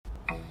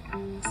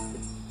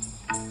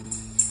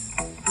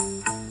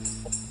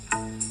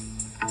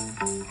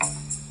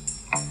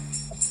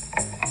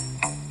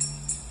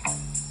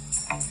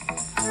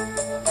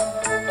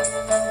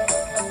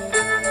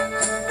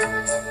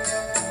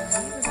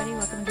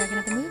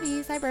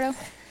Hi, Berto.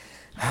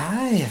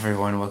 Hi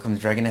everyone, welcome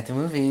to Dragon at the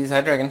Movies.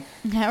 Hi Dragon.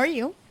 How are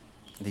you?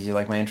 Did you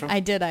like my intro?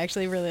 I did. I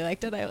actually really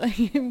liked it.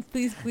 I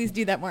please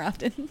do that more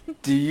often.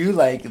 Do you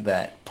like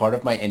that part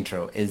of my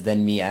intro is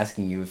then me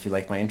asking you if you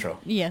like my intro?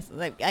 Yes.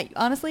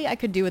 Honestly, I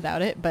could do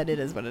without it, but it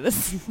is what it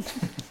is.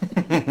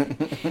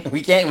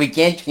 we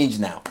can't change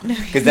now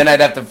because then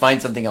I'd have to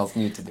find something else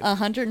new to do.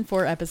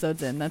 104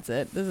 episodes in. That's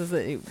it.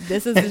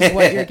 This is just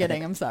what you're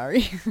getting. I'm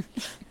sorry.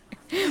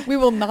 We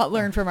will not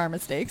learn from our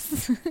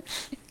mistakes.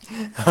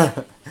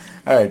 All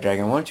right,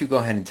 Dragon, why don't you go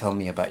ahead and tell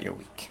me about your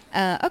week?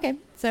 Okay.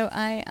 So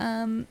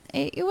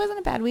it wasn't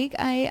a bad week.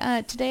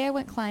 Today I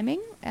went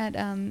climbing at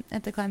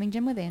the climbing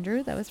gym with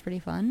Andrew. That was pretty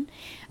fun.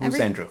 Who's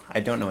Andrew? I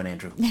don't know an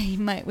Andrew.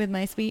 With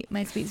my sweet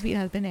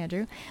husband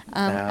Andrew.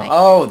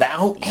 Andrew.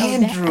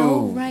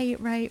 Right.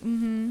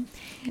 Mm-hmm.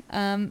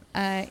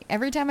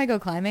 Every time I go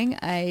climbing,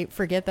 I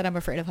forget that I'm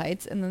afraid of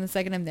heights, and then the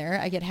second I'm there,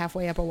 I get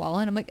halfway up a wall,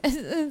 and I'm like,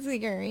 it's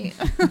scary.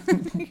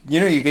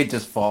 You could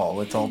just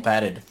fall. It's all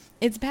padded.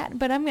 It's bad,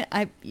 but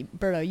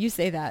Berto, you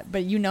say that,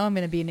 but you know I'm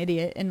gonna be an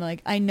idiot, and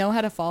like I know how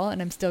to fall, and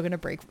I'm still gonna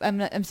break.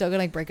 I'm still gonna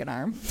like break an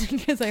arm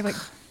because I like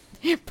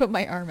put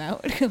my arm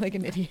out like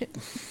an idiot.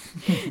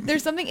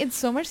 There's something. It's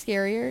so much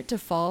scarier to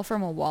fall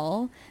from a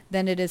wall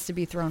than it is to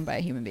be thrown by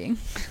a human being.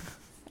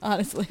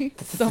 Honestly,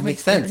 That so doesn't much make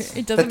sense.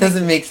 scarier. That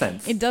doesn't make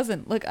sense. It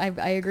doesn't. Look, I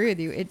agree with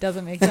you. It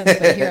doesn't make sense,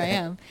 but here I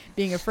am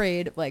being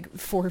afraid, like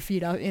 4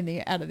 feet out of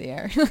the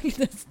air. Like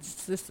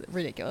that's just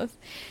ridiculous.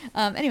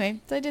 Anyway,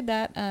 so I did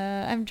that.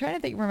 I'm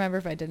trying to remember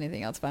if I did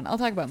anything else fun. I'll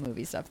talk about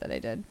movie stuff that I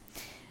did.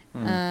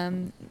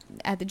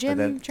 At the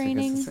gym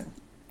training,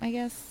 I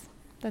guess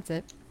that's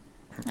it.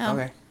 Oh,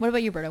 Okay. what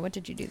about you, Berto? What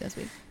did you do this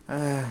week?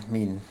 I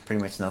mean, pretty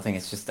much nothing.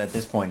 It's just at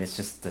this point, it's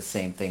just the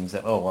same things.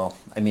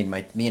 I mean,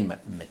 me and my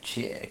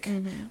chick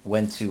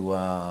went to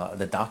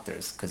the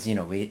doctors because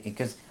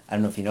because I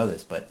don't know if you know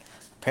this, but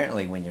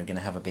apparently when you're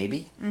gonna have a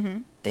baby,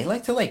 they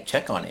like to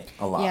check on it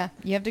a lot. Yeah,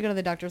 you have to go to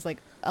the doctors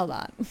like a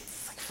lot.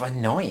 It's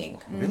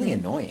annoying, really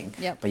annoying.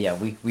 Yep. But yeah,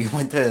 we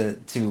went to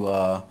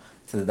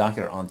the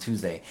doctor on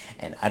Tuesday,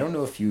 and I don't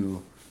know if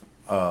you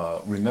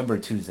remember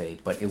Tuesday,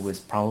 but it was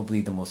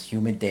probably the most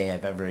humid day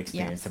I've ever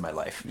experienced in my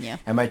life. Yeah.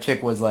 And my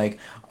chick was like,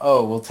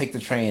 "Oh, we'll take the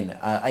train.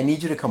 I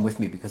need you to come with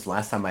me because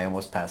last time I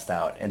almost passed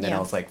out." And then Yeah. I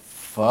was like,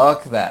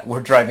 "Fuck that.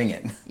 We're driving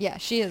in." Yeah,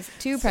 she is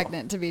too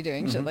pregnant to be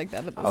doing shit like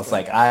that at I this was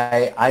point. like,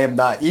 I am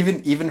not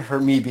even her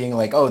me being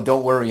like, "Oh,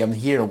 don't worry, I'm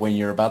here when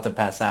you're about to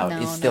pass out." No,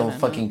 Is no, still no, no.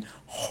 fucking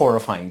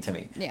horrifying to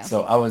me. Yeah.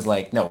 So I was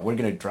like, "No, we're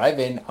gonna drive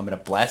in. I'm gonna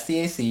blast the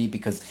AC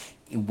because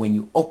when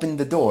you open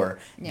the door,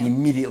 Yeah.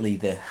 immediately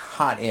the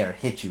hot air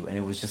hit you, and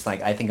it was just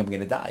like, I think I'm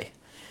gonna die."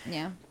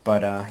 Yeah. But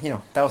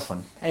that was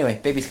fun. Anyway,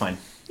 baby's fine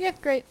Yeah,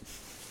 great.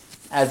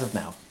 as of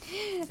now.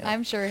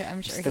 I'm sure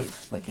Still,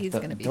 he's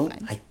gonna be don't,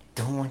 fine. I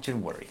don't want you to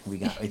worry.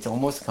 It's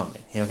almost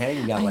coming.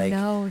 Okay, we got I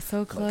know,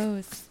 so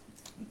close.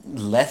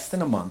 less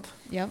than a month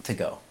Yep. to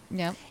go.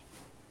 Yep.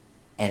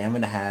 And I'm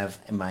gonna have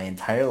my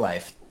entire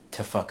life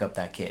to fuck up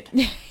that kid.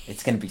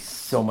 It's gonna be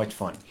so much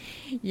fun.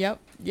 Yep.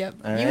 Yep.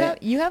 All You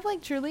right. have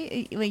like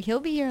truly like he'll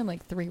be here in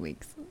like 3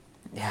 weeks.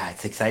 Yeah,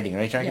 it's exciting,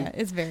 right, Dragon? Yeah,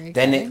 it's very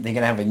Then exciting. they're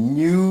gonna have a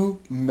new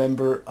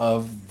member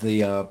of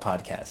the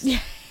podcast. Yeah.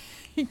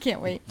 You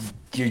can't wait.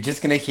 You're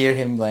just gonna hear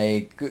him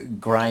like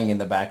crying in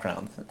the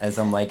background as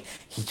I'm like,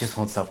 he just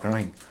won't stop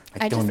crying.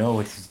 I don't know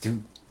what to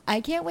do. I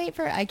can't wait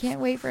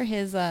for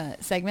his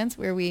segments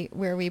where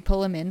we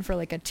pull him in for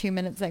like a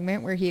 2-minute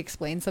segment where he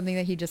explains something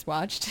that he just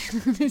watched.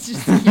 It's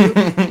just cute.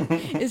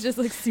 It's just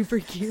like super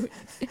cute.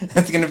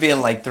 That's gonna be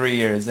in like 3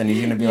 years, and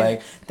he's gonna be Yeah.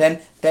 like,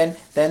 then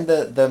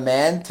the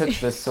man took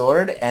the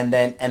sword and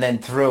then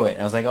threw it.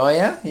 And I was like, oh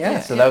yeah.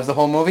 So that was the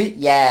whole movie.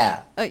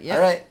 Yeah. Oh yeah.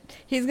 All right.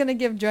 He's gonna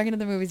give Dragon of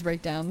the Movies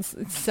breakdowns.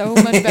 It's so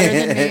much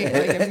better than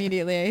me. Like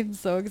immediately, I'm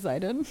so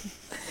excited.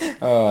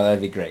 Oh,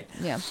 that'd be great.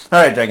 Yeah. All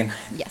right, Dragon.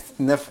 Yes.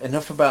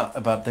 Enough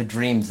about the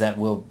dreams that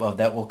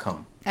will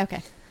come.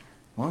 Okay.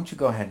 Why don't you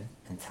go ahead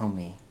and tell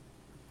me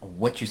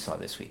what you saw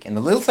this week in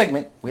the little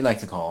segment we like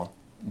to call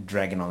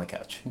Dragon on the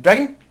Couch.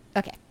 Dragon?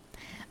 Okay.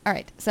 All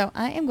right. So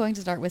I am going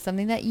to start with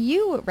something that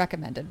you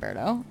recommended,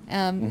 Berto.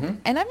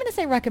 And I'm going to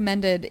say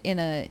recommended in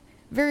a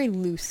very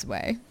loose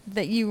way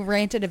that you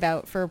ranted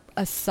about for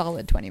a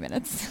solid 20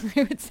 minutes,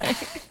 I would say.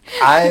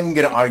 I'm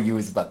going to argue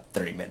it's about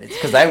 30 minutes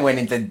because I went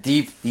into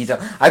deep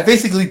detail. I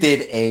basically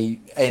did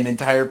an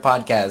entire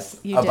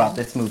podcast You about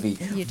did. this movie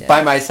You did.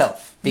 by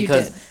myself You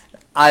because did.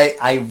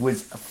 I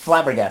was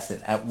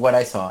flabbergasted at what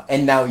I saw.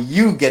 And now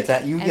you get I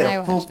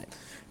a full watched it.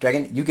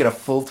 Dragon, you get a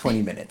full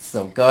 20 minutes.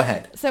 So go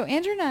ahead. So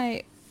Andrew and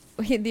I,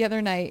 the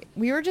other night,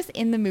 we were just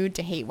in the mood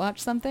to hate watch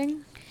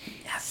something.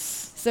 Yes.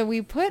 So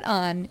we put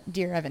on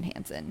Dear Evan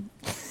Hansen.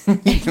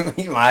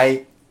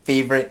 My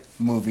favorite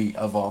movie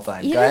of all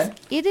time. Go ahead.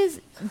 It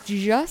is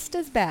just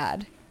as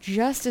bad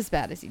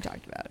as you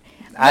talked about.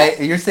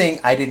 You're saying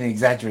I didn't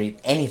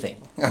exaggerate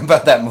anything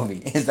about that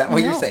movie. Is that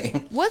what you're No.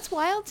 saying? What's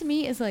wild to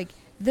me is like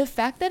the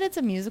fact that it's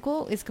a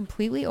musical is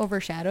completely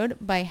overshadowed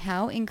by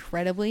how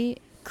incredibly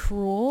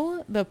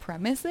cruel the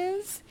premise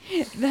is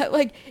that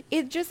like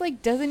it just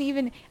like doesn't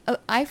even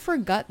I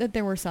forgot that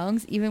there were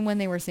songs even when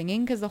they were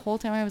singing, because the whole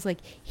time I was like,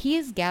 he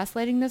is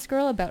gaslighting this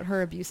girl about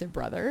her abusive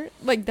brother.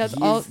 Like that's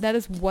that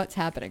is what's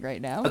happening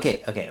right now.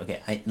 Okay.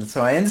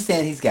 So I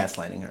understand he's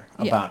gaslighting her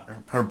about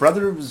her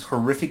brother was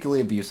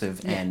horrifically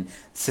abusive and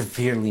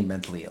severely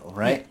mentally ill,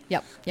 right?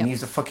 Yep. And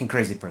he's a fucking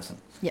crazy person.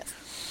 Yes.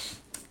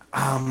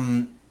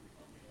 And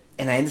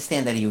I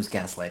understand that he was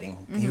gaslighting.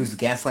 Mm-hmm. He was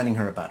gaslighting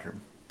her about her.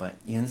 But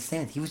you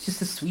understand, he was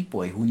just a sweet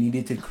boy who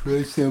needed to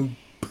crush some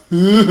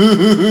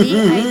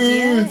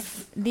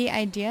the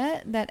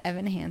idea that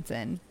Evan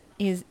Hansen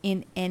is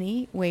in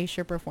any way,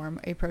 shape, or form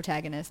a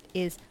protagonist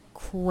is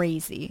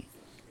crazy.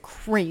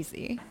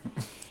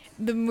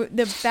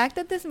 The fact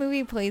that this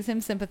movie plays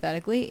him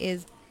sympathetically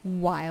is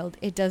wild.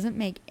 It doesn't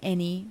make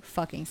any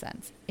fucking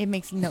sense. It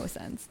makes no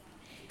sense.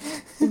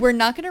 We're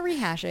not going to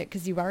rehash it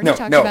because you've already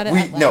talked about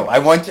it. No,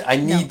 I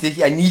need to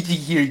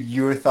hear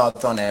your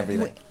thoughts on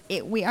everything.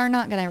 We are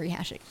not going to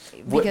rehash it.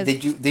 Because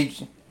did you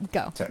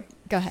go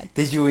ahead.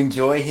 Did you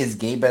enjoy his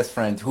gay best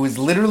friend, who is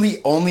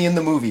literally only in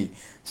the movie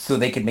so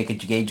they could make a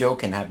gay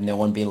joke and have no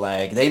one be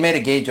like, they made a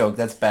gay joke,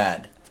 that's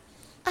bad?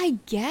 I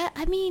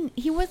mean,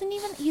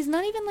 he's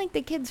not even like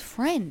the kid's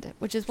friend,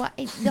 which is why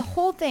the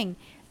whole thing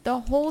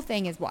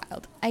is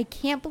wild. I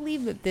can't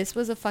believe that this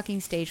was a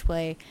fucking stage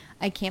play.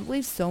 I can't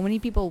believe so many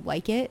people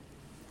like it.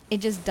 It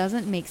just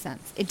doesn't make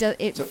sense.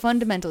 It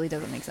fundamentally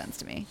doesn't make sense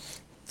to me.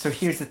 So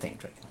here's the thing,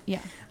 Dragon.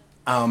 Yeah.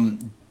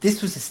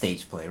 This was a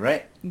stage play,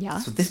 right? Yeah.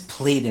 So this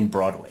played in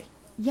Broadway.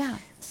 Yeah.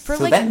 For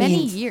so like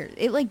many years.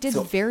 It like did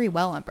very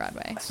well on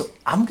Broadway. So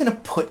I'm going to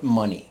put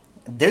money.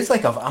 There's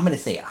like I'm going to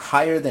say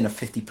higher than a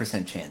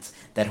 50% chance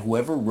that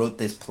whoever wrote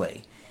this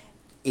play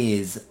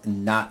is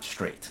not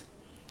straight.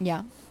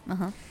 Yeah.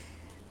 Uh-huh.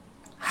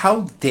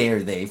 How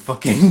dare they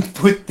fucking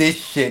put this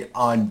shit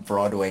on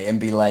Broadway and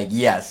be like,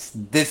 yes,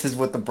 this is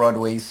what the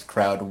Broadway's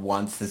crowd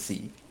wants to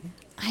see.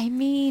 I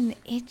mean,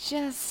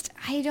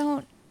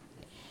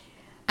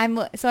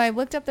 I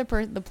looked up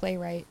the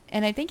playwright,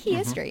 and I think he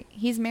is straight.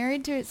 He's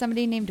married to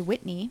somebody named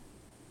Whitney,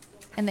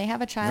 and they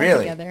have a child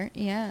together.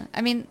 Yeah.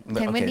 I mean,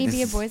 can Whitney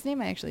be a boy's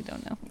name? I actually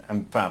don't know.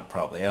 I'm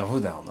probably. Who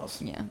the hell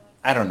knows? Yeah.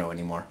 I don't know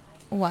anymore.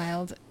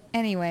 Wild.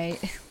 Anyway,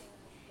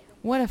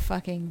 what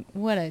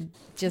a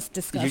just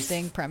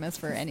disgusting premise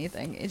for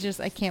anything. It's just,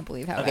 I can't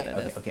believe how bad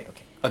it is.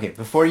 Okay.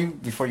 Before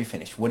you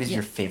finish, what is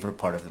your favorite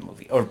part of the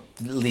movie, or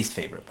least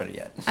favorite, better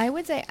yet? I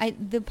would say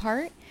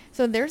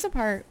so there's a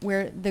part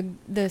where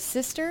the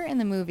sister in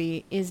the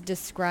movie is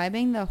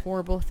describing the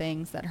horrible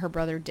things that her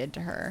brother did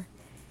to her.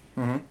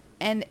 Mm-hmm.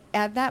 And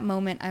at that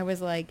moment, I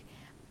was like,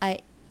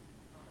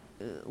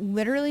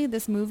 literally,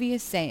 this movie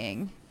is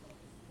saying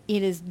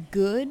it is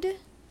good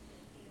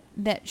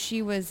that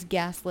she was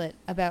gaslit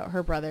about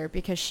her brother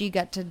because she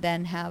got to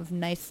then have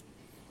nice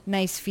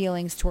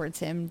feelings towards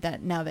him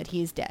that now that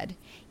he's dead,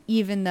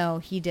 even though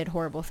he did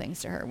horrible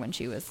things to her when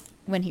he was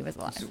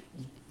alive. So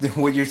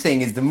what you're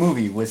saying is the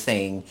movie was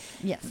saying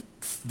yes,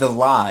 the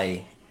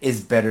lie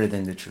is better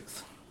than the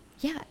truth.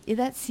 Yeah,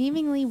 that's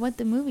seemingly what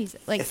the movie's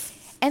like.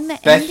 And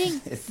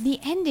the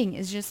ending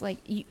is just like,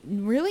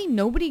 really?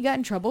 Nobody got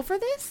in trouble for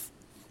this?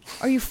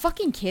 Are you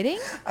fucking kidding?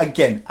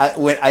 Again,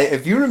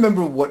 if you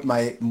remember what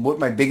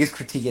my biggest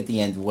critique at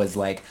the end was,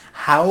 like,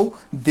 how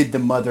did the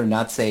mother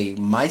not say,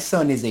 my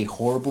son is a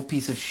horrible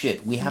piece of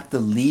shit. We have to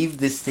leave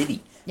this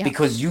city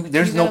because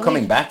there's no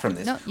coming back from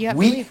this. No, you have to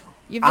leave.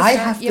 You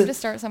have to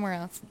start somewhere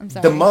else. I'm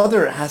sorry. The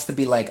mother has to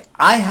be like,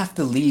 I have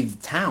to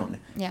leave town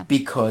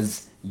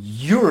because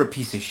you're a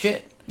piece of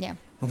shit. Yeah.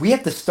 We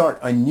have to start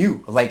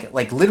anew.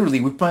 Like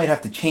literally, we probably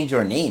have to change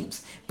our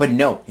names. But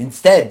no,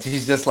 instead,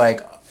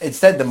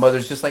 the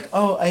mother's just like,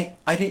 oh,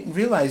 I didn't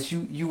realize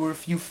you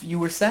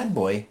were sad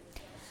boy.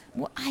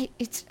 Well,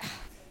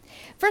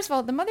 first of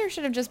all, the mother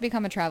should have just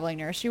become a traveling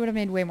nurse. She would have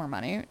made way more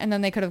money, and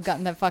then they could have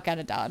gotten the fuck out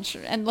of Dodge,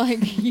 and like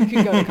you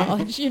could go to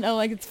college.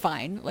 Like it's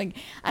fine. Like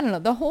I don't know,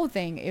 the whole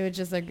thing. It was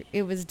just like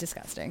it was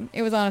disgusting.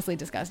 It was honestly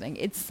disgusting.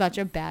 It's such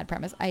a bad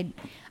premise.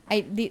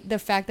 The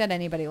fact that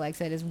anybody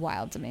likes it is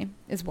wild to me.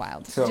 It's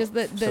wild. Just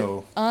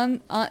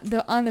on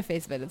the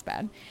face of it, it's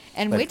bad.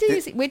 And wait till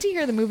you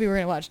hear the movie we're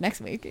gonna watch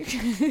next week.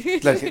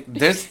 Look,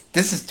 this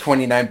is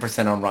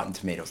 29% on Rotten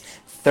Tomatoes.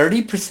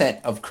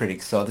 30% of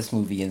critics saw this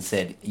movie and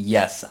said,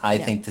 yes, I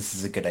think this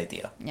is a good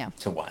idea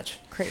to watch.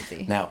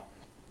 Crazy. Now,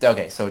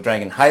 okay, so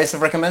Dragon, highest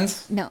of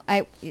recommends? No,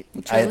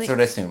 That's what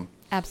I assume.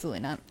 Absolutely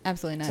not.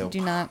 Absolutely not. So,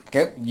 do not.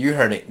 Okay, you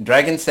heard it.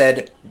 Dragon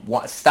said,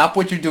 stop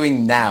what you're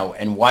doing now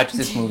and watch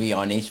this movie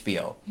on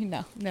HBO.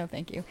 No,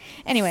 thank you.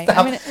 Anyway,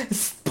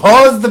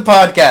 pause the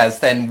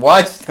podcast and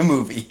watch the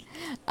movie.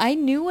 I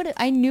knew what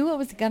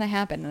was gonna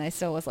happen, and I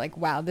still was like,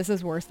 "Wow, this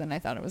is worse than I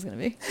thought it was gonna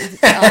be."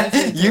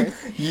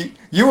 Honestly,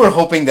 you were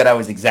hoping that I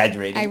was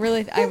exaggerating.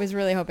 I was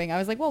really hoping. I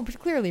was like, "Well,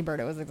 clearly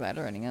Berto was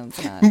exaggerating, and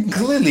it's not."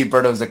 Clearly,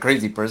 Berto's a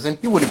crazy person.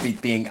 He wouldn't be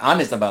being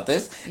honest about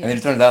this, and then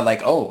it turns out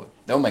like, oh,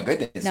 Oh my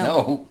goodness, No,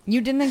 no.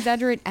 you didn't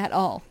exaggerate at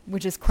all,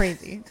 which is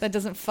crazy. That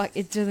doesn't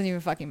it doesn't even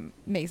fucking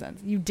make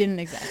sense. You didn't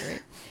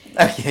exaggerate.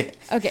 Okay.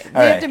 Okay, All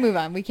we have right. to move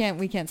on. We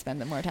can't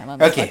spend more time on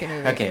this Okay. fucking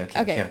movie.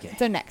 Okay.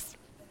 So next.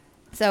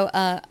 So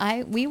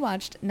we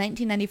watched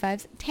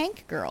 1995's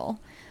Tank Girl.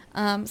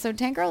 So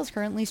Tank Girl is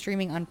currently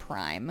streaming on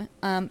Prime.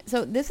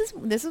 So this is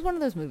one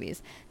of those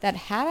movies that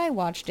had I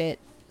watched it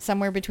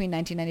somewhere between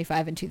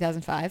 1995 and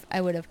 2005,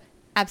 I would have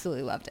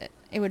absolutely loved it.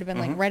 It would have been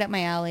like right up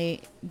my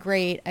alley.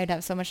 Great. I'd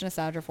have so much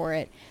nostalgia for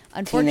it.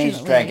 Unfortunately,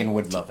 Teenage Dragon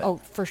would love it. Oh,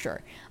 for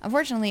sure.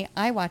 Unfortunately,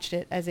 I watched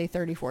it as a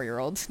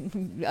 34-year-old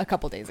a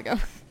couple days ago.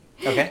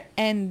 Okay.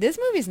 And this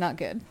movie's not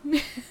good.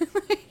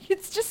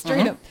 It's just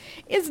straight up,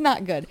 it's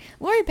not good.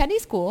 Lori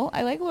Petty's cool.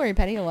 I like Lori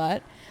Petty a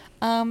lot.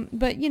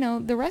 But you know,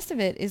 the rest of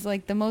it is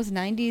like the most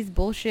 90s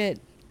bullshit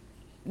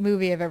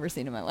movie I've ever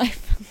seen in my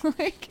life.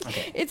 Like,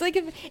 Okay. it's like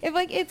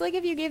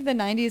if you gave the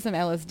 90s some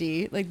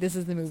LSD, like this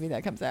is the movie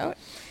that comes out.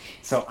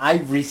 So I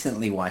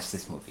recently watched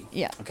this movie.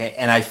 Yeah. Okay,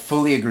 and I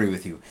fully agree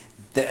with you.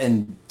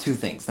 And two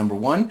things. Number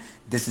one,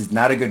 this is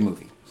not a good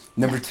movie.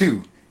 Number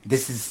two,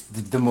 this is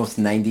the most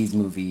 90s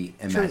movie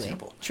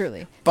imaginable.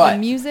 Truly. But the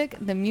music,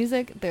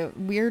 the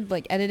weird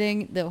like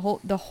editing, the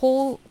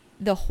whole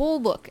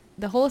look,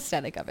 the whole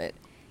aesthetic of it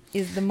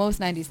is the most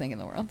 90s thing in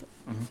the world.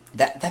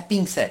 That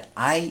being said,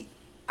 I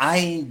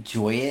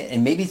enjoy it,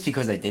 and maybe it's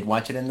because I did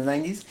watch it in the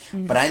 90s,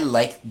 but I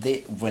liked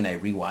it when I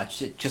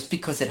rewatched it just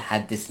because it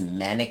had this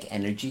manic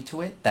energy to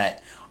it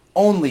that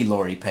only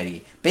Lori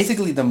Petty,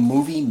 basically the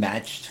movie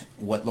matched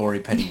what Lori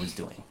Petty was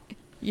doing.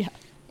 Yeah.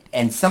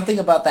 And something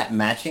about that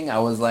matching, I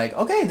was like,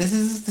 okay, this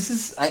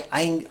is I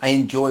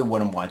enjoy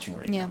what I'm watching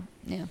right now.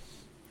 Yeah.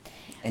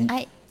 And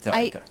I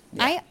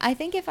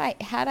think if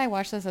I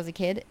watched this as a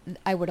kid,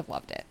 I would have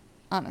loved it,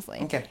 honestly.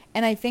 Okay.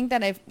 And I think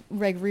that if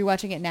like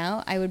rewatching it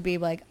now, I would be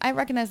like, I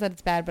recognize that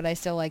it's bad, but I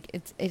still like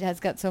it has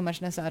got so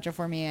much nostalgia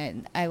for me,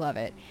 and I love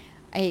it.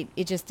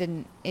 It just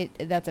didn't.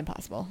 That's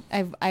impossible.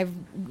 I've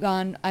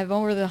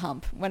over the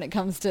hump when it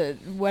comes to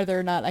whether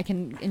or not I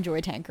can enjoy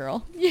Tank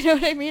Girl. You know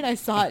what I mean? I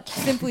saw it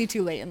simply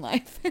too late in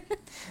life.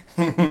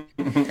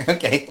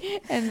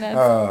 Okay.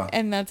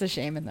 And that's a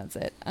shame, and that's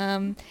it.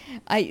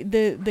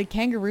 The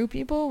kangaroo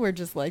people were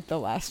just like the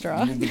last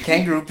straw. The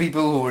kangaroo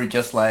people who were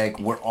just like,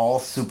 we're all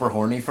super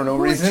horny for no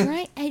reason.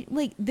 Right.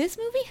 Like this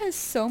movie has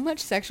so much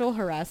sexual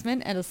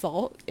harassment and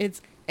assault.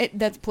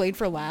 That's played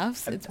for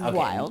laughs. It's Okay.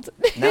 wild.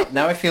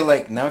 Now I feel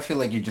like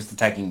you're just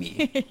attacking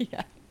me.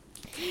 Yeah.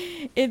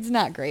 It's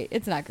not great.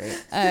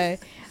 I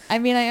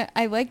mean,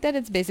 I like that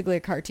it's basically a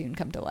cartoon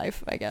come to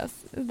life, I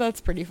guess. That's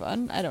pretty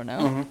fun. I don't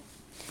know.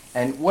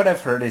 And what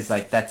I've heard is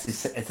like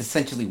it's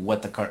essentially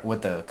what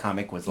the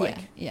comic was like.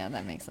 Yeah,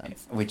 that makes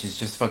sense. Which is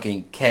just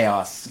fucking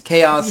chaos.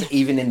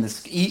 Even in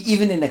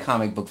the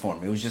comic book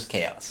form. It was just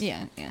chaos.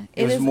 Yeah.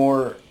 It was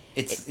more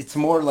it's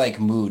more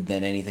like mood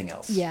than anything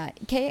else. Yeah.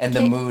 And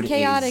the mood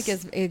chaotic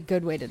is a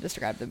good way to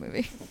describe the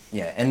movie.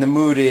 Yeah, and the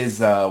mood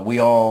is we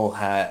all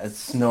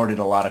snorted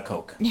a lot of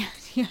coke.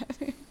 Yeah.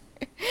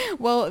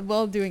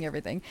 While doing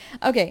everything.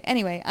 Okay,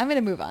 anyway, I'm going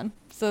to move on.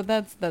 So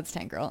that's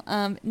Tank Girl.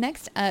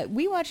 Next,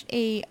 we watched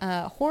a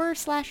horror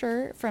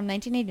slasher from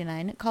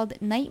 1989 called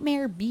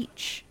Nightmare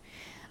Beach.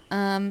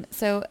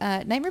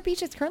 Nightmare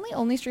Beach is currently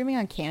only streaming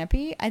on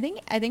Canopy. I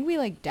think we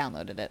like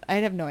downloaded it. I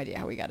have no idea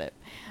how we got it.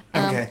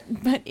 Okay.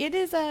 But it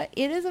is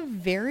a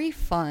very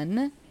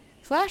fun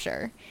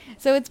slasher.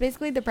 So it's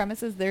basically the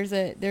premise is there's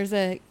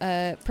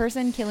a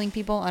person killing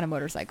people on a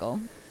motorcycle.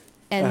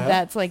 And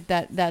that's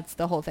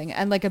the whole thing.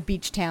 And like a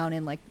beach town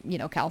in like,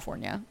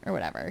 California or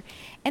whatever.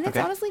 And it's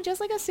honestly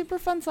just like a super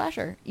fun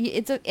slasher.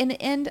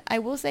 And I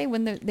will say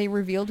when they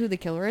revealed who the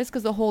killer is,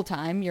 because the whole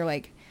time you're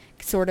like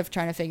sort of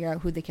trying to figure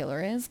out who the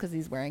killer is because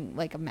he's wearing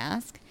like a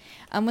mask.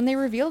 When they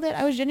revealed it,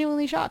 I was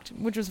genuinely shocked,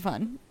 which was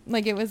fun.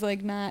 Like it was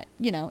like not,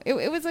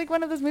 it was like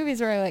one of those movies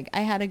where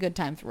I had a good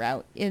time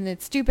throughout. And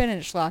it's stupid and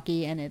it's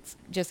schlocky and it's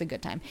just a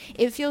good time.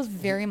 It feels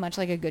very much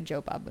like a good Joe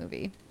Bob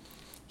movie.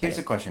 Here's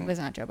a question. It was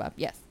not Joe Bob.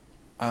 Yes.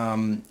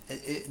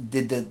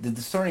 Did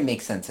the story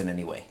make sense in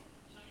any way?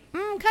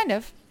 Kind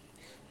of.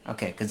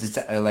 Okay, because it's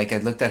like I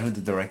looked at who the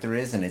director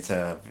is, and it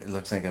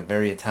looks like a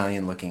very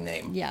Italian-looking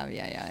name.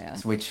 Yeah.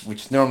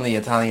 Which normally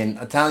Italian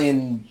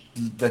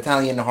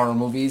horror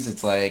movies,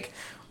 it's like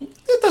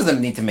it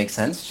doesn't need to make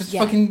sense. Just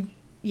fucking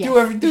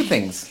do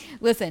things.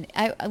 Listen,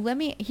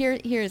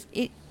 here's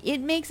it.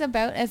 It makes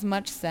about as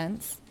much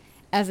sense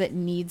as it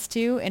needs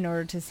to in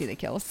order to see the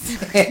kills.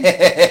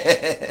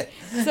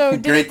 So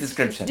great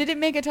description. Did it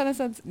make a ton of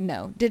sense?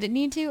 No. Did it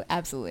need to?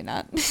 Absolutely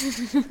not.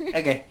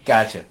 Okay,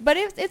 gotcha. But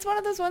it's one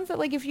of those ones that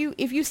like if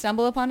you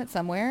stumble upon it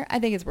somewhere, I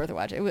think it's worth a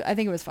watch. I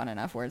think it was fun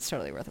enough where it's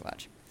totally worth a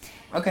watch.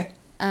 Okay.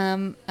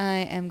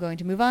 I am going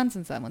to move on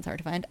since that one's hard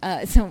to find.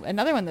 So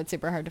another one that's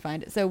super hard to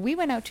find. So we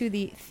went out to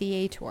the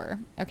theater,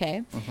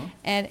 okay?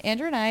 And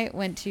Andrew and I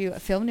went to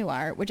Film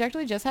Noir, which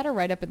actually just had a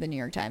write-up in the New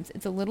York Times.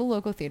 It's a little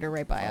local theater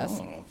right by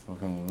us.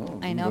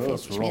 I know,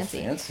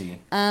 fancy.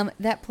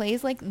 That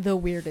plays like the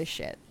weirdest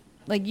shit.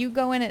 Like you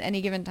go in at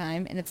any given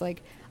time and it's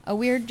like a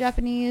weird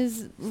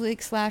Japanese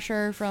like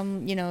slasher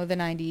from, you know, the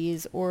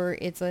 90s, or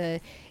it's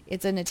an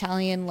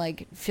Italian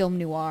like film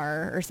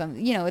noir or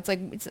something. You know,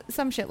 it's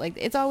some shit like,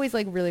 it's always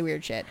like really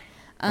weird shit.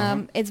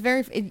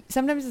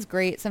 Sometimes it's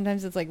great.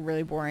 Sometimes it's like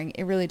really boring.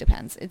 It really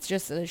depends. It's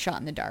just a shot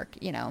in the dark,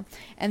 you know?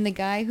 And the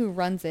guy who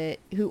runs it,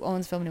 who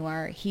owns Film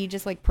Noir, he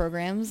just like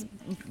programs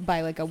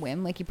by like a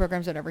whim. Like he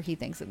programs whatever he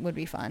thinks would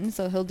be fun.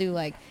 So he'll do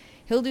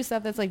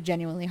stuff that's like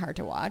genuinely hard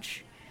to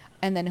watch.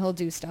 And then he'll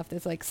do stuff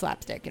that's like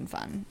slapstick and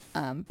fun.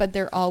 But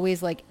they're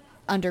always like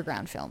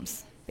underground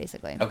films,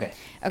 basically. Okay.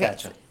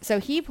 Gotcha. So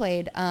he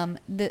played a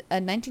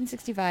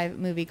 1965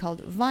 movie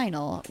called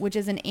Vinyl, which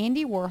is an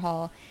Andy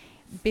Warhol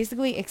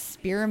basically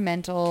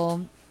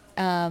experimental,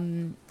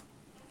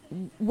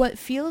 what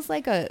feels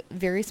like a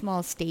very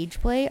small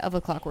stage play of A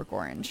Clockwork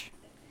Orange.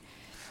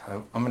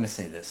 I'm going to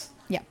say this.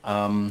 Yeah.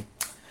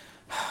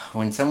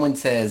 When someone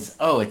says,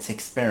 oh, it's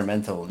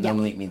experimental, Yeah.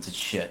 normally it means it's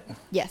shit.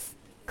 Yes,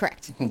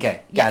 correct.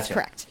 Okay, Yes, gotcha.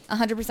 correct.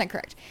 100%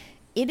 correct.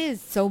 It is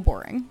so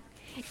boring.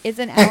 It's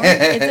an hour.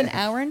 It's an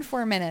hour and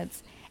 4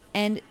 minutes,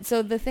 and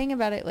so the thing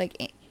about it,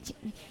 like,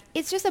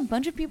 it's just a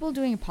bunch of people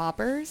doing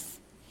poppers,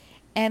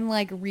 and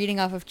like reading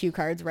off of cue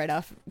cards right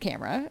off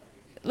camera,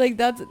 like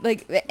that's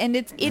like, and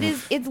it's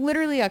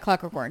literally A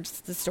Clockwork Orange.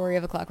 It's the story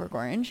of A Clockwork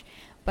Orange.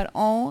 But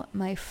oh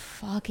my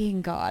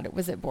fucking god,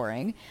 was it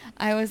boring.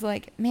 I was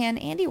like, man,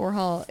 Andy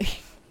Warhol,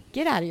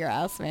 get out of your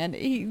ass, man.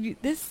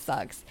 This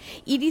sucks.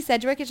 Edie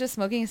Sedgwick is just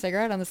smoking a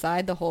cigarette on the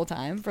side the whole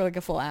time for like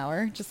a full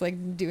hour, just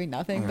like doing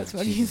nothing but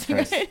smoking a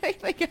Jesus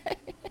cigarette. Like,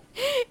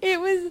 it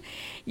was,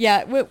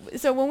 yeah.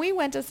 So when we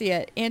went to see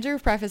it, Andrew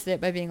prefaced it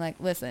by being like,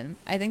 listen,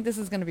 I think this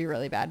is going to be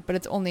really bad, but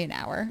it's only an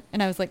hour.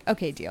 And I was like,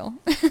 okay, deal.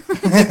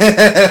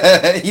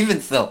 Even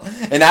still,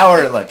 an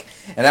hour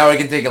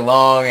can take a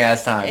long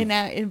ass time.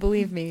 And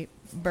believe me,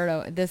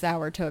 Berto, this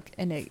hour took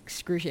an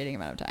excruciating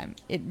amount of time.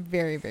 It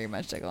very, very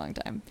much took a long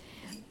time.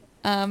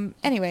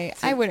 Anyway,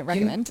 I wouldn't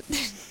recommend.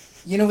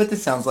 You know what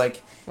this sounds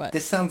like? What?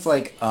 This sounds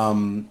like,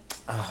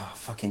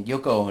 fucking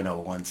Yoko Ono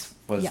once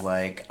was Yeah.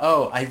 like,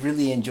 oh, I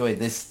really enjoy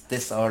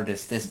this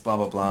artist, this blah,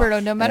 blah, blah.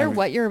 Berto, no matter And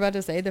what you're about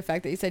to say, the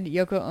fact that you said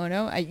Yoko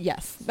Ono,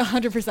 yes,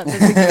 100%.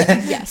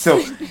 Yes. So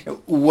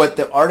what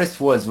the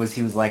artist was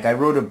he was like, I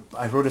wrote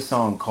a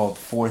song called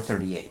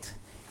 438.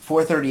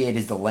 438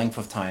 is the length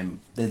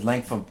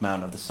of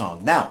amount of the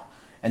song. Now,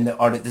 and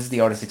this is the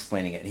artist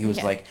explaining it. He was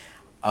Okay. like,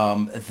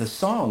 the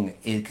song,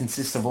 it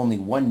consists of only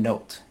one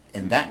note,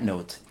 and that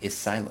note is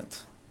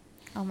silent.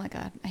 Oh my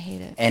god, I hate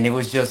it. And it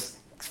was just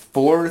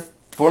 4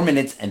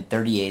 minutes and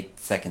 38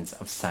 seconds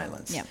of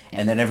silence. Yeah.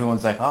 And then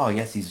everyone's like, oh,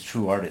 yes, he's a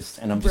true artist.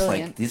 And I'm just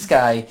Brilliant. like, this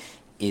guy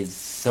is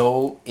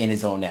so in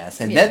his own ass.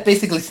 And Yeah. that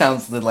basically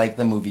sounds like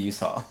the movie you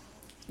saw.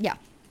 Yeah.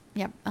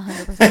 Yep,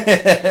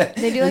 100%.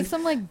 They do like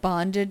some like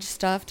bondage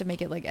stuff to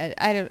make it like,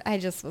 I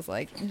just was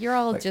like, you're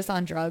all just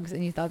on drugs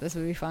and you thought this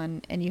would be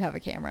fun and you have a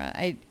camera.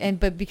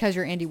 But because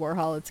you're Andy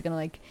Warhol, it's going to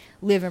like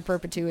live in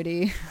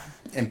perpetuity.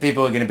 And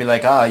people are going to be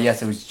like, oh,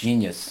 yes, it was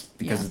genius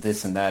because Yeah. of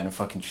this and that and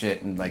fucking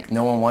shit. And like,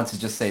 no one wants to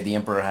just say the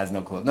emperor has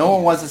no clue. No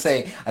one wants to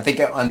say, I think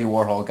Andy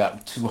Warhol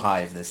got too high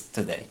of this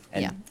today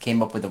and Yeah.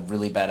 came up with a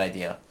really bad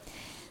idea.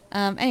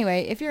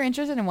 Anyway, if you're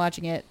interested in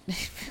watching it,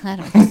 I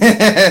don't know.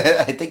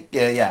 I think,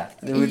 yeah.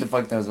 Who the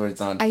fuck knows where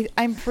it's on?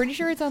 I'm pretty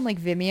sure it's on like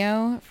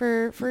Vimeo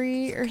for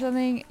free or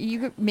something. You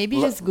could maybe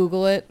just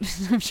Google it.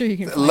 I'm sure you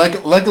can find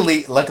it.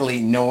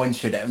 Luckily, no one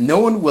should have. No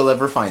one will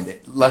ever find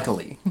it.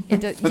 Luckily, You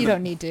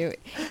don't need to.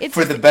 It's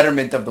for the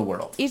betterment of the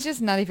world. It's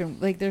just not even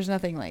like there's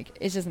nothing like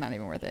it's just not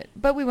even worth it.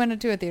 But we went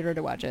into a theater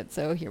to watch it,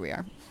 so here we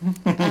are.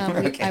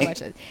 Okay. I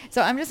watched it.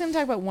 So I'm just gonna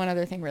talk about one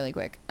other thing really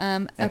quick.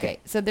 Okay.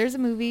 So there's a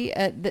movie.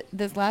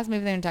 This last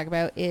movie that I'm gonna talk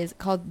about is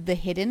called The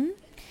Hidden.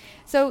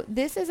 So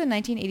this is a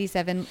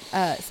 1987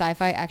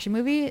 sci-fi action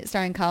movie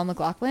starring Kyle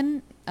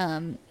MacLachlan,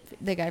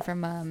 the guy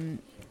from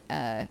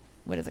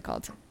what is it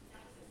called?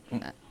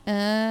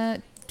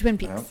 Twin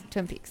Peaks. Oh.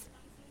 Twin Peaks.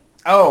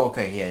 Oh,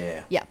 okay,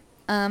 yeah. Yeah.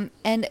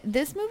 And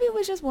this movie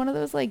was just one of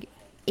those like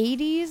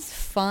 80s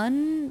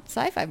fun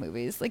sci-fi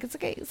movies. Like it's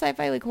like a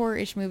sci-fi like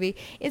horror-ish movie.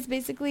 It's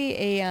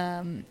basically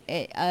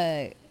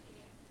a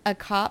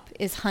cop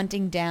is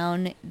hunting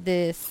down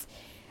this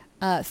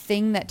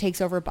thing that takes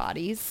over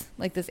bodies,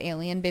 like this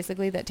alien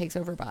basically that takes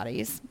over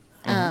bodies.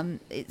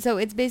 So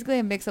it's basically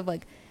a mix of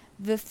like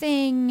The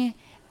Thing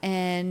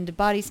and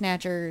Body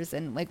Snatchers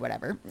and like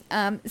whatever.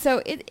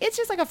 So it's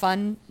just like a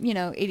fun,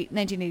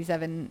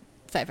 1987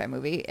 sci-fi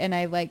movie, and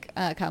I like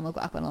Kyle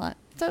MacLachlan a lot.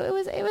 So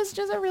it was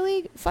just a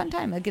really fun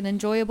time, like an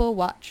enjoyable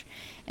watch.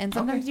 And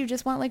sometimes you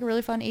just want like a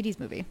really fun 80s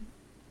movie.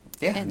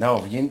 Yeah, And-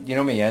 no, you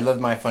know me. I love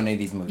my fun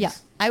 80s movies. Yeah,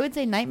 I would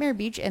say Nightmare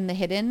Beach and The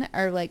Hidden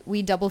are like,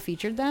 we double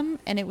featured them,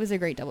 and it was a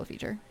great double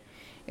feature.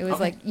 It was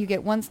Okay. like you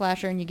get one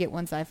slasher and you get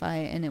one sci-fi,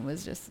 and it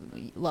was just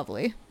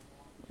lovely.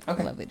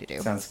 Okay. Lovely to do.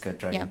 Sounds good,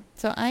 Dragon. Yeah,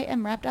 so I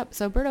am wrapped up.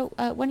 So Berto,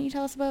 why don't you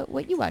tell us about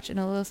what you watch in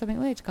a little something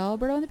we like to call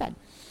Berto in the Bed?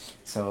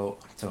 So,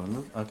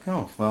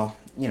 well,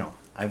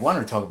 I wanted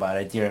to talk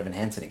about Dear Evan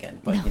Hansen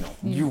again, but,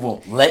 you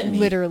won't let me.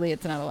 Literally,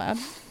 it's not allowed.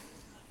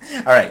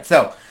 All right,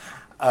 so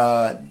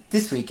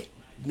this week,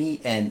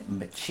 me and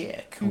my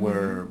chick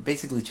were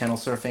basically channel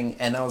surfing,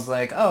 and I was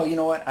like, oh, you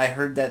know what? I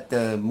heard that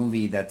the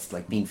movie that's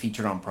like being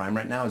featured on Prime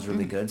right now is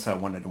really good, so I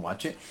wanted to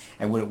watch it.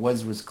 And what it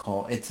was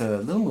called, it's a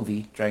little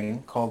movie,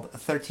 Dragon, called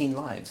 13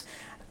 Lives.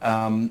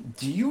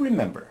 Do you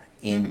remember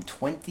in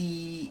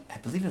 20, I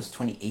believe it was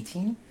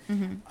 2018,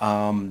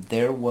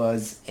 there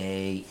was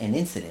an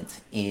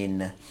incident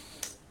in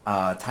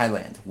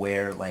Thailand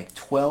where like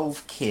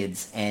 12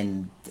 kids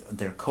and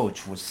their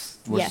coach were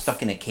Yes.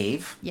 stuck in a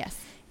cave, Yes.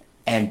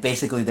 and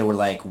basically they were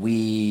like,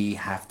 we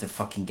have to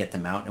fucking get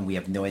them out, and we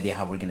have no idea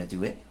how we're gonna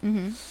do it.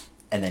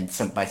 And then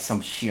by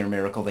some sheer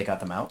miracle they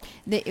got them out.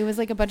 It was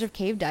like a bunch of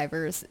cave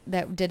divers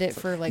that did it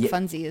for like Yeah.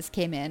 funsies,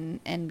 came in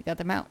and got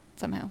them out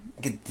somehow.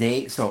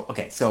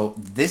 So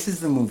this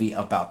is the movie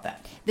about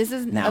that. This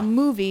is Now, a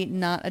movie,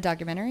 not a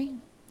documentary.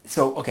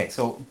 so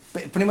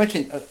pretty much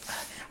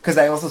because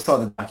I also saw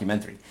the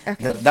documentary.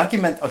 Okay.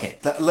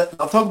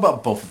 I'll talk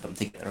about both of them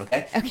together,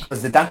 okay? Okay.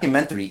 Because the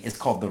documentary is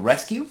called The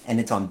Rescue, and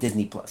it's on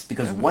Disney Plus.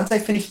 Because once I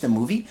finished the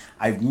movie,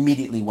 I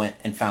immediately went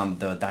and found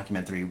the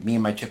documentary. Me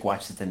and my chick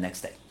watched it the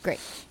next day. Great.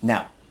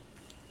 Now,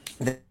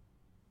 the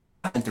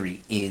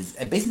documentary is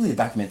basically the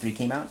documentary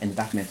came out, and the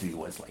documentary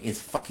was like, it's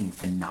fucking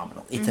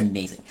phenomenal. It's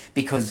amazing,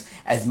 because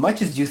as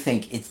much as you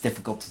think it's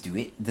difficult to do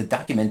it, the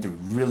documentary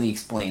really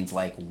explains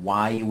like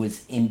why it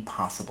was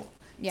impossible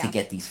Yeah. to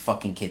get these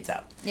fucking kids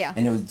out. Yeah.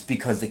 And it was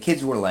because the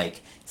kids were like,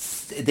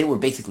 they were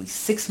basically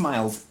 6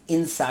 miles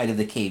inside of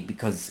the cave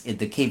because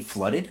the cave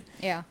flooded.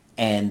 Yeah.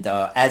 And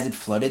as it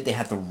flooded, they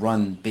had to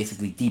run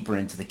basically deeper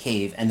into the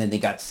cave, and then they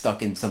got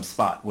stuck in some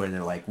spot where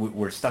they're like,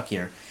 we're stuck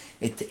here.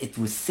 It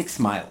was 6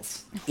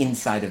 miles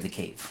inside of the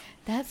cave.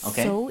 That's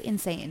Okay. so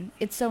insane.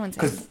 It's so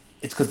insane.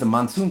 Because the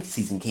monsoon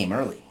season came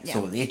early, Yeah. so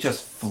it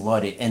just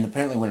flooded. And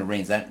apparently, when it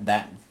rains,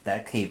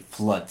 that cave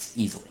floods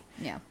easily.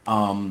 Yeah.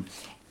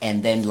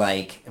 And then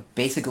like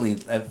basically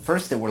at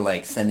first they were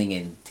like sending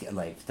in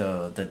like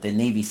the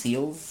Navy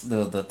SEALs,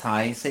 the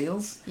Thai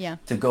SEALs, Yeah.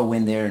 to go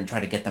in there and try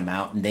to get them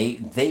out, and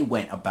they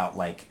went about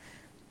like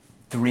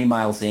 3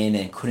 miles in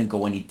and couldn't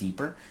go any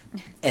deeper.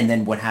 And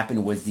then what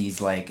happened was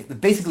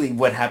basically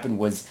what happened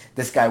was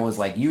this guy was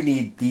like, you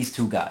need these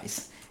two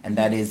guys, and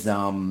that is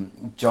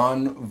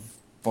John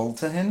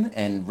Voltahan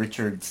and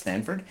Richard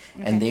Stanford,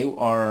 and they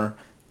are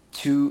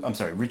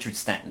Richard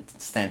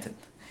Stanton.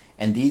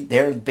 And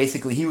they're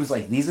basically, he was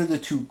like, these are the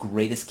two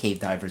greatest cave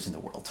divers in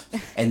the world.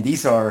 And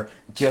these are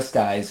just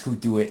guys who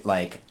do it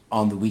like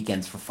on the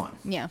weekends for fun.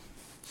 Yeah.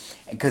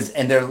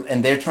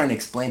 They're trying to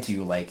explain to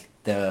you like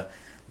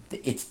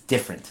it's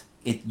different.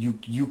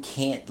 You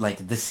can't,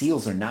 like, the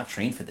SEALs are not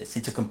trained for this.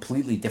 It's a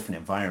completely different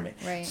environment.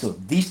 Right. So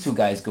these two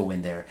guys go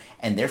in there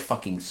and they're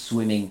fucking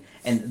swimming.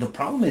 And the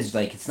problem is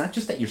like, it's not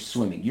just that you're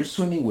swimming. You're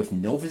swimming with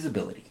no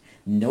visibility,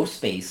 no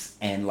space,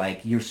 and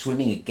like you're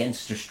swimming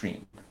against the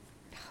stream.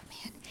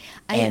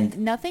 And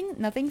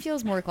nothing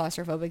feels more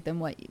claustrophobic than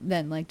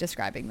like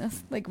describing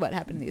this, like what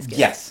happened to these kids.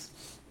 Yes.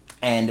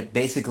 And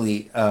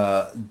basically,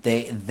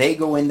 they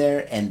go in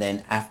there, and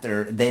then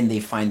then they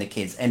find the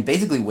kids. And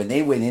basically, when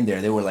they went in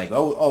there, they were like,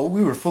 oh,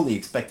 we were fully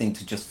expecting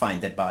to just find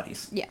dead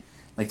bodies. Yeah.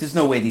 Like, there's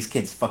no way these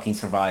kids fucking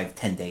survived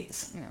 10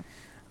 days. Yeah.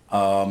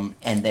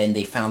 And then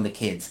they found the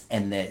kids,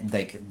 and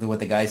what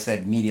the guy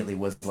said immediately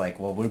was like,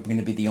 well, we're going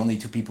to be the only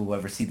two people who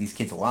ever see these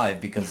kids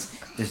alive, because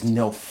there's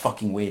no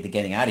fucking way to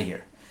getting out of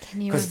here.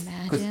 Can you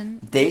imagine?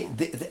 They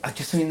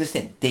just so you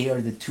understand, they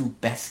are the two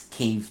best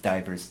cave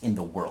divers in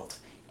the world,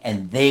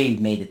 and they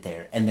made it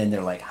there. And then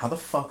they're like, how the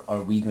fuck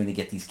are we going to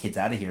get these kids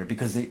out of here?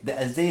 Because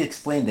as they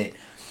explained it,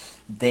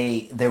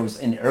 there was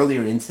an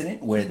earlier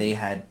incident where they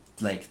had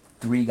like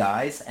 3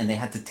 guys, and they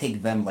had to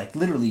take them, like,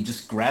 literally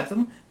just grab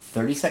them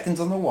 30 seconds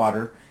on the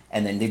water,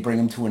 and then they bring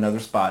them to another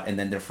spot, and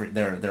then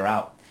they're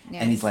out. Yeah.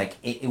 And he's like,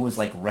 it was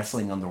like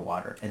wrestling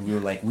underwater, and we were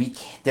like, we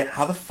can't.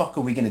 How the fuck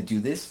are we gonna do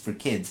this for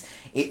kids?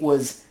 It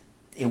was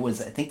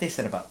I think they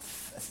said about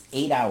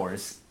 8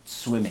 hours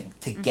swimming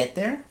to get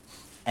there,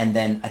 and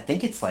then I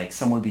think it's like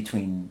somewhere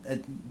between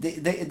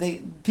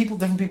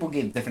different people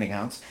gave different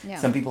accounts. Yeah.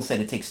 Some people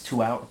said it takes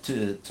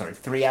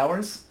 3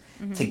 hours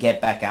to get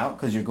back out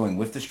because you're going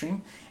with the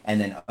stream, and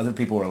then other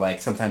people were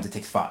like, sometimes it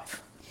takes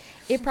 5.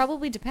 It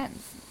probably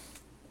depends.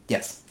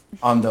 Yes.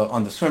 On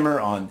the swimmer,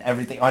 on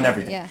everything.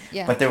 Yeah,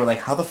 yeah. But they were like,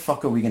 how the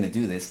fuck are we going to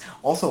do this?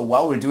 Also,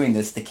 while we're doing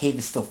this, the cave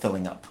is still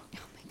filling up. Oh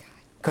my god.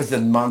 Because of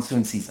the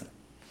monsoon season.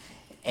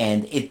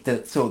 And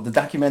so the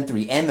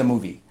documentary and the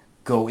movie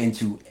go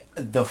into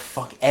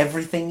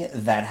everything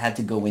that had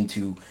to go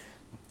into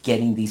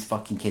getting these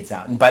fucking kids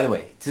out. And by the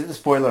way,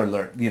 spoiler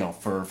alert,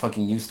 for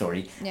fucking news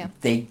story, Yeah.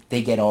 they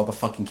get all the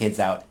fucking kids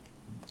out.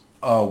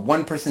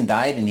 One person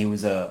died, and he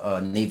was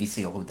a Navy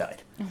SEAL who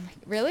died. Oh my,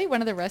 really?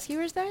 One of the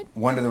rescuers died?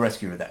 One of the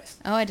rescuers dies.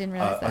 Oh, I didn't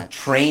realize A that.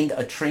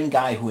 trained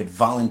guy who had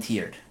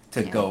volunteered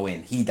to go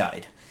in, he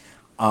died.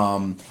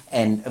 And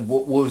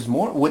what was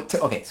more,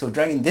 okay, so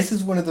Dragon, this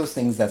is one of those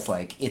things that's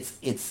like,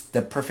 it's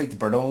the perfect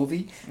Birdo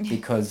movie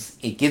because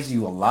it gives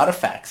you a lot of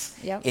facts.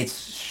 Yep. It's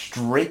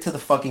straight to the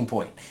fucking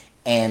point.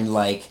 And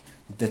like,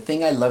 The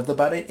thing I loved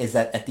about it is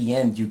that at the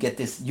end you get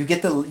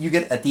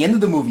at the end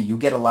of the movie you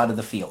get a lot of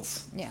the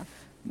feels. Yeah.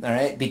 All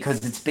right,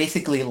 because it's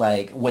basically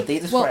like what they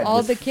Well, described all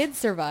was the kids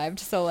survived,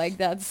 so like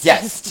that's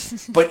yes,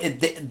 just but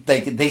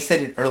they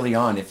said it early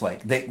on. If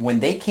like when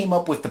they came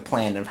up with the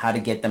plan of how to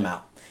get them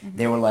out,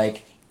 they were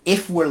like,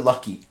 if we're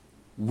lucky,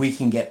 we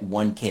can get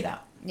one kid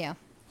out. yeah.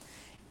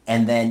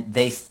 And then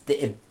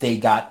they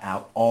got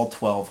out all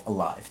 12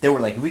 alive. They were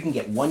like, if we can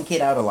get one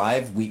kid out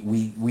alive,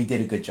 we did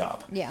a good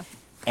job. Yeah.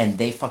 And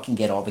they fucking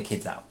get all the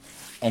kids out.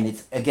 And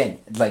it's, again,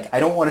 like, I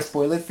don't want to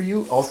spoil it for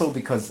you, also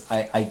because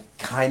I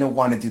kind of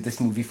want to do this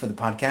movie for the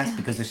podcast,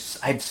 because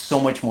I have so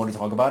much more to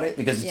talk about it,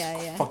 because it's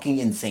Yeah. fucking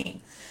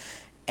insane.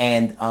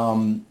 And,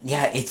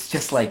 yeah, it's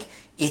just like,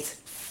 it's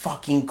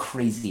fucking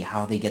crazy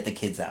how they get the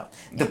kids out.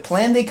 The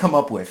plan they come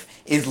up with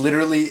is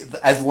literally,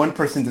 as one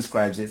person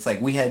describes it, it's like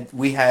we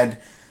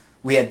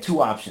had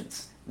two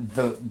options.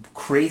 The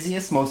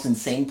craziest, most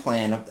insane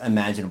plan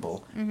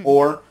imaginable,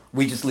 or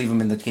we just leave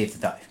them in the cave to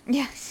die.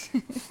 Yes.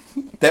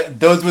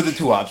 Those were the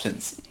two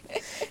options.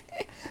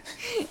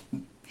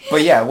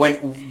 But yeah,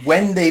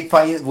 when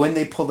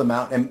they pull them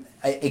out, and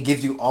it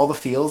gives you all the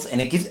feels,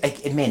 and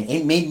it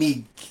made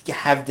me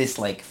have this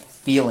like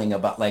feeling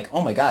about like,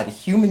 oh my god,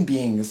 human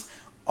beings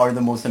are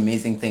the most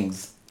amazing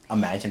things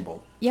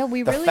imaginable. Yeah,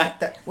 we The really fact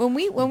that when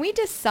we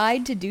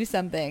decide to do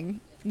something,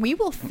 we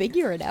will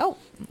figure it out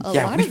a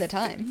yeah, lot of the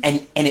time.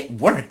 and it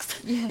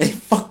worked. Yeah. It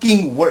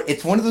fucking worked.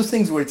 It's one of those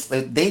things where it's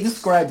like, they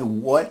described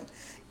what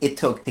it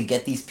took to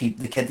get these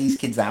people, to get these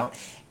kids out.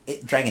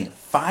 Dragon,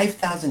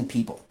 5,000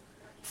 people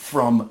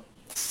from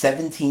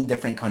 17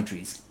 different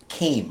countries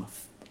came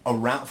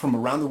from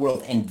around the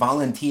world and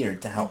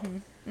volunteered to help.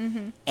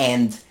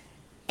 And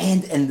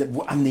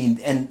I mean,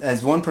 and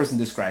as one person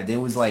described, it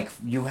was like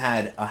you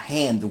had a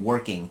hand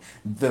working.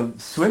 The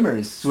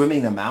swimmers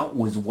swimming them out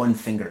was one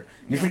finger.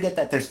 You forget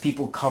that there's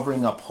people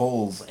covering up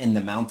holes in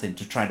the mountain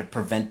to try to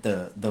prevent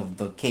the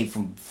cave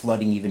from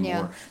flooding even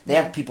Yeah. more. They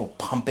have people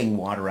pumping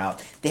water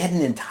out. They had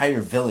an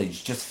entire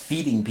village just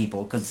feeding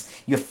people, because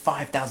you have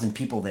 5,000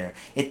 people there.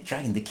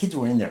 Dragon, the kids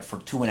were in there for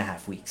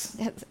 2.5 weeks.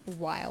 That's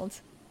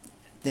wild.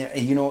 There,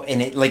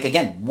 and it, like,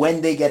 again,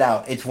 when they get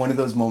out, it's one of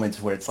those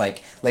moments where it's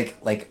like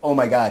oh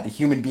my god, the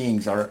human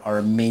beings are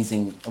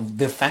amazing.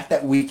 The fact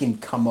that we can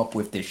come up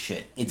with this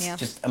shit, it's Yeah.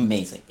 just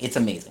amazing. It's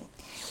amazing.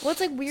 Well, it's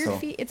like weird So-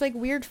 It's like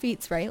weird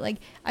feats, right? Like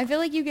I feel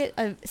like you get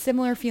a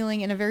similar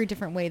feeling in a very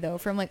different way though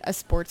from like a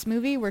sports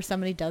movie where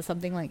somebody does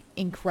something like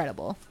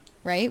incredible,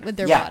 right? With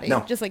their Yeah, body. no.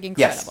 Just like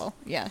Yes. incredible.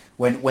 Yeah.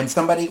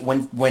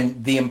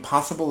 When the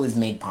impossible is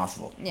made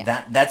possible,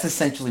 Yeah. that's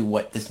essentially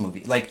what this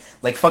movie, like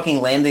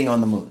fucking landing on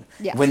the moon.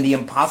 Yeah. When the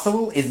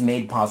impossible is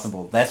made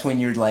possible, that's when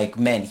you're like,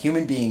 man,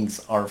 human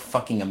beings are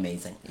fucking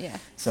amazing. Yeah.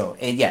 So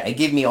it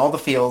gave me all the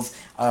feels,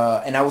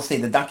 and I will say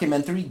the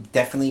documentary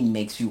definitely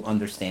makes you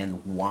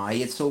understand why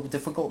it's so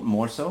difficult,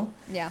 more so.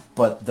 Yeah.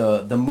 But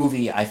the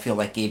movie, I feel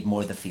like, gave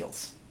more the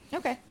feels.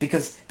 Okay.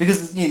 Because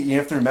you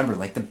have to remember,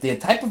 like, the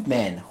type of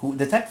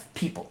the type of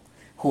people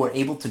who are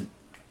able to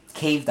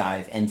cave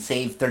dive and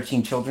save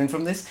 13 children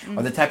from this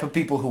are the type of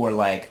people who are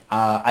like,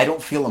 I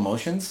don't feel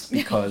emotions,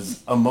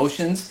 because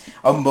emotions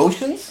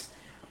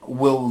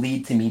will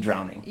lead to me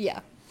drowning. Yeah.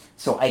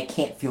 So I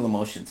can't feel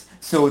emotions.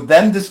 So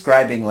them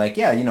describing like,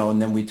 yeah,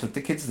 and then we took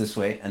the kids this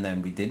way, and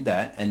then we did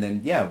that, and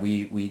then yeah,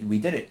 we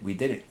did it. We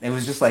did it. It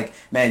was just like,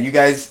 man, you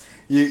guys,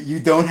 you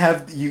don't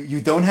have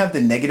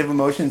the negative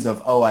emotions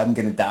of, oh, I'm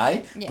gonna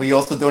die, Yeah. but you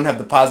also don't have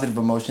the positive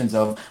emotions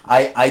of,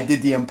 I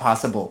did the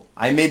impossible.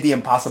 I made the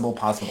impossible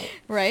possible.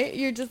 Right?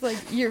 You're just like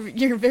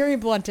you're very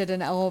blunted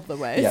in all of the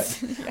ways.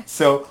 Yes.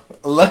 So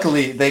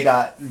luckily they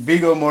got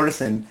Viggo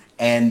Mortensen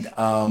and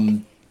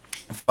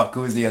fuck,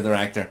 who was the other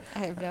actor? I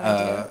have no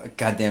idea.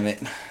 God damn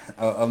it.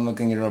 I'm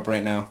looking it up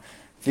right now.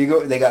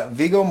 They got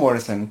Viggo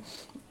Mortensen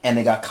and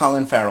they got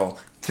Colin Farrell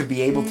to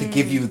be able to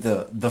give you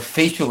the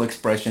facial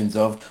expressions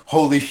of,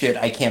 holy shit,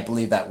 I can't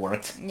believe that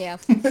worked. Yeah.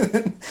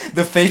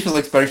 The facial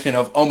expression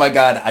of, oh my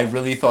god, I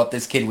really thought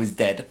this kid was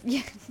dead.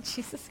 Yeah.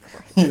 Jesus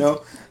Christ. You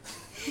know?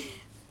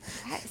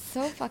 That's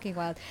so fucking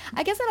wild.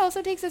 I guess it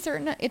also takes a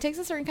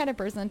certain kind of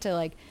person to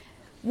like,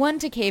 one,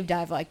 to cave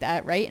dive like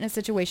that, right? In a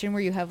situation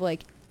where you have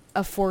like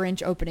a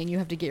 4-inch opening you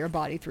have to get your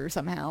body through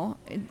somehow.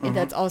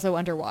 That's also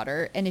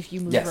underwater. And if you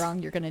move Yes.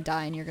 wrong, you're going to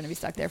die and you're going to be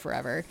stuck there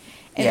forever.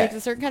 And Yeah. it takes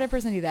a certain kind of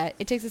person to do that.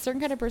 It takes a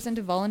certain kind of person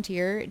to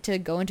volunteer to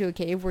go into a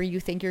cave where you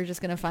think you're just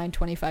going to find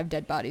 25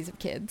 dead bodies of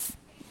kids.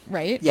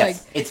 Right?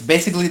 Yes, it's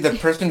basically the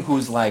person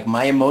who's like,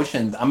 my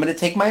emotions, I'm going to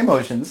take my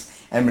emotions,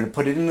 and I'm going to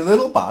put it in a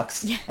little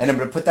box, and I'm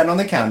going to put that on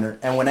the counter,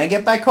 and when I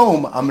get back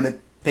home, I'm going to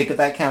pick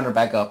that counter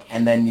back up,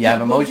 and then you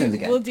have emotions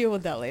again. We'll deal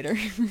with that later.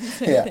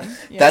 Same Yeah.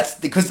 thing. That's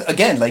because,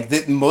 again,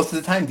 like, most of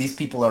the time, these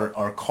people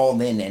are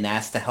called in and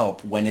asked to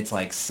help when it's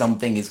like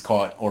something is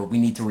caught or we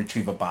need to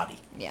retrieve a body.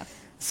 Yeah.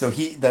 So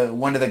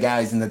one of the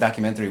guys in the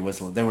documentary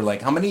they were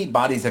like, how many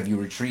bodies have you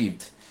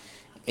retrieved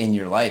in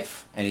your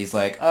life? And he's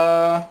like,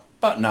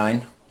 about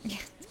 9. Yeah.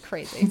 It's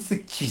crazy. It's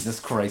like, Jesus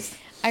Christ.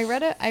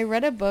 I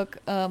read a book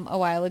a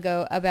while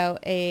ago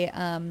about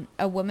a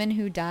woman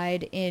who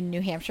died in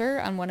New Hampshire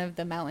on one of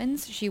the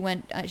mountains. She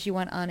went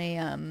on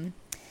a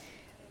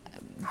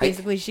Hike?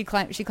 basically she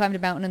climbed a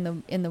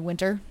mountain in the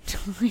winter.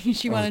 Jesus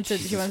She wanted to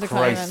climb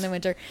around in Christ. the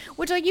winter,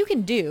 which like you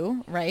can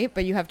do, right?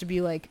 But you have to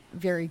be like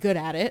very good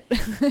at it.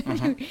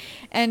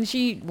 And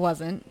she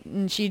wasn't,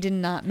 and she did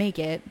not make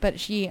it. But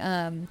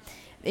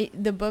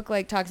the book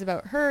like talks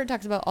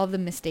about all the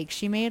mistakes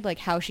she made, like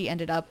how she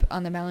ended up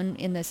on the mountain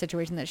in the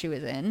situation that she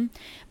was in.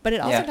 But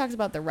it also Yeah. talks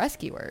about the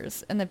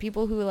rescuers and the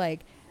people who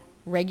like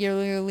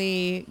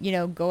regularly,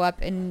 go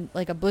up in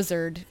like a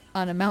blizzard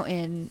on a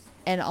mountain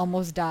and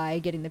almost die,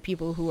 getting the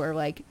people who are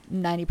like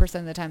 90%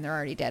 of the time they're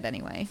already dead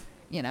anyway.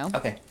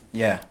 Okay.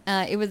 Yeah.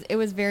 It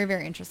was very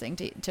very interesting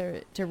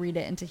to read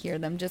it and to hear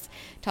them just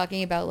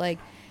talking about like,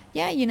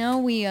 yeah,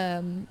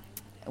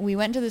 we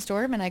went to the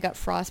storm and I got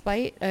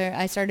frostbite.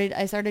 I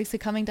started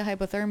succumbing to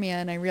hypothermia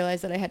and I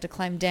realized that I had to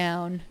climb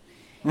down.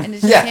 And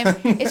it's just Yeah.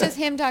 him. It's just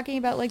him talking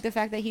about like the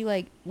fact that he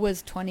like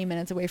was 20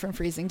 minutes away from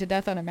freezing to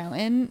death on a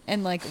mountain,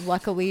 and like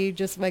luckily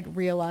just like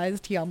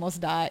realized he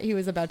almost died. He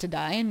was about to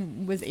die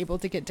and was able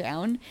to get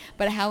down.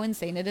 But how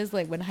insane it is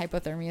like when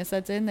hypothermia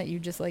sets in that you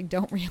just like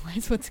don't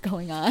realize what's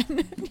going on.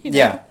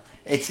 Yeah.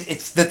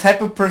 It's the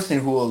type of person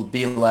who will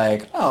be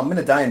like, oh, I'm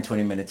gonna die in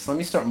 20 minutes. Let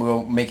me start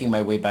making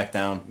my way back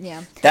down.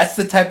 Yeah. That's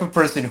the type of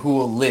person who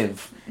will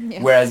live.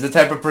 Yeah. Whereas the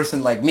type of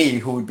person like me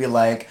who would be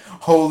like,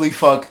 holy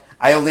fuck,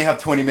 I only have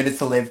 20 minutes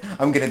to live.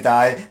 I'm gonna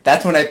die.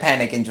 That's when I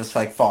panic and just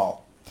like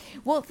fall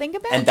Well,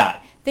 and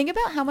die. think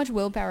about how much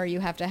willpower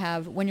you have to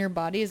have when your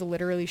body is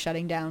literally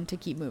shutting down to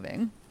keep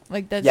moving.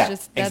 Like that's Yeah,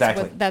 just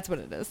exactly. that's what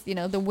it is.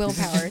 The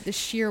willpower, the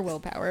sheer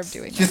willpower of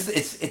doing Just that.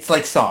 it's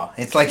like Saw.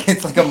 It's like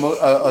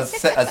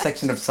a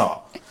section of Saw.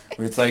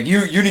 Where it's like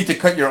you need to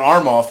cut your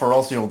arm off or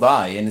else you'll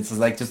die, and it's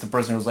like just the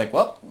person who's like,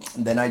 well,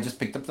 then I just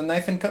picked up the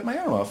knife and cut my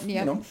arm off.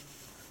 Yep.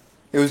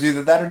 It was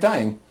either that or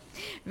dying.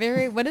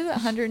 Very, what is it,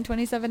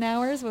 127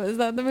 hours? What is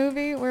that the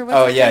movie? Where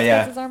Oh what's yeah,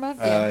 cuts his arm off?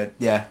 yeah.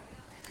 Yeah.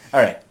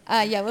 All right.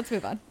 Yeah, let's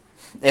move on.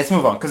 Let's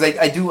move on because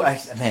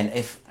man,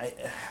 if I,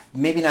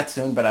 maybe not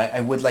soon, but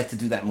I would like to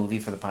do that movie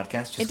for the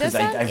podcast just It does because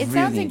I sound, it really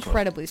sounds enjoy it.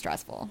 incredibly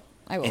stressful,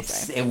 I will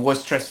say. It was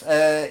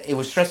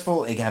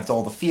stressful. It has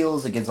all the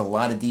feels. It gives a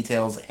lot of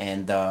details,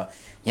 and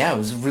yeah,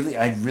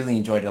 I really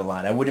enjoyed it a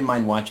lot. I wouldn't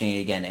mind watching it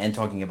again and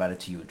talking about it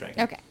to you,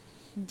 Dragon. Okay,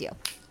 deal.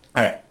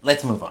 All right,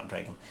 let's move on,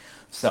 Dragon.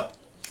 So,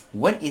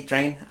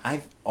 Dragon?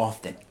 I've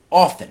often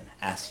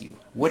asked you,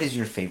 what is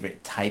your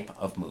favorite type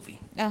of movie?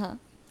 Uh-huh.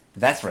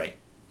 That's right,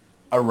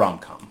 a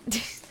rom-com.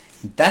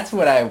 That's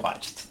what I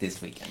watched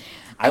this weekend.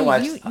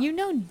 You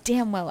know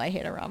damn well I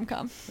hate a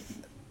rom-com.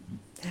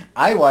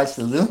 I watched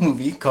a little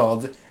movie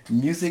called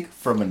Music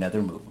from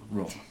Another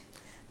Room.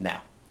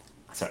 Now,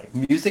 sorry,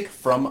 Music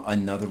from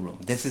Another Room.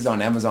 This is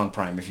on Amazon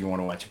Prime if you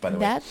want to watch it, by the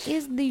way. That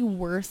is the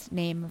worst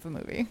name of a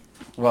movie.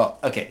 Well,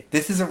 okay,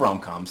 this is a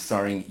rom-com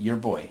starring your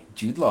boy,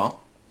 Jude Law.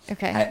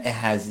 Okay. It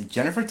has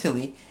Jennifer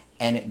Tilly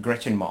and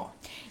Gretchen Mol.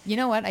 You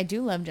know what? I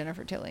do love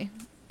Jennifer Tilly.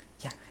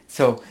 Yeah.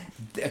 So,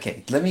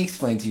 okay, let me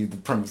explain to you the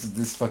premise of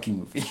this fucking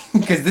movie.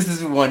 Because this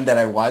is one that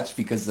I watched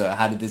because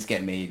How Did This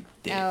Get Made?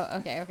 Did. Oh,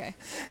 okay.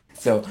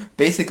 So,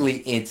 basically,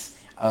 it's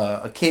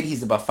a kid,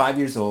 he's about 5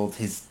 years old.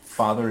 His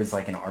father is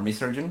like an army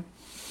surgeon.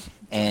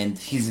 And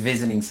he's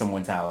visiting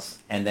someone's house.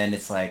 And then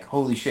it's like,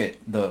 holy shit,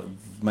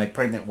 my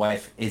pregnant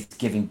wife is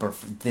giving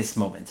birth this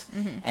moment.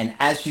 Mm-hmm. And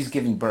as she's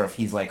giving birth,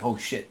 he's like, oh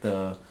shit,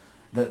 the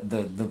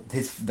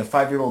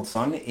 5-year-old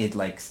son is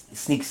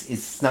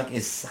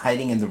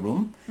hiding in the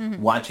room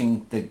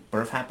watching the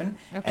birth happen.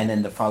 Okay. And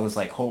then the father's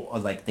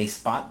like, they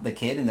spot the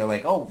kid and they're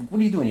like, oh,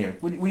 what are you doing here?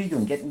 What are you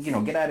doing?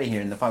 Get out of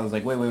here. And the father's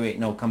like, wait,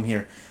 no, come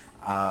here.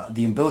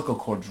 The umbilical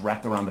cord's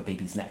wrapped around the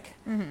baby's neck.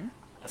 Mm-hmm.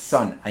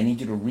 Son, I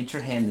need you to reach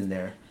your hand in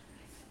there,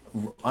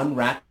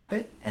 unwrap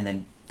it, and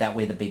then that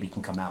way the baby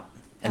can come out.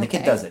 And the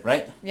kid Okay. does it,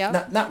 right?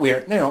 Yeah. Not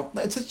weird. No,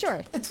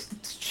 Sure. It's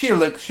sheer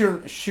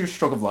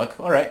stroke of luck.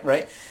 All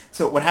right.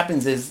 So what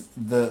happens is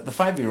the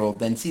 5-year-old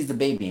then sees the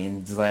baby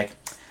and is like,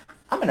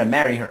 I'm gonna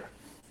marry her.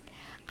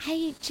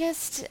 I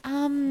just,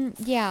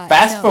 yeah.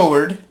 Fast no.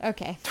 forward,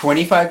 Okay.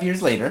 25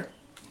 years later,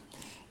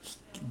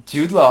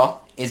 Jude Law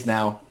is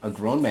now a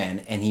grown man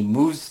and he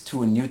moves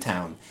to a new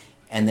town,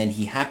 and then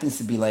he happens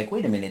to be like,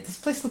 wait a minute, this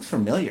place looks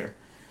familiar.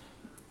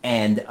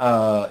 And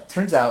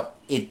turns out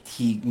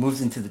he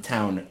moves into the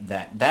town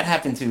that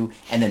happened to,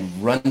 and then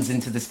runs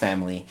into this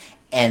family,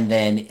 and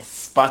then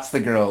spots the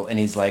girl, and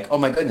he's like, oh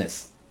my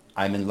goodness,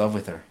 I'm in love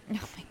with her. Oh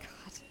my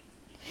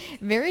god.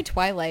 Very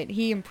Twilight.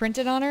 He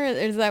imprinted on her.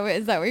 Is that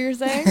what you're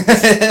saying?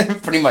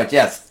 Pretty much,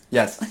 yes.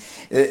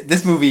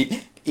 This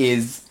movie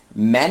is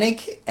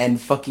manic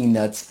and fucking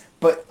nuts,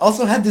 but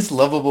also had this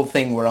lovable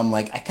thing where I'm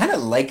like, I kind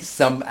of like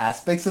some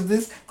aspects of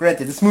this.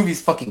 Granted, this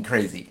movie's fucking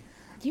crazy.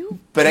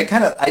 But I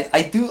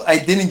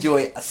did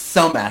enjoy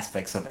some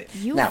aspects of it.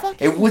 You now,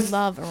 fucking it was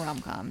love a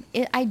rom-com.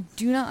 I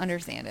do not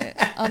understand it.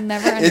 I'll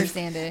never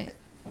understand it.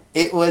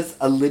 It was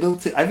a little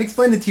too. I've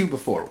explained it to you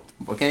before,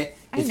 okay?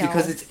 I It's know.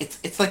 because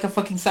it's like a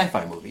fucking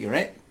sci-fi movie,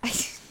 right?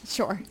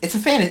 Sure. It's a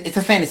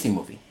fantasy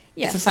movie.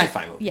 Yes. It's a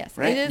sci-fi movie, Yes.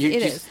 right? It is. You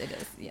It just, is. It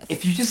is. Yes.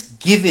 if you just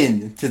give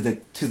in to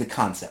the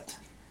concept,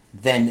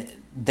 then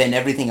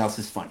everything else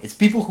is fun. It's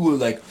people who are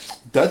like,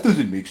 that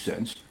doesn't make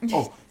sense.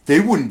 Oh, they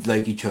wouldn't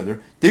like each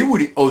other. They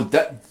wouldn't. Oh,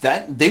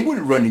 that they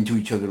wouldn't run into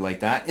each other like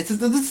that. It's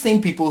the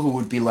same people who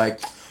would be like,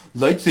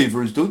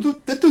 lightsabers.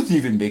 That doesn't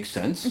even make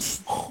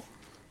sense. Oh,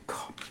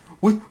 God.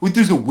 What?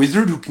 There's a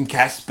wizard who can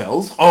cast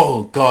spells.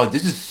 Oh God,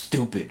 this is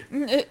stupid. You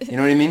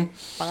know what I mean?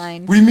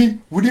 Fine. What do you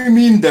mean? What do you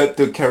mean that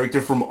the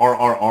character from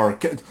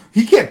RRR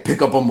he can't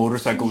pick up a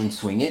motorcycle and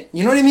swing it?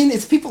 You know what I mean?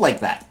 It's people like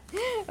that.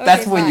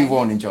 That's Okay, when you fine.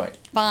 won't enjoy it.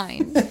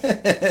 Fine.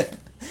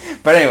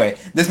 But anyway,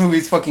 this movie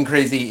is fucking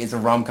crazy. It's a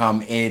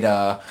rom-com.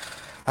 I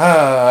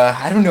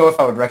don't know if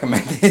I would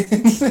recommend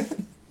it.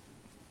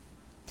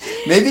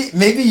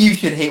 Maybe you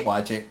should hate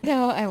watch it.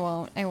 No, I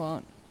won't. I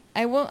won't.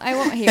 I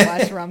won't hate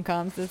watch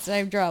rom-coms.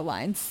 I draw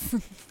lines.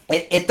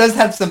 It does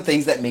have some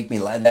things that make me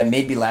laugh, that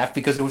made me laugh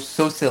because it was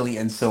so silly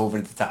and so over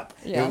the top.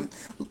 Yeah.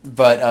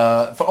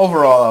 But for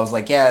overall, I was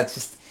like, yeah, it's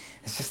just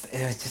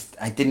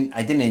I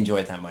didn't enjoy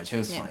it that much. It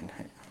was Yeah. fine.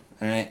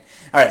 All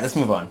right, let's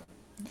move on.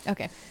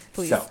 Okay,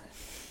 please. So,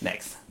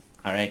 next.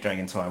 All right,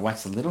 Dragon. So I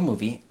watched a little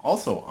movie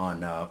also on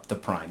the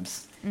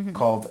Primes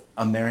called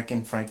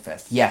American Fright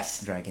Fest.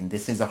 Yes, Dragon,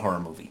 this is a horror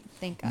movie.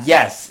 Thank God.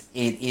 Yes,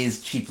 it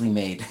is cheaply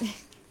made.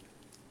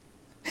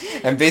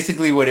 And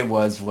basically what it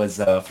was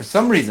for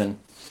some reason,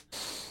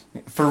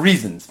 for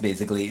reasons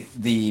basically,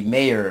 the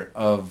mayor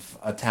of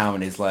a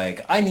town is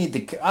like, I need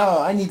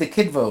the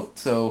kid vote,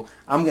 so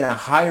I'm gonna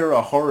hire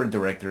a horror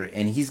director,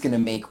 and he's gonna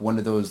make one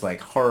of those like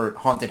horror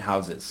haunted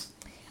houses.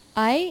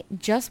 I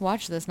just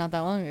watched this not that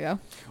long ago.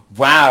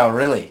 Wow,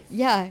 really?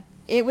 Yeah,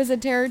 it was a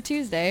Terror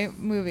Tuesday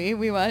movie.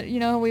 We watched,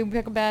 we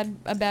pick a bad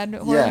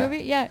horror Yeah.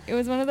 movie. Yeah, it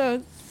was one of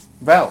those.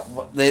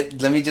 Well,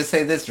 let me just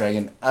say this,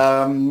 Dragon.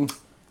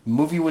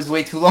 Movie was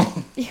way too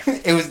long.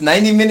 It was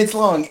 90 minutes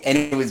long, and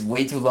it was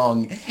way too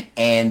long,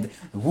 and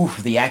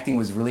the acting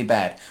was really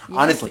bad. Yeah.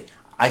 Honestly,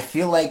 I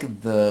feel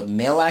like the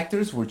male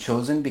actors were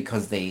chosen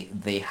because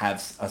they have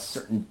a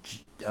certain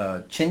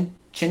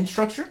chin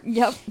structure.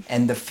 Yep.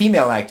 And the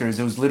female actors,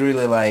 it was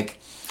literally like,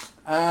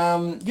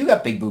 you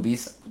got big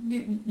boobies,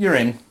 you're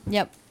in.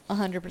 Yep.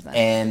 100%.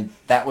 And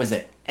that was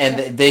it.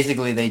 And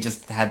basically, they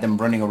just had them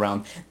running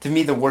around. To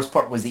me, the worst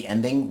part was the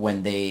ending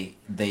when they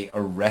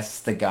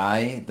arrest the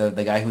guy, the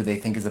guy who they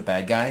think is a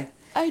bad guy.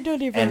 I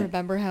don't even and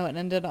remember how it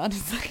ended,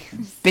 honestly.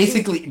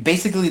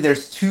 Basically,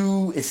 there's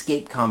two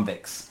escaped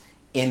convicts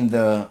in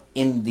the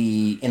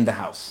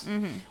house.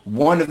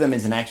 One of them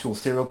is an actual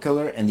serial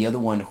killer, and the other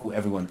one, who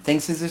everyone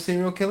thinks is a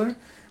serial killer,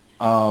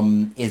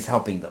 is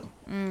helping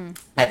them.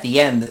 At the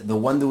end, the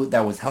one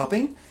that was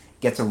helping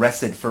gets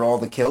arrested for all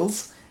the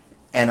kills.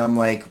 And I'm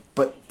like,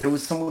 but there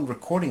was someone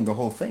recording the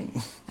whole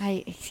thing.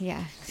 It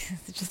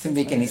Just didn't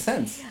make any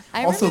sense.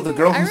 I Also, the remember-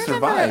 girl I who remember-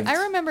 survived. I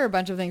remember a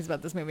bunch of things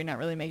about this movie not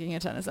really making a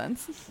ton of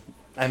sense.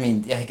 I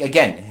mean,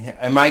 again,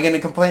 am I going to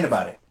complain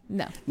about it?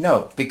 No.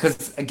 No,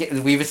 because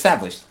again, we've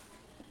established.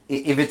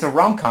 If it's a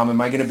rom-com, am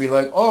I going to be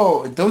like,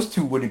 oh, those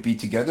two wouldn't be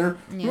together?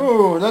 Yeah.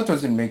 Oh, that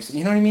doesn't make sense.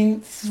 You know what I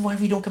mean? This is why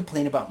we don't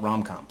complain about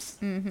rom-coms.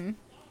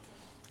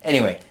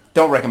 Anyway,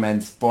 don't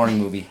recommend. Boring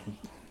movie.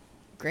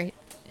 Great.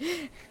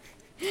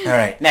 All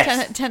right,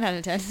 next. 10 out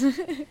of 10.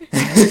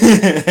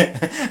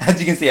 As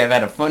you can see, I've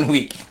had a fun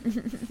week.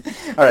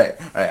 All right.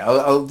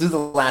 I'll do the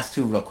last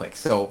two real quick.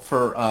 So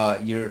for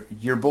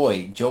your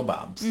boy Joe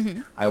Bob's,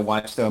 I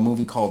watched a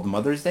movie called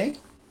Mother's Day.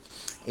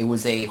 It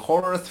was a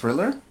horror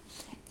thriller,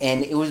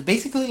 and it was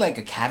basically like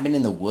a cabin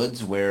in the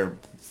woods where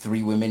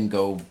three women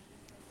go.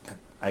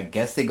 I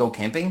guess they go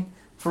camping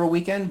for a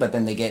weekend, but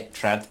then they get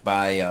trapped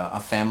by a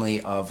family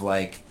of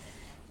like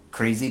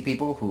crazy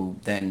people who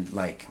then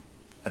like,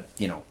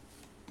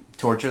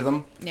 torture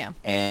them. Yeah.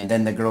 And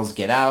then the girls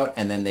get out,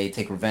 and then they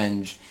take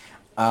revenge.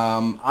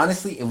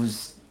 Honestly, it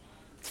was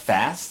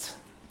fast.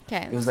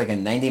 Okay. It was like a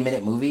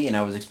 90-minute movie, and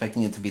I was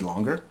expecting it to be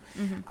longer.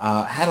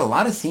 Had a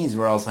lot of scenes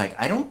where I was like,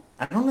 I don't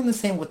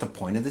understand what the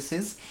point of this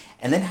is.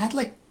 And then had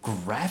like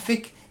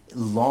graphic,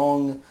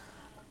 long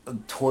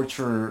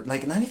torture,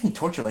 like not even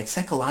torture, like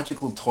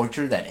psychological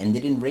torture that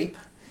ended in rape.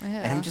 And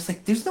Yeah. I'm just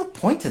like, there's no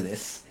point to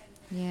this.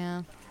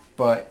 Yeah.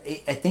 But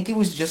I think it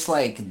was just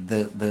like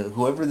the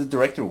whoever the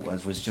director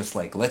was just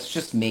like, let's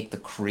just make the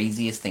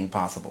craziest thing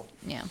possible.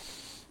 Yeah.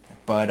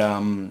 But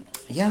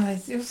yeah,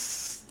 it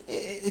was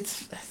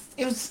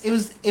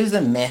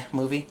a meh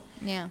movie.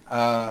 Yeah.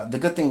 The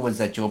good thing was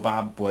that Joe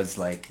Bob was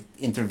like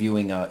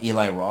interviewing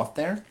Eli Roth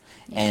there,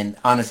 and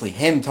honestly,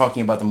 him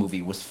talking about the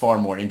movie was far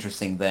more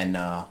interesting than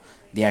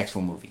the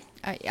actual movie.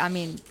 I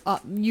mean,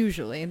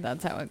 usually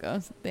that's how it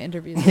goes. The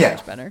interviews are Yeah.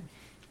 much better.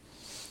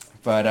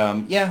 But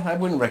yeah, I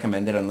wouldn't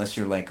recommend it unless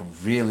you're like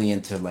really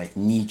into like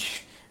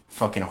niche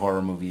fucking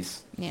horror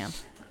movies. Yeah.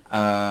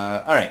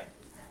 All right,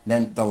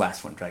 then the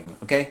last one, Dragon.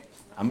 Okay,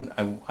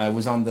 I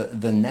was on the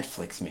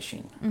Netflix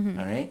machine.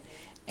 All right,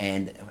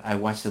 and I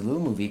watched a little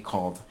movie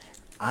called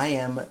 "I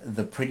Am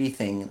the Pretty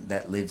Thing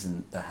That Lives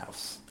in the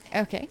House."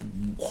 Okay.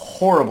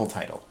 Horrible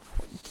title.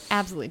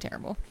 Absolutely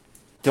terrible.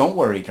 Don't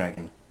worry,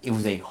 Dragon. It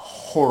was a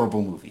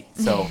horrible movie.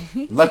 So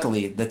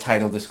luckily, the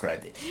title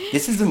described it.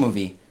 This is a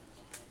movie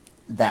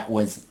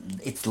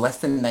it's less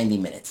than 90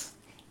 minutes.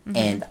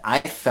 And I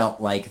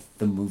felt like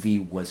the movie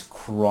was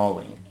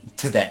crawling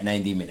to that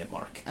 90-minute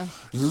mark. Oh.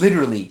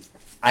 Literally,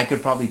 I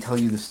could probably tell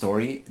you the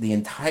story, the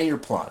entire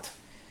plot,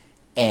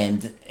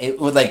 and it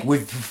would like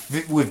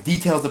with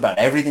details about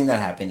everything that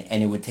happened,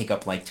 and it would take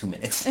up like 2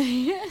 minutes.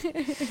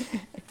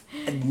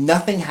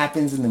 Nothing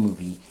happens in the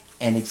movie,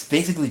 and it's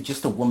basically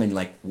just a woman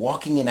like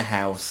walking in a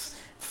house,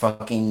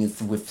 fucking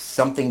with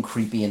something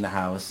creepy in the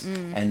house,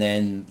 and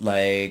then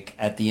like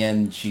at the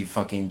end she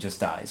fucking just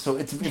dies. So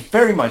it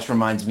very much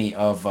reminds me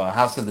of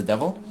House of the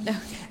Devil.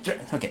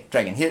 Okay,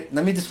 Dragon. Here,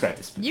 let me describe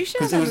this. You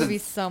show that movie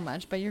so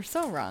much, but you're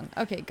so wrong.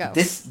 Okay, go.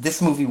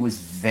 This movie was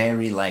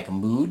very like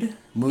moody.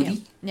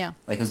 Yeah.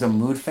 Like it was a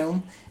mood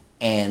film,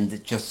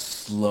 and just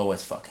slow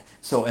as fuck.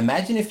 So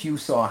imagine if you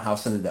saw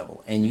House of the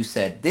Devil and you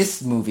said,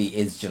 this movie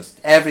is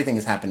just, everything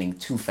is happening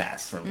too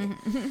fast for me.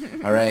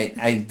 All right?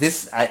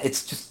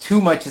 It's just too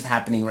much is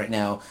happening right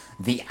now.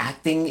 The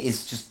acting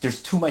is just,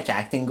 there's too much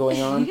acting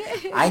going on.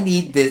 I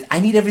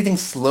need everything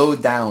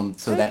slowed down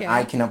so that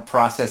I can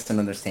process and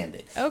understand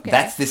it. Okay.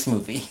 That's this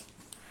movie.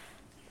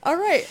 All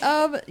right.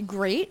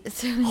 Great.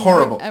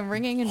 Horrible. I'm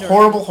ringing a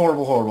doorbell.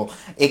 Horrible.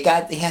 It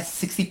has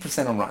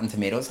 60% on Rotten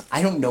Tomatoes.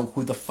 I don't know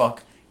who the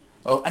fuck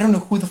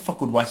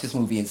would watch this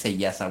movie and say,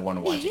 yes, I want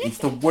to watch it. It's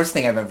the worst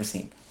thing I've ever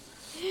seen.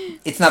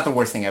 It's not the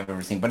worst thing I've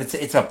ever seen, but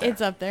it's up there.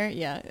 It's up there,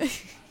 yeah.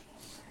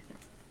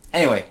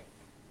 Anyway,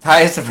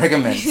 highest of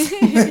recommends.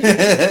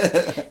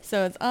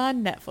 So it's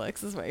on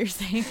Netflix, is what you're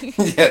saying.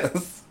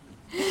 Yes.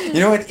 You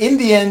know what? In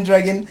the end,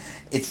 Dragon,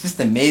 it's just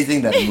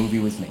amazing that a movie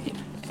was made.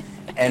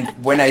 And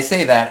when I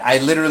say that, I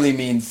literally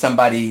mean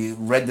somebody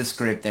read the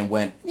script and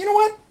went, you know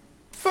what?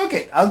 Fuck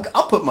it.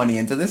 I'll put money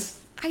into this.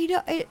 I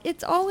know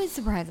it's always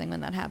surprising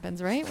when that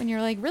happens, right? When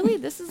you're like, really,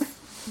 this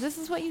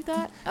is what you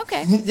thought?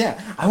 Okay. Yeah,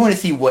 I want to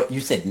see what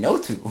you said no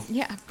to.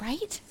 Yeah,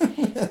 right.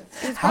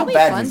 It's probably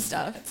fun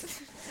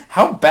stuff.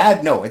 How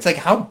bad? No, it's like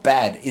how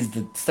bad is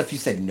the stuff you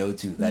said no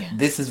to that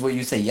this is what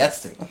you say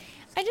yes to?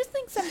 I just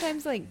think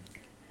sometimes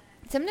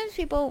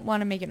people want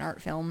to make an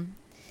art film,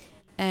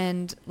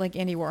 and like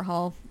Andy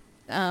Warhol,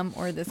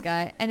 or this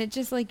guy, and it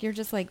just like you're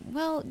just like,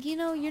 well,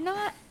 you're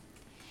not.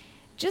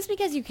 Just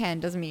because you can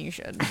doesn't mean you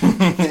should.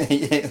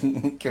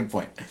 Good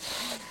point.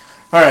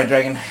 All right,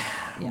 Dragon.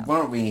 Yeah. Why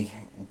don't we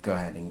go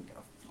ahead and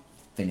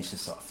finish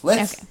this off?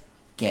 Let's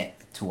get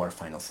to our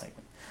final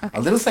segment. Okay.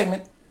 A little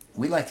segment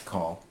we like to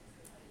call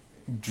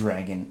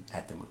Dragon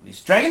at the Movies.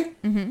 Dragon?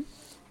 Mm-hmm.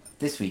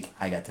 This week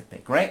I got to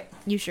pick, right?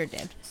 You sure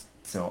did.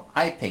 So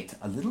I picked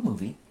a little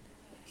movie.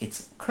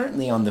 It's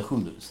currently on the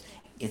Hulus.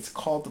 It's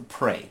called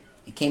Prey.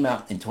 It came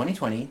out in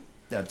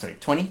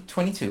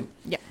 2022.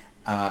 Yeah.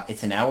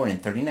 It's an hour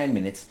and 39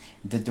 minutes.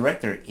 The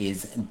director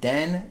is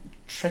Dan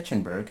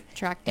Trachtenberg.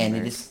 And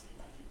it is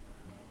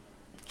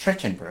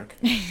Trachtenberg.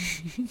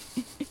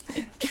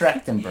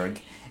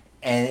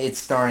 And it's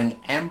starring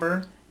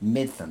Amber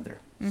Midthunder.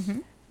 Mm-hmm.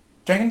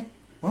 Dragon,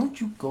 why don't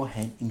you go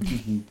ahead and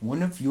give me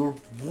one of your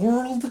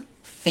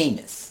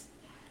world-famous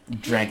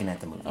Dragon at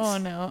the Movies? Oh,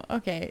 no.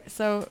 Okay,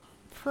 so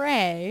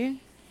Prey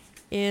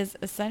is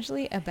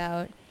essentially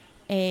about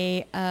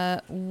a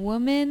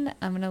woman.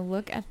 I'm going to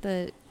look at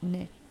the...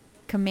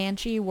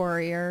 Comanche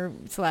warrior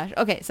 /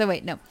 okay, so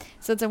wait, no.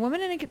 So it's a woman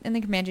in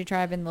the Comanche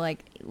tribe in the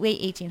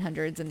late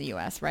 1800s in the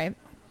U.S., right?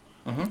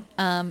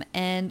 Mm-hmm.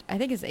 And I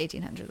think it's the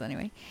 1800s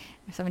anyway.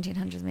 Or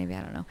 1700s maybe,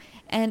 I don't know.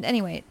 And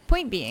anyway,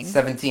 point being...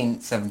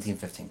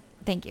 1715.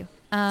 Thank you.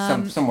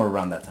 Somewhere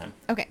around that time.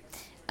 Okay.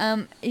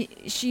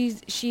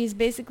 She's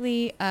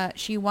basically,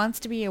 she wants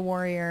to be a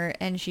warrior,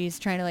 and she's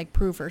trying to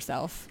prove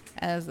herself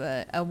as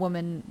a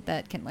woman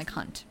that can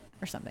hunt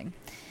or something.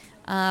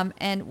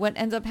 And what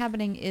ends up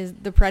happening is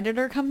the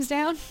Predator comes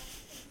down,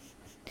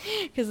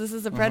 because this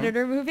is a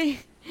Predator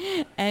movie,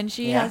 and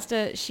she has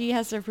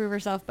to prove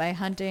herself by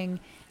hunting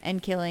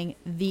and killing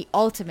the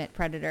ultimate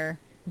predator,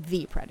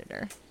 the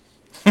Predator.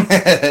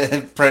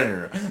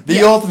 Predator.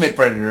 The ultimate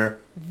predator.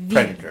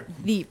 Predator.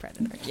 The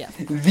Predator, yes.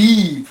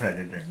 The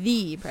Predator.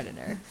 The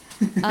Predator.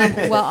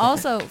 While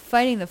also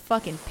fighting the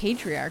fucking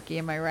patriarchy,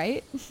 am I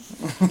right?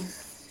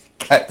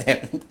 God damn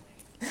it.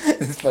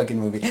 This fucking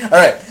movie. All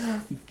right,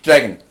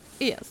 Dragon.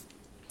 Yes.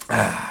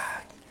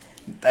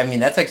 I mean,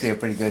 that's actually a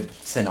pretty good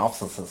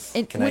synopsis.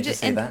 Can I just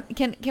say that?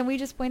 Can we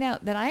just point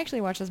out that I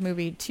actually watched this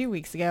movie 2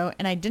 weeks ago,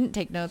 and I didn't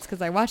take notes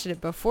because I watched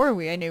it before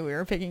I knew we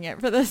were picking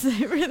it for this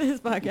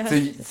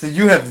podcast. So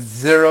you have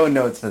zero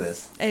notes for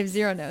this? I have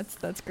zero notes.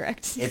 That's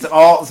correct. It's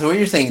all. So what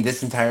you're saying?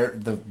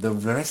 The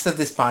rest of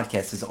this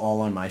podcast is all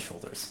on my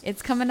shoulders.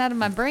 It's coming out of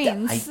my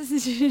brains.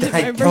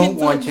 I don't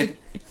want you.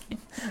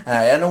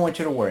 I don't want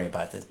you to worry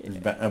about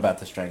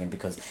this Dragon,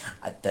 because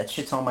that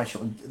shit's on my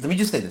shoulder. Let me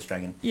just say this,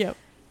 Dragon. Yep.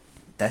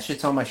 That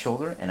shit's on my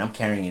shoulder, and I'm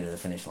carrying it to the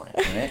finish line.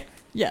 Right?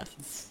 Yes.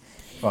 It's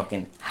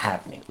fucking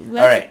happening. All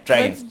right,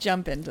 Dragon. Let's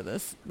jump into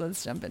this.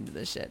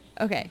 Shit.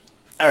 Okay.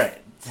 All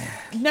right.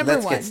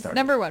 Number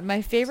one.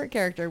 My favorite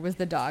character was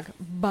the dog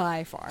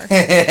by far.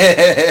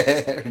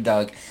 Her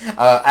dog.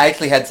 I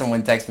actually had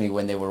someone text me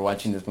when they were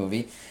watching this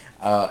movie,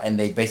 and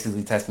they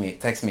basically text me,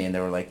 and they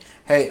were like,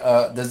 "Hey,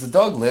 does the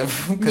dog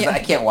live? Because Yeah. I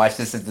can't watch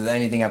this if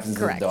anything happens to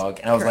the Correct. dog."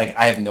 And I was like, Correct.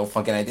 "I have no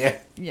fucking idea."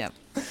 Yep.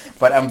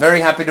 But I'm very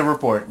happy to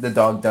report the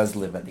dog does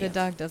live at the The end.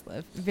 dog does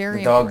live. The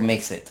Very dog important.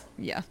 makes it.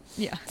 Yeah.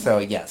 Yeah. So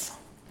yes.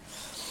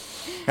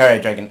 All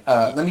right, Dragon.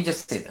 Let me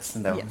just say this.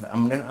 Though. Yeah.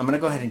 I'm gonna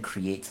go ahead and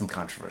create some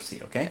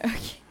controversy. Okay. Okay.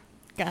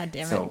 God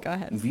damn So it. Go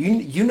ahead.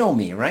 you know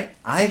me, right?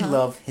 I Uh-huh.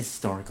 love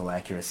historical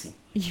accuracy,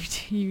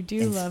 You do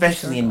love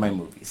especially in my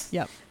historical. movies.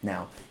 Yep.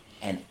 Now,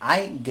 and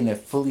I'm gonna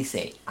fully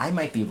say I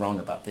might be wrong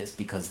about this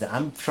because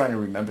I'm trying to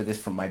remember this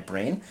from my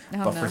brain,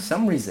 Oh, but no. for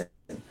some reason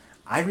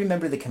I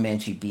remember the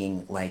Comanche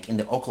being like in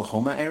the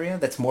Oklahoma area.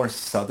 That's more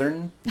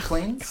southern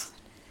plains.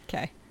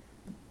 Okay.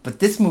 But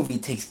this movie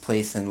takes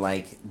place in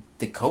like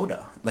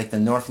Dakota, like the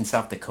North and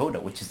South Dakota,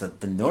 which is the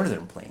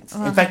northern plains.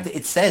 In fact,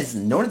 it says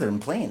northern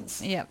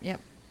plains. Yep. Yep.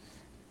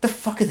 The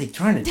fuck are they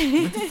trying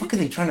to? What the fuck are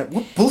they trying to?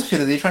 What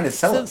bullshit are they trying to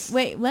sell So us?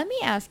 wait, let me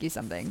ask you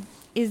something.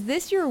 Is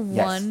this your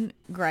Yes. one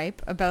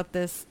gripe about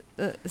this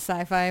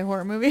sci-fi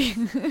horror movie?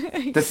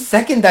 The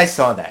second I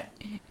saw that,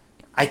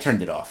 I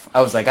turned it off.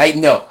 I was like,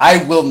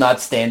 I will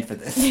not stand for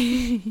this.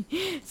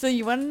 So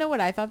you want to know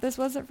what I thought this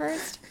was at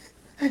first?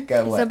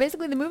 Got what? So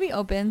basically, the movie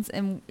opens,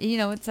 and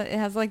it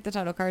has like the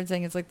title card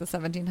saying it's like the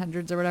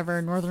 1700s or whatever,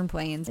 Northern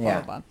Plains, blah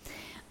Yeah. blah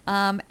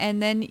blah.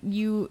 And then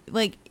you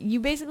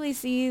basically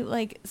see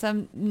like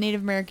some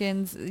Native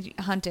Americans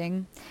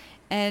hunting,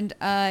 and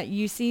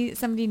you see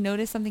somebody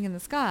notice something in the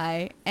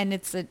sky, and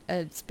it's a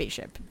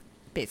spaceship,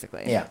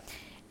 basically. Yeah.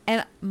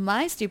 And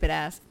my stupid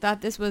ass thought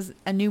this was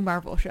a new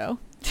Marvel show.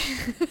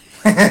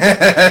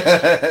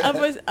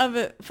 of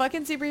a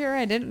fucking superhero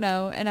I didn't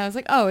know, and I was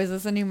like, "Oh, is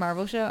this a new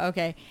Marvel show?"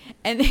 Okay,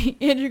 and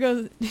Andrew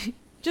goes,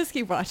 "Just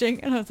keep watching,"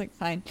 and I was like,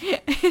 "Fine."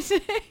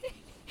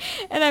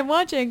 And I'm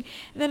watching,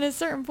 and then at a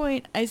certain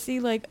point, I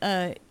see like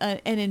an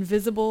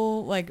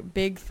invisible like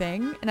big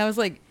thing, and I was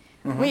like,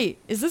 "Wait,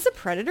 is this a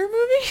Predator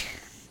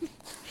movie?"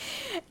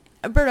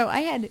 Berto, I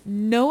had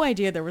no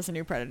idea there was a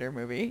new Predator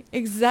movie.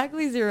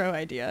 Exactly zero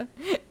idea.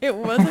 It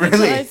wasn't until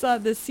Really? I saw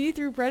the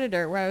see-through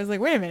Predator where I was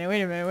like, wait a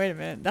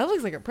minute. That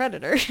looks like a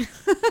Predator. It's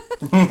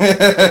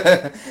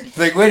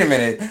like, wait a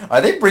minute, are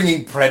they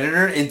bringing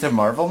Predator into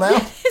Marvel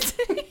now?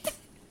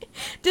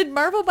 Did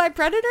Marvel buy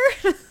Predator?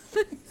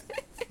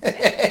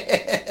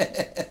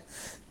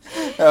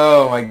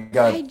 Oh my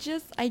god. I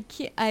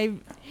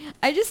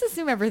just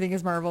assume everything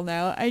is Marvel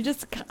now. I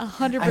just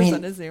 100% I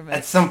mean, assume at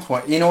it. some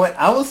point, you know what?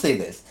 I will say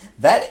this.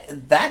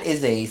 That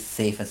is a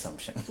safe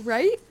assumption.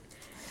 Right?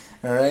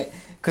 All right?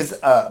 Because,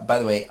 by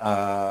the way,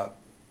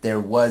 there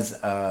was,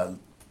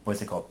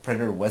 what's it called?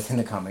 Predator was in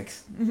the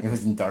comics. It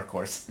was in Dark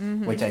Horse,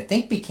 which I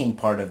think became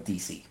part of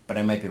DC, but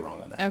I might be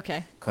wrong on that.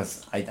 Okay.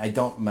 Because I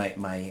don't,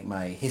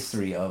 my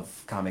history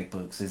of comic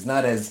books is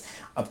not as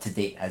up to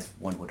date as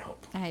one would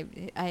hope.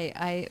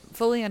 I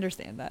fully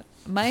understand that.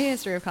 My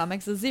history of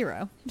comics is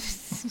zero.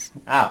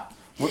 Ah,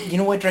 well, you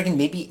know what, Dragon?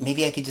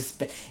 Maybe I could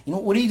just, you know,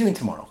 what are you doing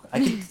tomorrow?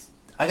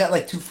 I got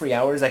like 2 free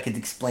hours. I could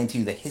explain to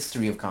you the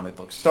history of comic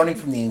books, starting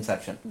from the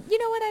inception. You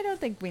know what? I don't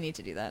think we need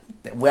to do that.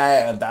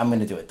 Well, I'm going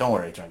to do it. Don't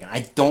worry, Dragon.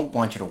 I don't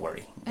want you to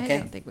worry. I Okay?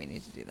 don't think we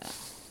need to do that.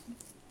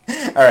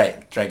 All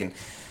right, Dragon.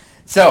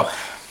 So,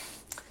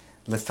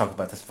 let's talk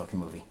about this fucking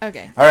movie.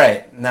 Okay. All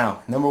right,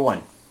 now, number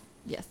one.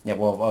 Yes. Yeah,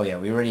 well, oh yeah,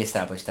 we already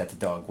established that the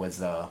dog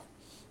is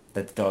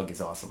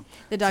awesome.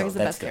 The dog So is the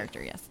that's best good.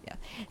 character, yes. Yeah.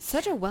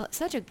 Such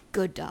a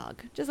good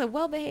dog. Just a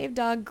well-behaved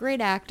dog, great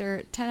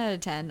actor, 10 out of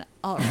 10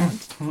 all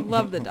around.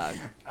 Love the dog.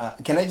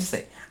 Can I just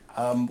say,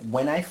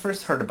 when I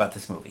first heard about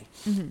this movie,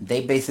 Mm-hmm. they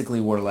basically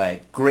were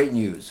like, great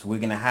news. We're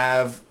going to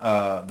have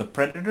the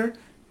Predator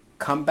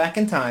come back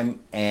in time,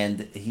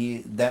 and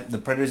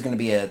the Predator is going to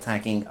be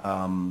attacking,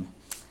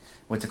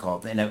 what's it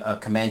called, in a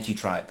Comanche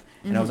tribe.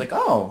 And I was like,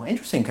 oh,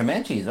 interesting,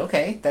 Comanches.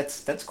 Okay,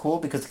 that's cool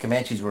because the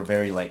Comanches were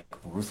very like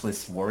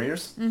ruthless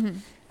warriors.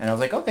 And I was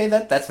like, okay,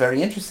 that's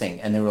very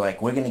interesting. And they were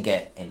like, we're gonna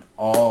get an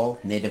all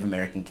Native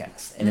American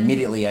cast. And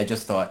immediately I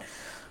just thought,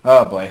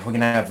 oh boy, we're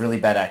gonna have really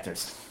bad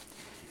actors.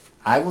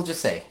 I will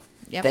just say,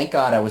 Yep. thank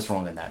God I was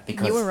wrong on that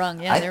because You were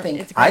wrong, yeah,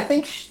 it's I great.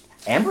 think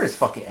Amber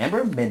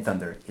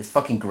Midthunder is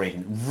fucking great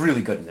and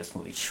really good in this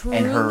movie. And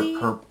Truly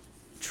her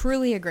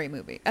Truly a great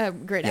movie.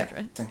 Great yeah,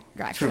 actress.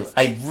 Great true. actress.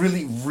 I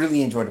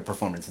really enjoyed her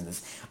performance in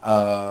this.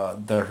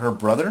 Her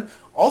brother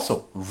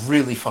also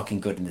really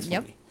fucking good in this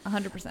Yep. movie.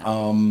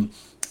 100%.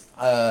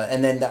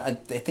 And then I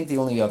think the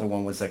only other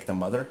one was like the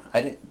mother.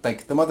 I didn't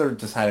like the mother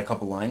just had a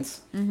couple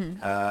lines,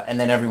 and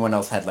then everyone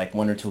else had like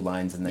 1 or 2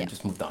 lines, and then Yeah.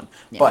 just moved on.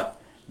 Yeah. But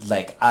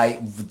like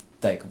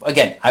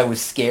again, I was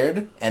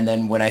scared, and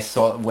then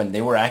when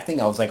they were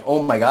acting, I was like,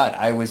 oh my god,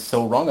 I was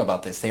so wrong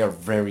about this. They are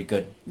very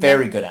good,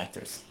 very good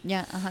actors.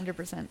 Yeah,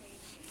 100%.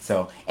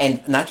 So,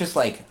 and not just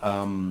like,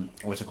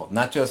 what's it called?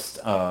 Not just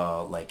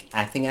like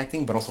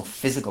acting, but also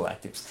physical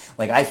actors.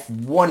 Like I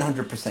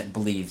 100%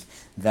 believe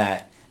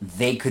that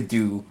they could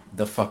do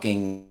the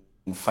fucking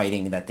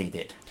fighting that they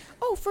did.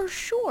 Oh, for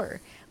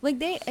sure. Like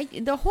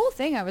the whole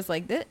thing, I was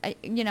like,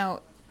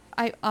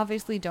 I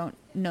obviously don't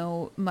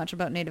know much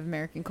about Native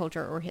American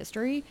culture or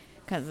history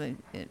because,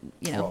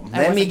 Well, I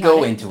let me wasn't taught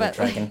go it. into it, But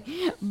Dragon.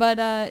 but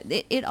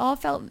it all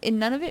felt,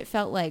 none of it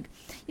felt like,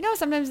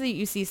 sometimes that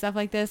you see stuff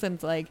like this and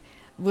it's like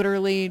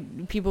literally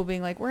people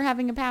being like, we're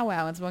having a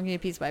powwow and smoking a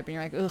peace pipe, and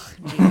you're like, ugh,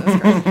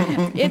 Jesus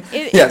Christ.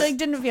 It Yes. like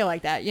didn't feel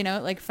like that, It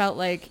like felt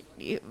like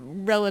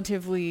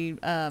relatively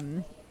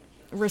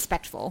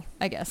respectful,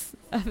 I guess,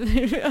 of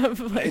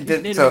like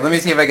Native So let me American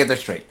see if I get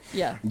this straight.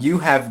 Yeah. You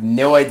have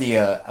no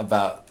idea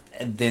about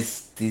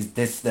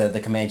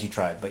the Comanche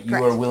tribe, but you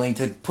are Correct. willing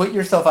to put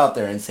yourself out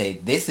there and say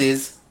this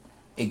is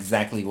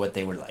exactly what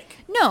they were like.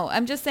 No,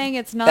 I'm just saying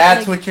it's not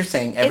That's like what you're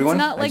saying, it's everyone.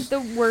 not like the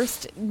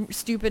worst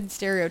stupid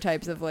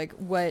stereotypes of like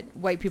what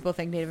white people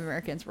think Native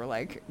Americans were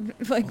like,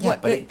 like Yeah,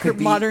 what but it could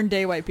be- modern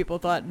day white people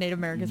thought Native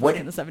Americans were What like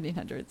in the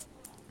 1700s.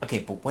 Okay,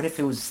 but what if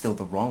it was still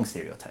the wrong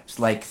stereotypes?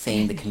 Like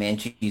saying the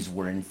Comanches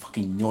were in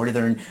fucking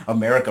northern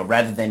America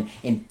rather than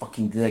in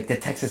fucking like the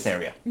Texas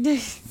area.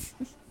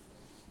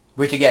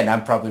 Which again,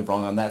 I'm probably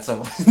wrong on that.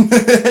 So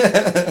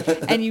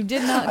And you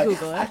did not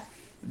Google it.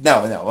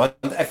 no.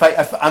 If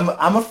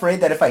I'm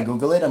afraid that if I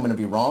Google it, I'm gonna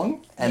be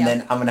wrong, and Yeah.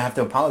 then I'm gonna have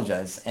to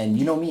apologize. And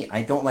you know me,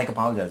 I don't like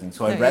apologizing,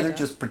 so No, I'd you rather don't.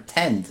 just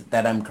pretend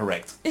that I'm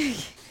correct.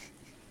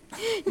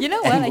 You know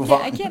what? And I move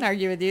can't. on. I can't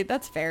argue with you.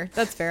 That's fair.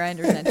 That's fair. I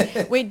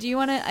understand. Wait, do you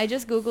want to? I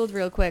just googled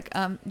real quick.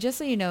 Just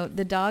so you know,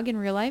 the dog in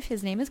real life,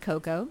 his name is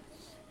Coco,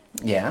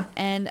 Yeah.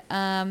 and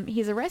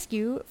he's a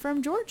rescue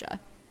from Georgia.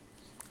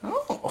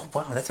 Oh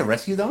wow, that's a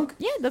rescue dog.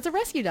 Yeah, that's a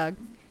rescue dog.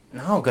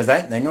 No, because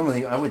I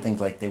would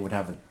think like they would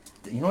have a.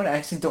 You know what? I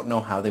actually don't know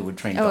how they would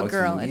train Oh, a dogs.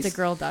 girl. In It's movies. a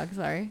girl dog.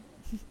 Sorry.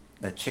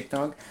 A chick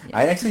dog. Yeah.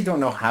 I actually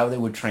don't know how they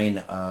would train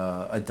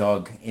a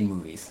dog in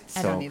movies. So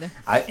I don't either.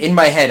 In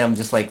my head, I'm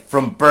just like,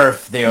 from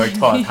birth, they are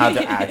taught how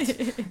to act.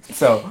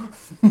 So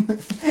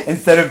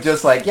instead of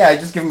just like, yeah, I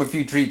just give him a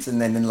few treats and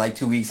then in like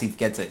 2 weeks he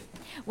gets it.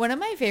 One of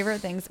my favorite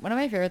things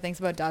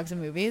about dogs in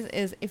movies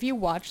is if you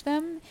watch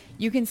them,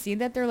 you can see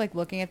that they're like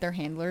looking at their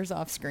handlers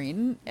off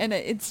screen, and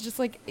it's just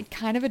like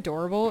kind of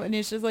adorable, and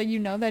it's just like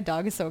that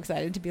dog is so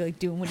excited to be like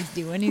doing what he's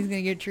doing. He's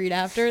gonna get a treat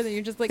after that.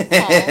 You're just like,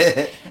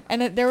 oh.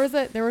 And there was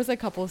a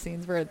couple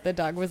scenes where the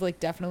dog was like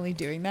definitely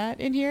doing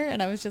that in here,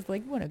 and I was just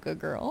like, what a good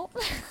girl.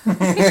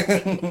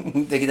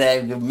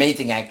 The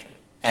amazing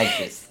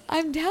actress.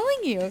 I'm telling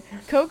you,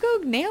 Coco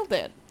nailed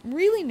it.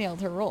 Really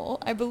nailed her role.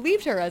 I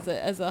believed her as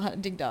a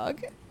hunting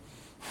dog.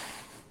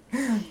 All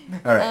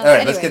right.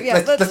 Anyway,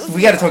 let's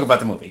We got to talk about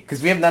the movie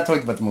because we have not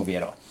talked about the movie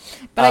at all.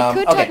 But I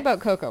could okay. talk about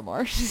Coco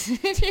more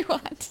if you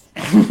want.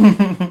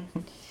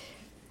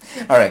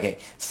 All right. Okay.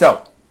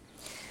 So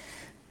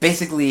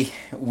basically,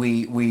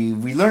 we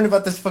learned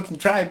about this fucking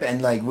tribe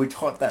and like we're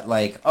taught that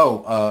like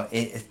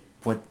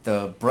what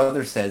the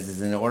brother says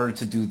is in order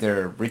to do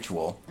their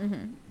ritual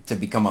to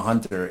become a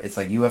hunter, it's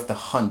like you have to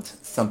hunt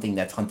something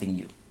that's hunting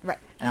you. Right.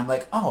 And I'm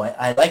like, oh,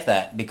 I like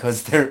that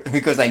because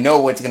I know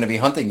what's going to be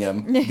hunting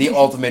them, the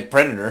ultimate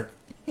predator.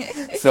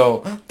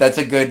 So that's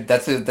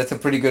a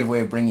pretty good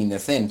way of bringing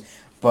this in.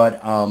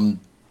 But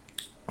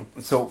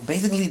so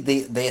basically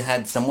they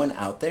had someone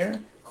out there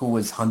who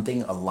was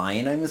hunting a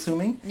lion, I'm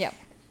assuming. Yeah.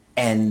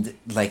 And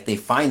like they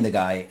find the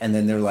guy and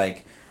then they're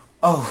like,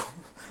 oh,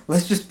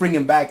 let's just bring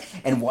him back.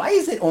 And why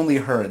is it only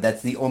her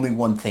that's the only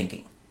one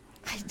thinking?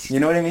 You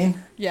know what I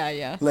mean? Yeah,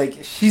 yeah. Like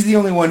she's the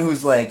only one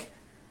who's like,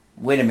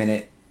 wait a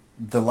minute,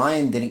 the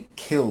lion didn't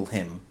kill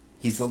him.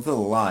 He's still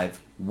alive.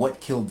 What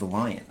killed the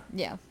lion?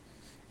 Yeah.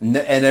 And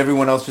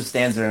everyone else just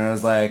stands there and I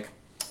was like,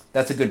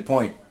 that's a good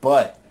point,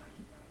 but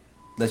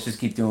let's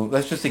just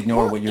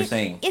ignore what you're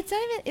saying. It's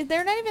not even,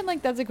 they're not even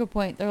like, that's a good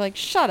point. They're like,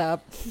 shut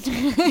up.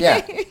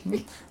 Yeah.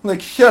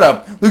 Like, shut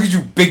up. Look at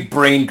you, big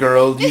brain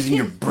girl, using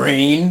your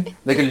brain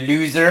like a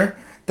loser.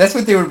 That's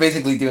what they were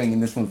basically doing in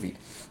this movie.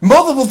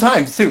 Multiple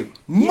times, too.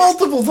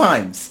 Multiple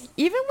times.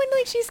 Even when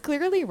like she's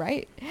clearly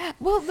right.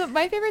 Well,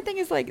 my favorite thing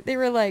is like, they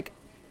were like,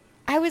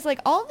 I was like,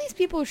 all these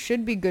people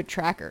should be good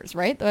trackers,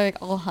 right? They're like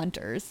all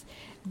hunters.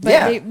 But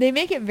Yeah. they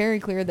make it very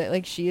clear that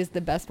like she is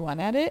the best one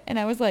at it, and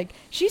I was like,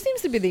 she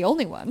seems to be the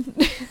only one.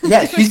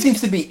 Yeah, she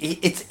seems to be.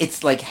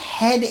 It's like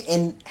head.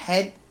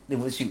 It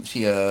was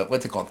she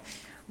what's it called?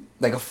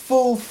 Like a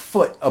full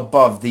foot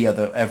above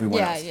everyone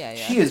Yeah, else. yeah, yeah.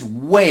 She is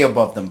way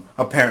above them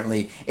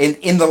apparently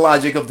in the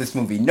logic of this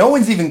movie. No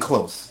one's even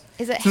close.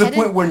 Is it to head the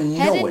point and, where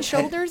head no and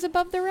shoulders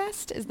above the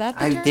rest? Is that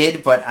the I term?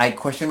 did, but I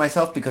questioned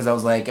myself because I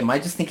was like, am I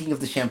just thinking of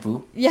the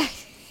shampoo? Yeah.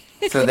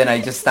 So then I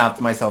just stopped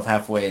myself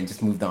halfway and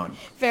just moved on.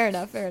 Fair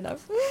enough.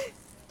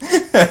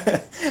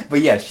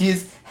 But yeah, she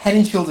is head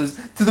and shoulders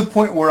to the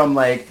point where I'm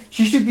like,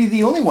 she should be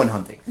the only one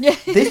hunting. Yeah.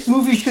 This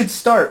movie should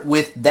start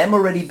with them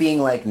already being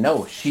like,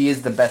 no, she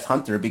is the best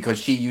hunter because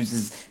she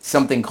uses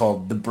something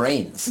called the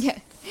brains. Yeah.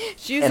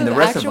 She And uses the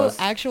rest of us-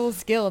 actual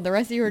skill, and the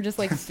rest of you are just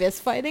like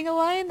fist fighting a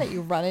lion that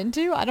you run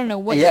into. I don't know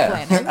what Yeah,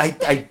 you're planning.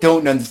 I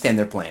don't understand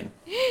their plan.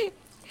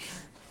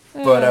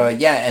 But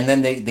yeah, and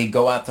then they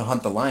go out to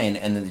hunt the lion,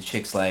 and then the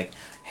chick's like,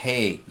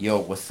 hey, yo,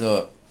 what's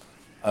up?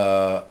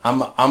 I'm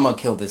gonna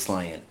kill this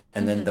lion.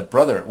 And then the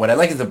brother, what I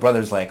like is the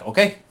brother's like,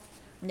 okay.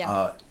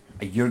 Yeah.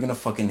 you're gonna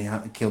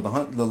fucking kill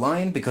the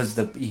lion, because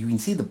you can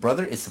see the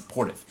brother is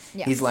supportive.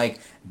 Yeah. He's like,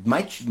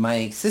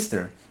 my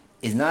sister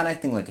is not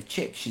acting like a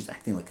chick. She's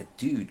acting like a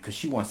dude because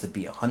she wants to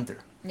be a hunter.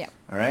 Yeah.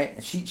 All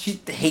right. She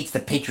hates the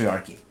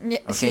patriarchy. Yeah,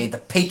 Okay. The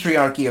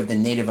patriarchy of the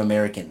Native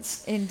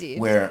Americans. Indeed.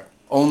 Where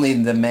only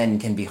the men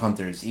can be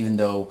hunters, even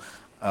though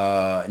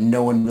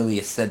no one really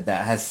has said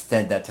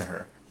that to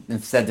her.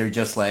 Instead, they're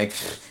just like,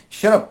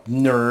 shut up,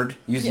 nerd,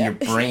 using your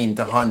brain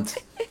to hunt.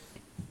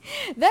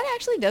 That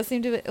actually does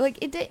seem to be, like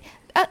it did.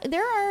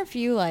 There are a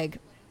few like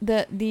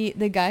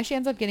the guy she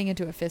ends up getting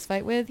into a fist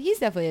fight with. He's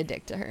definitely a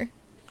dick to her.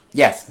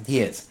 Yes, he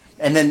is.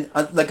 And then,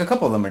 like, a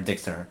couple of them are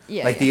dicks to her.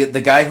 Yeah, like, yeah. the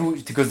guy who...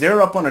 Because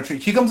they're up on a tree.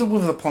 She comes up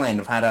with a plan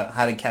of how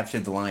to capture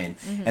the lion.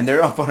 Mm-hmm. And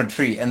they're up on a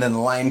tree. And then the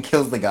lion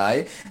kills the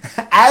guy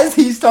as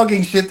he's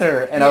talking shit to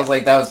her. And I was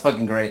like, that was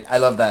fucking great. I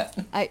love that.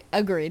 I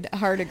agreed.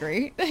 Hard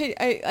agree.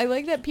 I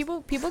like that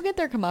people get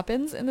their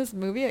comeuppance in this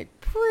movie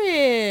like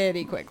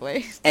pretty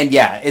quickly. And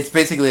yeah, it's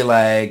basically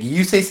like,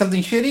 you say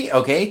something shitty?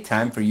 Okay,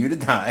 time for you to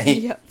die.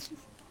 Yep.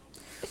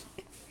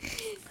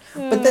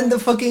 But then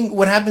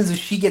what happens is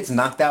she gets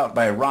knocked out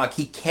by a rock.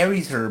 He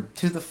carries her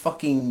to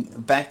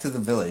back to the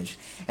village,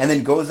 and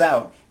then goes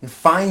out and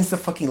finds the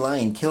fucking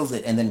lion, kills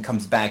it, and then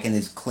comes back and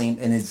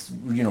is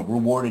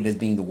rewarded as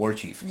being the war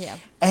chief. Yeah.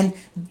 And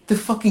the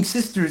fucking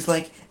sister is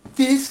like,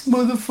 this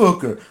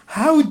motherfucker,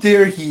 how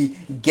dare he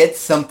get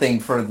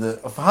something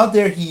how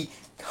dare he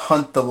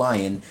hunt the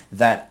lion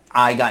that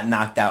I got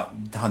knocked out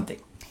hunting?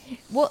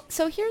 Well,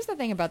 so here's the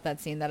thing about that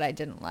scene that I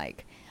didn't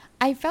like.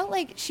 I felt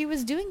like she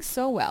was doing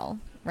so well,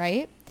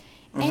 right?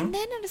 Mm-hmm. And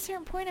then at a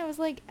certain point I was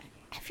like,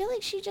 I feel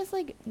like she just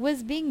like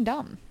was being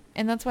dumb.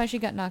 And that's why she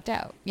got knocked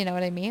out. You know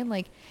what I mean?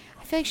 Like,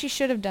 I feel like she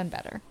should have done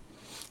better.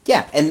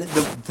 Yeah, and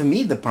to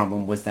me the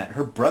problem was that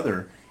her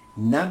brother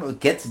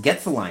gets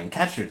the lion,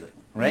 captures it,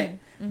 right?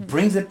 Mm-hmm.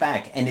 Brings it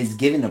back and is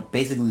given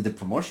basically the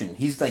promotion.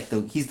 He's like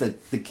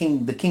the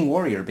king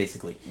warrior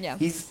basically. Yeah.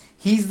 He's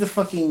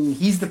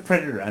the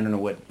predator. I don't know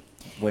what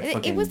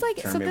it was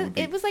like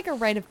it was like a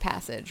rite of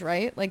passage,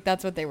 right? Like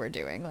that's what they were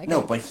doing. Like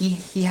no, but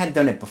he had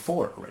done it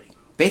before already.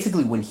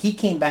 Basically, when he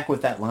came back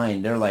with that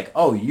line, they're like,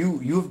 "Oh,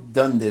 you've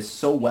done this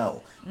so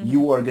well. Mm-hmm.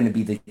 You are going to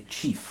be the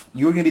chief.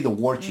 You're going to be the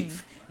war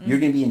chief. Mm-hmm. You're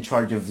going to be in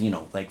charge of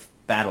like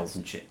battles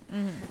and shit."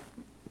 Mm-hmm.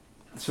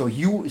 So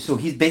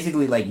he's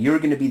basically like, you're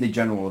going to be the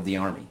general of the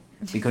army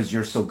because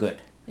you're so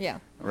good. Yeah.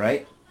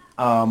 Right.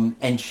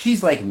 And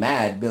she's like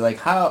mad, be like,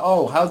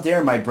 how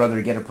dare my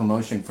brother get a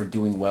promotion for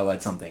doing well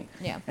at something?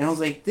 Yeah. And I was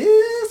like,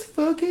 this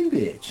fucking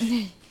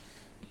bitch.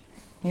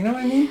 You know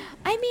what I mean?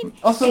 I mean,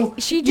 also,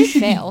 she did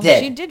fail.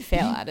 She did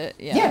fail at it.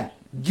 Yeah. Yeah.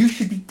 You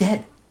should be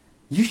dead.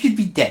 You should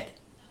be dead.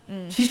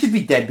 Mm. She should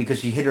be dead because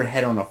she hit her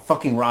head on a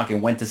fucking rock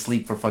and went to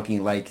sleep for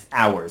fucking like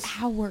hours.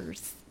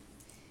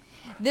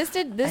 This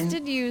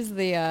did use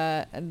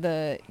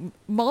the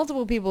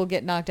multiple people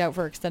get knocked out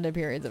for extended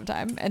periods of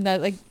time, and that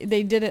like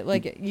they did it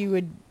like you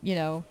would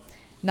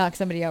knock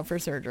somebody out for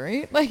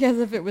surgery, like as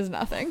if it was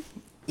nothing.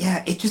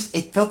 Yeah, it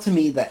felt to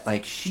me that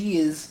like she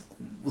is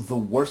the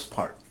worst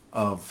part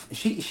of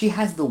she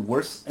has the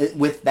worst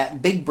with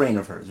that big brain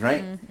of hers,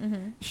 right?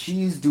 Mm-hmm.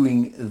 She's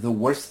doing the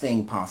worst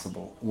thing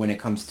possible when it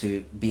comes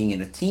to being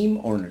in a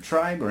team or in a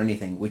tribe or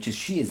anything, which is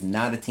she is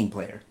not a team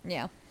player.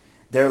 Yeah.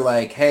 They're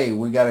like, hey,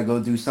 we got to go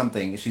do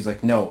something. And she's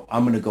like, no,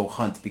 I'm going to go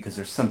hunt because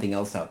there's something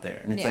else out there.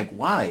 And it's like,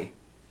 why?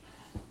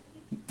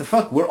 The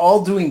fuck? We're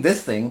all doing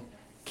this thing.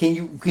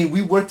 Can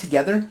we work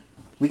together?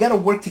 We got to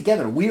work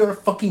together. We are a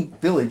fucking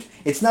village.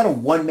 It's not a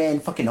one-man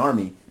fucking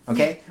army,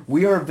 okay?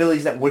 We are a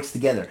village that works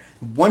together.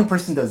 One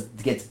person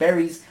gets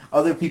berries.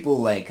 Other people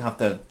like have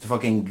to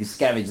fucking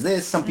scavenge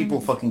this. Some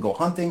people fucking go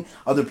hunting.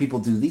 Other people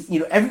do these.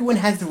 Everyone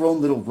has their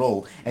own little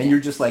role. And you're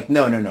just like,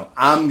 no.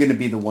 I'm going to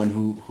be the one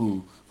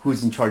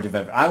who's in charge of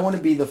everything. I want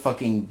to be the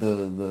fucking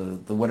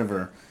the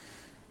whatever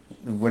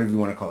you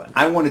want to call it.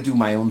 I want to do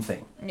my own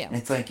thing. Yeah. And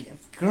it's like,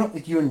 girl,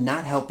 you're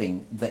not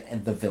helping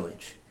the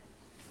village.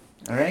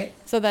 All right.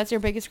 So that's your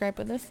biggest gripe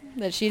with this?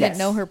 That she didn't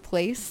know her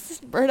place,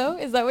 Berto?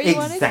 Is that what you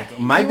wanted? Exactly.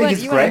 My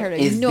biggest gripe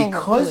is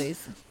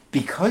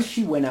because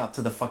she went out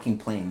to the fucking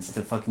plains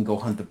to fucking go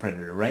hunt the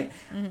predator, right?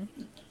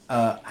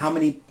 Mm-hmm. How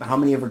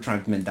many of her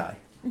tribesmen die?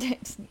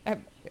 6?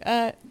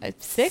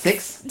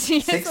 6?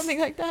 6? Something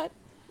like that.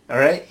 All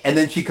right, and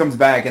then she comes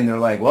back, and they're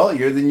like, "Well,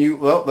 you're the new.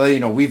 Well,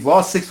 we've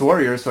lost 6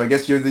 warriors, so I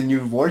guess you're the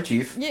new war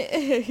chief." Yeah.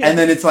 And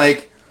then it's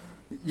like,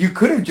 you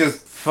could have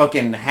just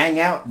fucking hang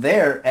out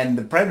there, and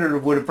the predator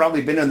would have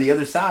probably been on the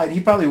other side. He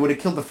probably would have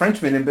killed the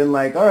Frenchman and been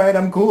like, "All right,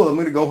 I'm cool. I'm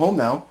gonna go home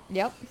now."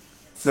 Yep.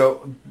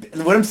 So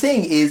what I'm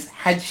saying is,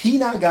 had she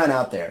not gone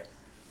out there,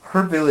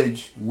 her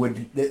village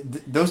would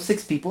those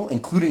 6 people,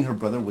 including her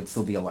brother, would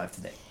still be alive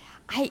today.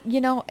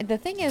 The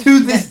thing is...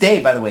 To this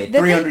day, by the way,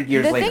 300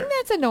 years later. The thing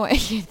that's annoying...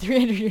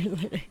 300 years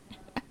later.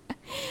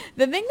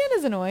 The thing that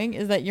is annoying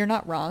is that you're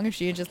not wrong if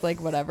she had just, like,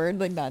 whatever,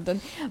 like, not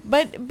done.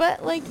 But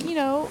like,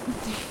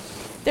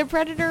 the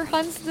predator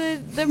hunts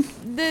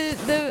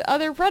the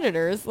other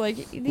predators.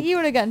 Like, he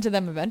would have gotten to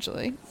them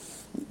eventually.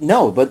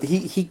 No, but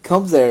he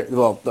comes there.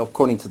 Well,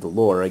 according to the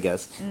lore, I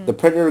guess the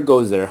predator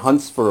goes there,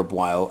 hunts for a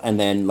while, and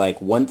then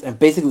like once, and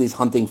basically he's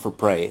hunting for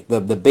prey, the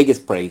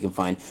biggest prey he can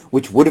find,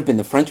 which would have been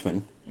the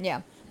Frenchman,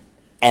 Yeah.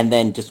 and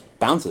then just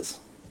bounces.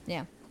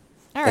 Yeah.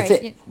 All That's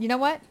right. it. You know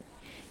what?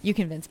 You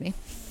convinced me.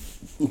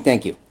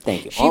 Thank you,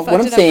 thank you. She What fucked I'm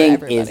it up for saying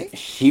everybody. is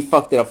she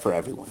fucked it up for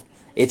everyone.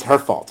 It's her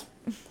fault.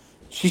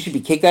 She should be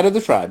kicked out of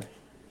the tribe,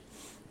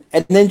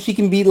 and then she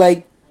can be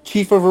like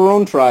chief of her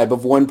own tribe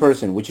of one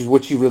person, which is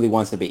what she really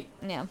wants to be.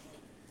 Yeah.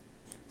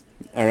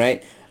 All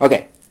right.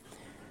 Okay.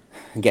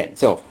 Again,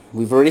 so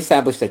we've already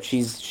established that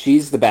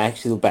she's the bad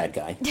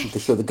guy.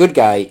 So the good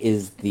guy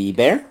is the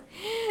bear.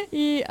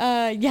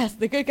 Yes,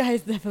 the good guy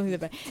is definitely the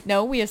bad.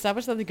 No, we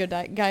established that the good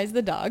guy is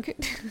the dog.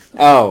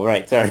 Oh,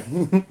 right. Sorry.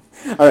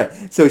 All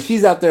right. So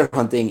she's out there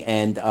hunting,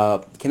 and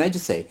can I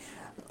just say,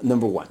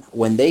 number one,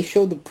 when they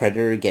showed the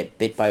predator get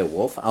bit by a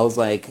wolf, I was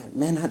like,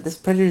 man, this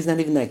predator's not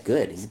even that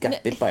good. He's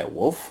got bit by a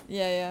wolf.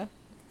 Yeah, yeah.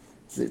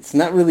 It's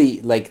not really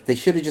like they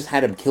should have just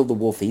had him kill the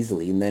wolf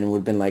easily, and then it would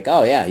have been like,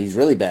 oh yeah, he's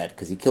really bad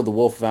because he killed the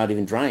wolf without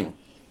even trying.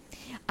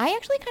 I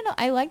actually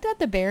I liked that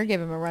the bear gave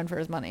him a run for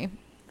his money.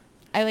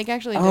 I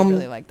actually did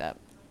really like that.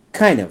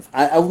 Kind of.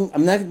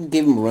 I'm not going to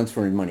give him runs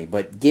for his money,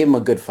 but give him a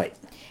good fight.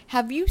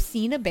 Have you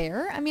seen a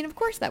bear? I mean, of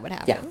course that would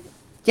Yeah. happen.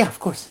 Yeah, of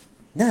course.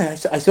 No,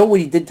 I saw what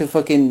he did to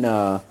fucking,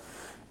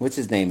 what's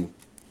his name?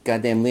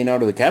 Goddamn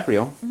Leonardo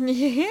DiCaprio.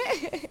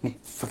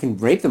 Fucking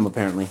raped him,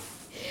 apparently.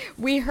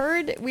 We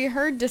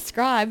heard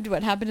described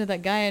what happened to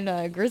that guy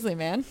in Grizzly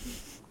Man.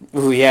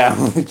 Oh,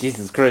 yeah.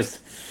 Jesus Christ.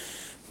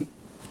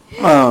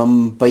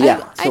 But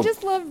yeah. I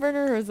just love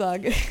Werner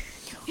Herzog.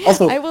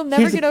 Also, I will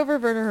never here's get over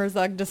Werner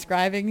Herzog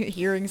describing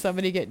hearing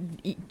somebody get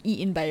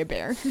eaten by a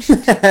bear.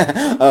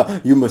 Oh,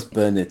 you must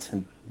burn it.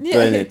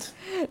 Burn it.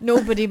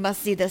 Nobody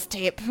must see this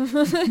tape.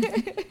 All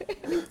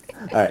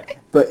right.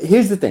 But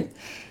here's the thing.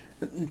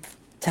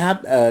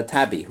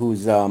 Tabby,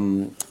 who's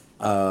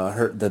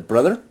the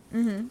brother,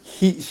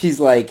 she's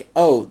like,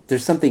 oh,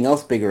 there's something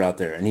else bigger out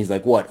there, and he's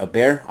like, what, a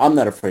bear? I'm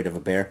not afraid of a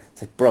bear.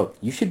 It's like, bro,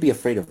 you should be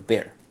afraid of a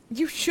bear.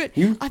 You should.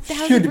 You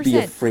 1,000%. should be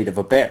afraid of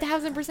a bear.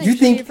 1,000%. You You should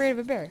think be afraid of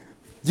a bear.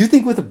 you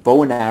think with a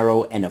bow and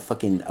arrow and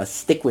a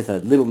stick with a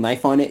little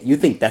knife on it, you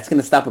think that's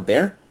gonna stop a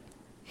bear?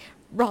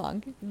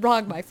 Wrong,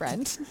 my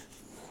friend.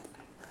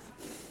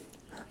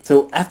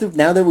 So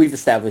now that we've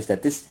established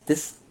that this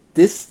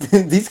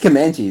these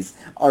Comanches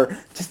are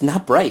just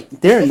not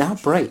bright. They're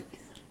not bright.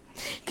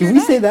 Can we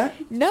say that?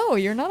 No,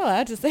 you're not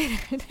allowed to say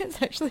that.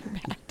 It's actually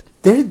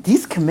bad.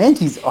 These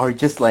Comanches are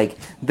just like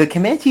the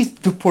Comanches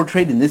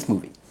portrayed in this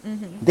movie.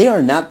 They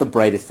are not the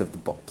brightest of the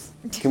bulbs.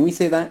 Can we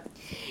say that?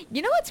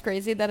 You know what's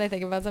crazy that I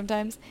think about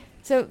sometimes?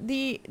 So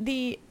the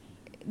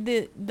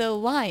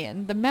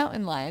lion, the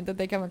mountain lion that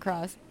they come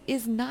across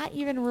is not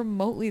even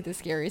remotely the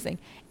scariest thing.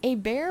 A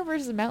bear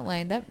versus a mountain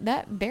lion,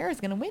 that bear is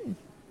gonna win.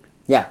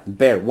 Yeah,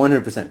 bear,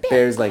 100%.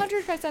 Bear's like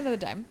 100% of the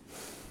time.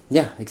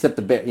 yeah, except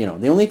the bear. You know,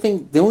 the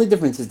only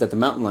difference is that the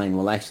mountain lion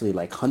will actually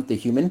like hunt the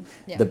human.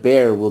 Yeah. The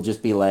bear will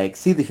just be like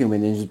see the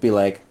human and just be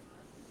like,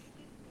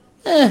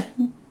 let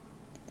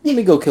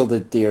me go kill the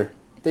deer.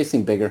 They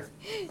seem bigger.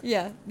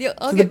 Yeah,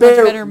 I'll So get the bear-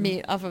 much better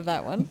meat off of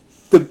that one.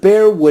 The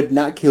bear would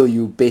not kill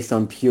you based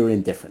on pure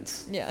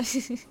indifference. Yeah.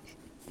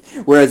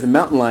 Whereas the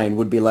mountain lion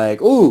would be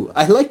like, ooh,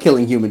 I like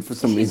killing humans for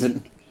some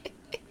reason.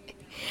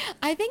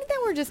 I think that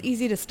we're just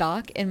easy to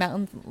stalk, and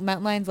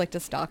mountain lions like to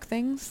stalk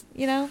things.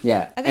 You know.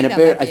 Yeah, I think and a that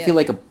bear, might I be feel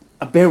it. like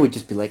a bear would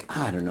just be like,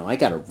 I don't know, I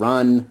gotta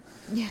run.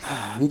 Yeah.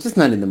 I'm just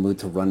not in the mood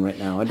to run right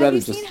now. I'd Have rather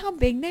you just... seen how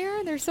big they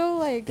are? They're so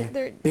like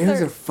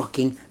Bears are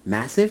fucking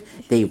massive.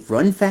 They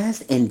run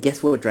fast, and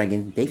guess what,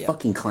 Dragon? They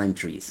fucking climb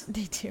trees.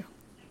 They do.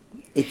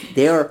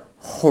 They are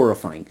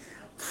horrifying.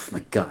 Oh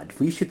my God,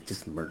 we should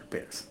just murder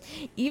bears.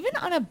 Even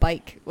on a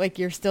bike, like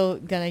you're still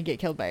gonna get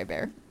killed by a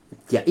bear.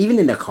 Yeah, even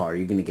in a car,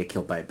 you're gonna get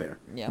killed by a bear.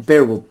 Yeah. A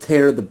bear will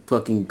tear the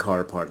fucking car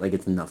apart like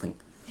it's nothing.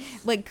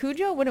 Like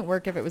Cujo wouldn't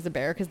work if it was a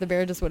bear, because the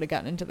bear just would have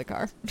gotten into the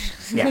car.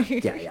 Yeah.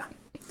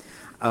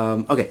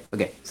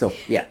 Okay. So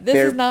yeah, This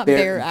is not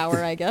bear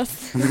hour, I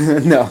guess.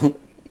 No.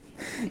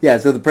 Yeah.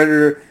 So the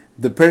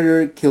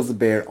predator kills the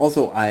bear.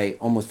 Also, I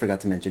almost forgot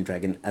to mention,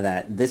 Dragon,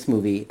 that this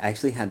movie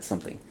actually had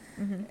something,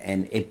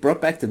 and it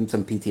brought back some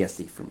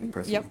PTSD for me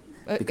personally.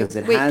 Yep. Because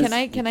it Wait,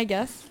 has. can I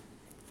guess?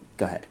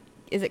 Go ahead,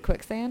 Is it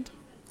quicksand?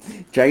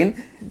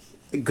 Dragon.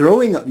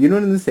 Growing up, you know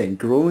what I'm saying.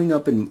 Growing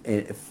up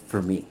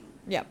for me,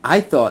 Yep.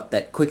 I thought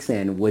that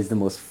quicksand was the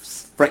most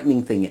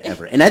frightening thing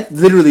ever, and I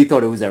literally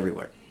thought it was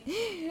everywhere.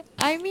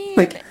 I mean,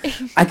 Like,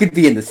 I could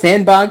be in the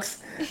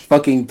sandbox,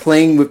 fucking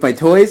playing with my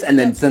toys, and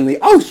then suddenly,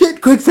 oh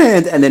shit,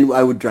 quicksand, and then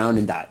I would drown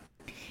and die.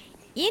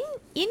 in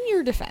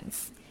your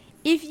defense,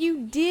 if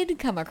you did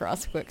come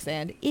across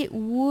quicksand, it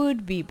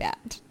would be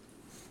bad.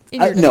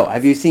 In your No,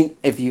 defense.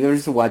 if you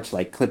ever watch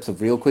like clips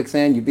of real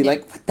quicksand, you'd be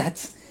like, what,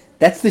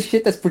 that's the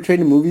shit that's portrayed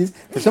in movies.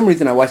 For some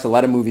reason, I watched a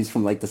lot of movies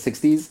from like the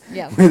 60s,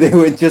 Yeah. where they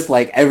would just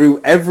like,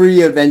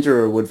 every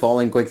adventurer would fall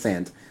in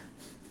quicksand.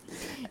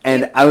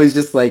 And I was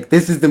just like,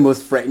 this is the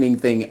most frightening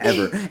thing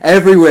ever.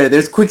 Everywhere.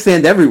 There's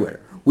quicksand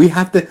everywhere. We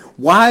have to.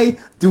 Why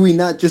do we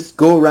not just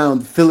go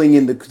around filling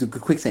in the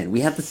quicksand?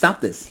 We have to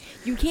stop this.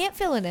 You can't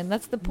fill it in.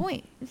 That's the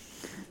point.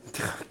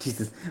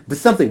 Jesus, but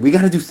something. We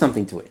got to do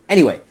something to it.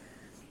 Anyway,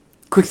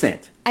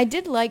 quicksand. I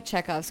did like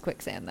Chekhov's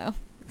quicksand, though.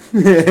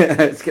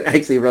 I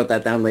actually wrote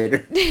that down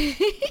later.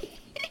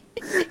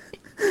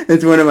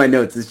 It's one of my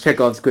notes. It's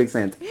Chekhov's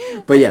quicksand.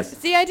 But yes.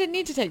 See, I didn't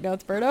need to take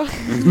notes, Berto.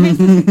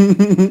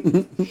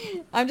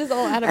 I'm just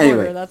all out of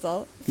order, that's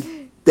all.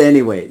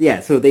 Anyway, yeah,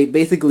 so they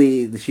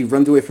basically, she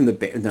runs away from the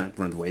bear, not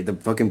runs away, the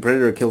fucking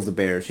predator kills the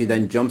bear. She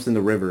then jumps in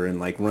the river and,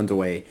 like, runs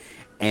away.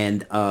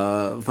 And,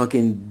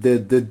 fucking,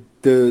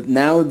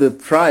 now the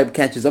tribe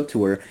catches up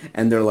to her,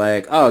 and they're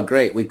like, oh,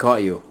 great, we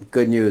caught you.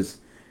 Good news.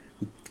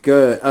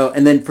 Good. Oh,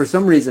 and then for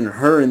some reason,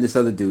 her and this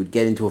other dude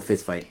get into a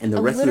fist fight, and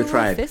the rest of the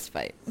tribe... fist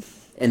fight.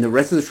 And the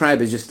rest of the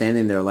tribe is just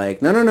standing there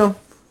like, no.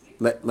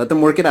 Let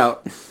them work it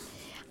out.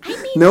 I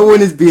mean, no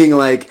one is being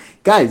like,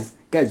 guys,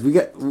 we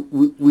got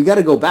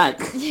to go back.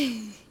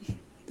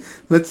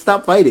 Let's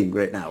stop fighting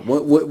right now.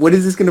 What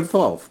is this going to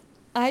solve?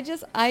 I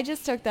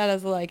just took that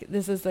as like,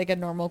 this is like a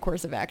normal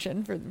course of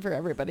action for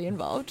everybody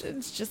involved.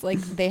 It's just like,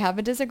 they have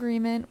a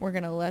disagreement. We're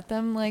going to let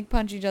them like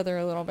punch each other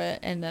a little bit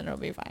and then it'll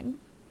be fine.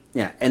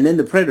 Yeah. And then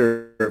the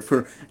predator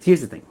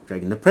here's the thing,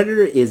 Dragon. The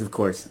predator is, of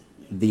course,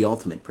 the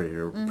ultimate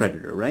predator,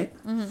 right?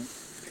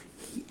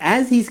 Mm-hmm.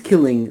 As he's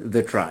killing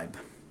the tribe,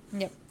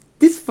 yep.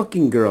 This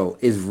fucking girl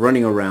is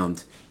running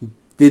around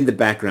in the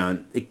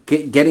background,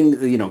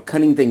 getting,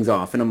 cutting things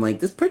off. And I'm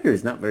like, this predator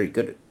is not very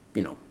good at,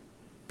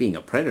 being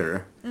a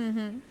predator.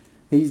 Mm-hmm.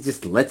 He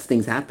just lets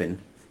things happen.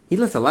 He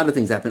lets a lot of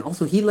things happen.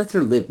 Also, he lets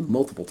her live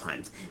multiple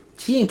times.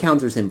 She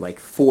encounters him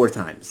like 4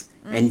 times.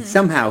 Mm-hmm. And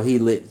somehow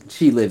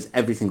she lives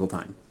every single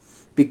time.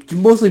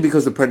 Mostly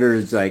because the predator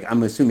is, like,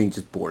 I'm assuming,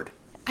 just bored.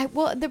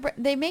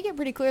 They make it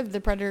pretty clear that the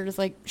predator is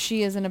like,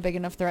 she isn't a big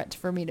enough threat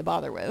for me to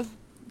bother with.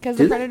 Because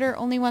the predator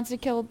only wants to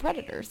kill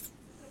predators.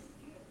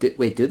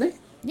 Wait, do they?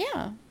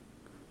 Yeah.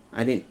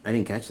 I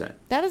didn't catch that.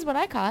 That is what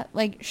I caught.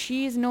 Like,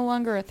 she's no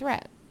longer a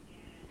threat.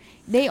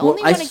 They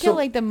only want to kill,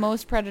 like, the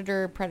most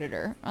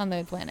predator on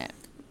the planet.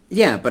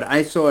 Yeah, but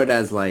I saw it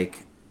as,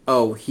 like,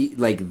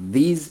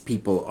 these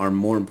people are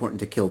more important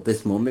to kill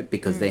this moment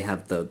because they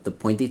have the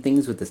pointy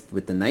things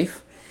with the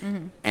knife.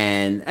 Mm-hmm.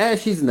 And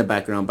she's in the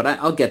background, but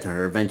I'll get to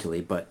her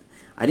eventually. But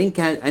I didn't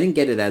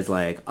get it as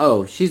like,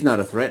 oh, she's not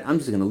a threat. I'm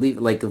just gonna leave,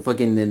 like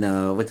fucking in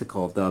what's it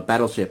called, the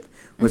Battleship,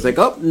 where it's like,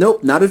 oh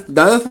nope, not a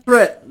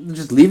threat.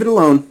 Just leave it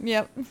alone.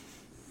 Yep.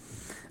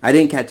 I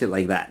didn't catch it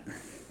like that.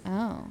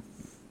 Oh,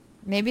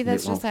 maybe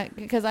that's just that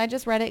because I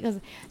just read it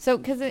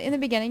because in the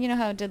beginning, you know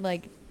how it did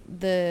like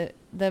the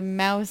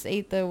mouse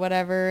ate the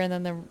whatever and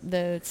then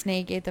the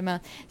snake ate the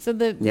mouse. So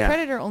the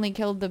predator only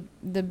killed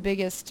the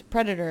biggest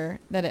predator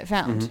that it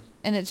found. Mm-hmm.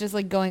 And it's just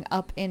like going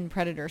up in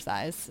predator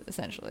size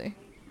essentially.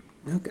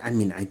 I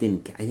mean, I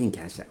didn't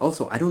catch that.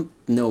 Also, I don't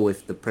know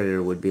if the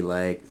predator would be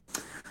like,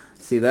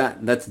 see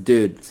that's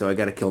dude, so I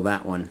got to kill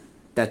that one.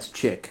 That's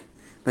chick.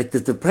 Like,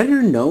 does the predator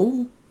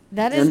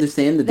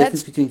understand the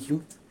difference between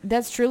humans?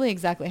 That's truly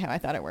exactly how I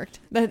thought it worked.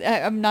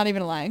 I'm not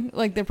even lying.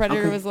 Like, the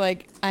predator was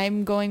like,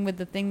 I'm going with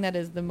the thing that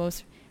is the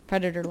most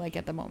predator-like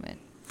at the moment.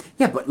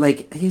 Yeah, but,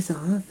 like, here's the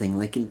other thing.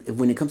 Like,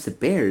 when it comes to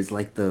bears,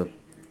 like, the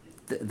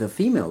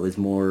female is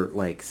more,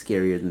 like,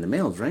 scarier than the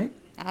males, right?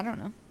 I don't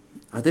know.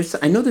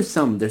 I know there's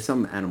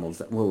some animals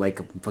that will,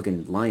 like,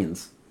 fucking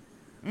lions.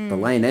 The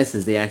lioness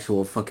is the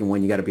actual fucking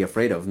one you got to be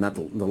afraid of. Not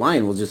the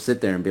lion will just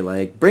sit there and be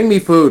like, bring me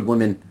food,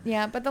 women.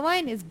 Yeah, but the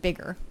lion is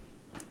bigger.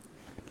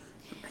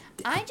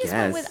 I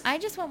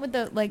just went with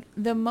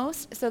the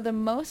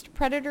most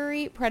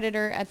predatory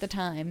predator at the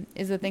time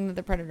is the thing that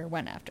the predator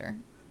went after.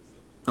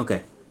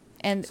 Okay.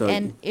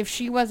 And if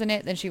she wasn't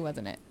it, then she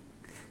wasn't it.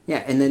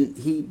 Yeah, and then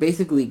he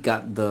basically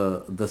got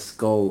the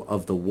skull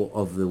of the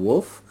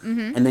wolf,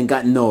 mm-hmm. and then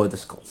got no other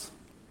skulls.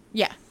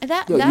 Yeah,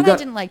 I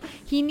didn't like.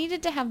 He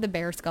needed to have the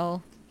bear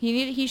skull.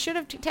 He should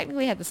have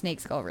technically had the snake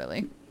skull,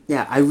 really.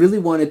 Yeah, I really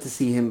wanted to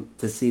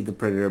see the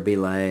predator be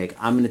like,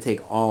 I'm gonna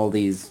take all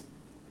these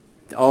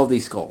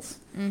skulls,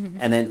 mm-hmm.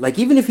 and then like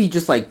even if he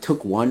just like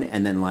took one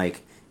and then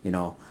like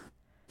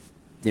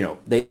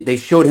they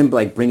showed him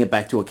like bring it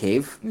back to a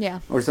cave,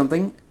 or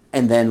something.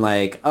 And then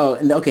like, oh,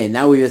 and okay,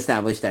 now we've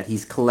established that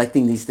he's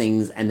collecting these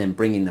things and then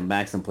bringing them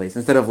back someplace.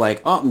 Instead of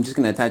like, oh, I'm just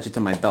going to attach it to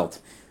my belt.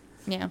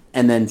 Yeah.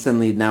 And then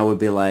suddenly now would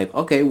be like,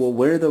 okay, well,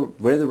 where are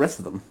the rest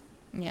of them?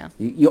 Yeah.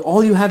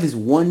 All you have is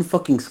one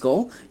fucking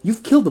skull?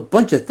 You've killed a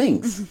bunch of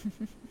things.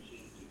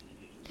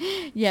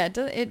 Yeah,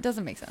 it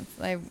doesn't make sense.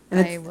 I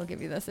will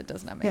give you this. It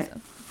does not make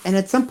sense. And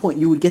at some point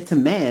you would get to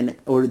man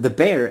or the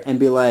bear and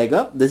be like,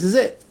 oh, this is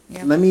it.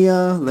 Yep. Let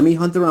me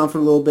hunt around for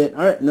a little bit.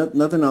 All right,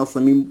 nothing else.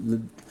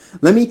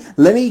 Let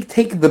me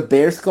take the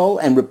bear skull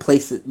and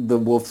replace the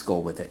wolf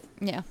skull with it.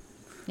 Yeah.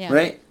 Yeah.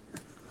 Right?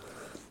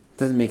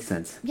 Doesn't make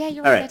sense. Yeah,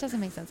 you're right. That doesn't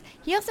make sense.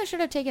 He also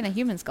should have taken a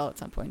human skull at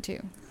some point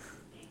too.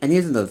 And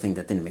here's another thing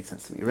that didn't make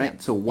sense to me, right? Yeah.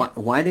 So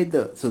why did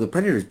the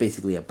predator is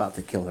basically about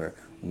to kill her?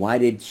 Why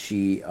did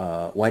she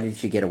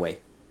get away?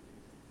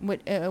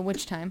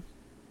 Which time?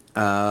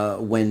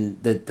 when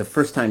the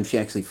first time she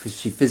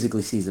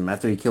physically sees him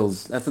after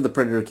the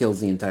predator kills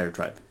the entire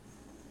tribe.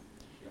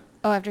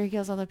 Oh, after he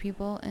kills all the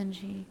people and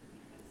she...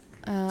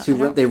 I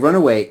don't... They run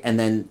away, and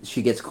then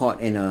she gets caught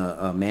in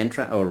a man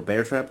trap or a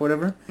bear trap,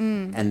 whatever.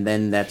 And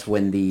then that's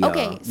when the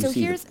Okay,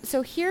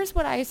 so here's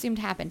what I assumed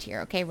happened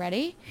here. Okay,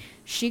 ready?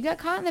 She got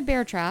caught in the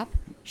bear trap.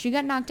 She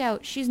got knocked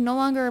out. She's no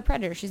longer a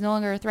predator. She's no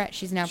longer a threat.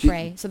 She's now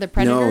prey. So the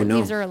predator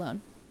leaves her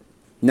alone.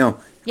 No,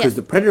 because Yes.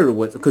 the predator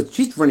because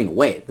she's running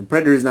away. The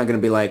predator is not going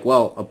to be like,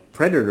 well, a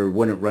predator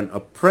wouldn't run. A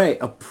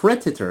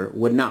predator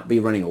would not be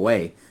running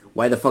away.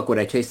 Why the fuck would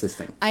I chase this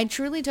thing? I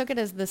truly took it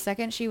as the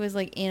second she was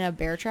like in a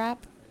bear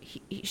trap,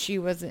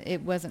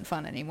 it wasn't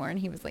fun anymore, and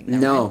he was like,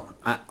 never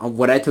mind.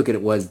 What I took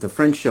it was the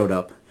French showed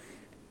up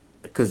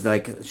because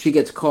like she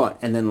gets caught,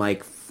 and then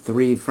like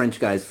 3 French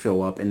guys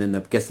show up, and then I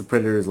guess the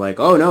predator is like,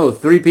 oh no,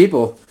 3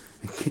 people,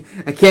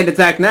 I can't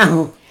attack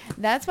now.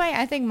 That's why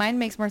I think mine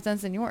makes more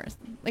sense than yours.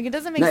 Like, it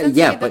doesn't make sense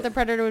to me that the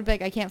predator would be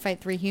like, I can't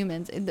fight 3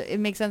 humans. It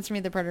makes sense to me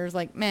the predator's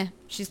like, meh,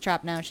 she's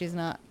trapped now. She's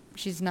not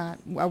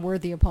a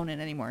worthy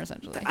opponent anymore,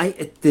 essentially.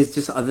 There's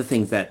just other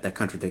things that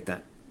contradict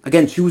that.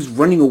 Again, she was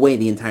running away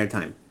the entire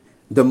time.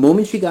 The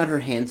moment she got her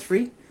hands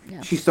free,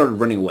 she started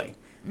running away.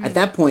 At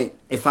that point,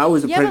 if I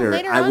was a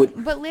predator,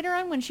 But later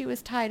on, when she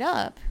was tied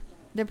up,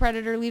 the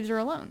predator leaves her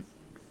alone.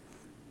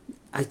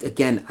 I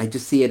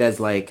just see it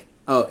as like,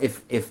 oh,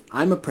 if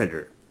I'm a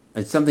predator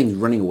and something's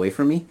running away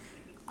from me,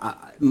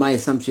 my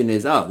assumption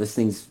is, oh, it's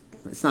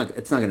not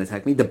going to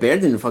attack me. The bear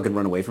didn't fucking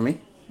run away from me.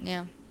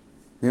 Yeah.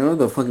 You know,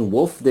 the fucking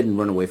wolf didn't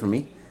run away from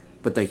me.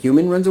 But the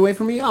human runs away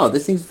from me? Oh,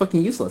 this thing's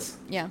fucking useless.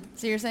 Yeah.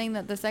 So you're saying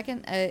that the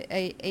second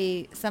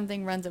a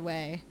something runs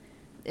away,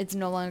 it's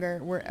no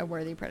longer a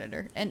worthy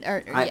predator,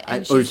 or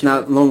it's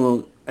not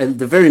longer, at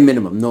the very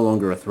minimum, no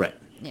longer a threat.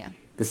 Yeah.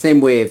 The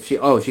same way if she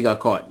got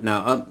caught.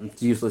 Now,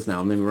 it's useless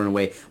now. Let me run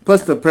away.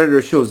 Plus, the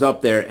predator shows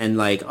up there and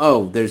like,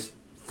 oh, there's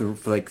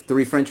like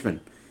 3 Frenchmen.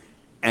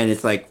 And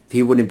it's like,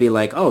 he wouldn't be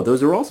like, oh,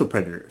 those are also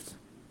predators.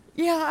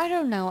 Yeah, I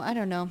don't know.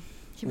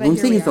 What I'm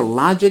saying is the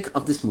logic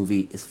of this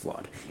movie is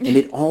flawed. And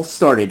it all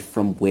started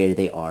from where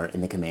they are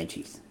in the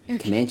Comanches. Okay.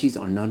 Comanches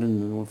are not in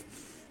the north.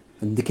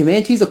 And the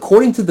Comanches,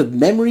 according to the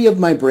memory of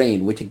my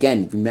brain, which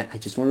again, I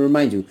just want to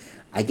remind you,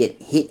 I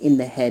get hit in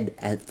the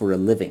head for a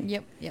living.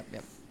 Yep.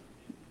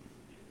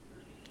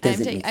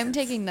 I'm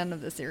taking none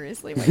of this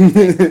seriously.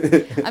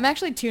 I'm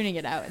actually tuning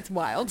it out. It's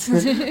wild.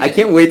 I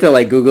can't wait to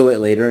like Google it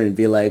later and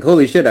be like,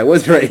 holy shit, I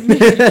was right.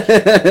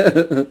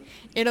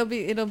 It'll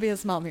be a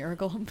small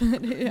miracle,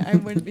 but I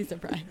wouldn't be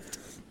surprised.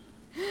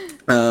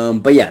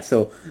 But yeah,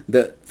 so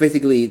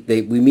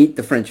we meet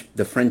the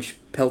French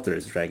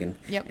pelters, Dragon.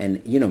 Yep.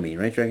 And you know me,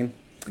 right, Dragon?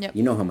 Yep.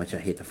 You know how much I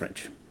hate the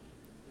French.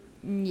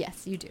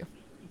 Yes, you do.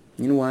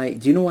 You know why?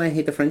 Do you know why I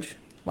hate the French?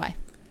 Why?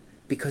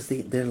 Because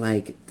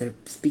they're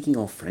speaking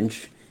all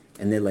French,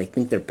 and they like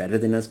think they're better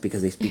than us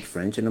because they speak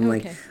French, and I'm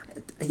Okay.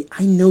 like,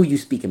 I know you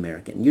speak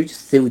American. You're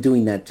just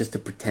doing that just to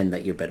pretend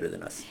that you're better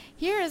than us.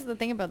 Here is the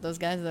thing about those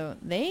guys, though.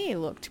 They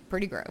looked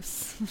pretty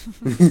gross.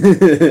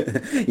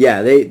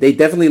 Yeah, they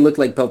definitely look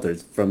like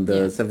pelters from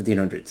the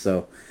 1700s.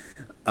 So,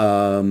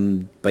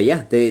 but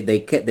yeah,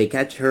 they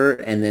catch her,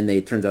 and then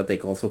it turns out they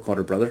also caught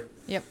her brother.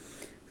 Yep.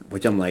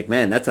 Which I'm like,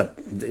 man,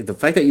 the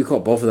fact that you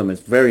caught both of them is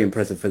very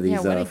impressive for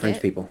these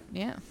French people.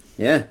 Yeah.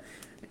 Yeah.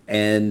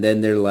 And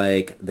then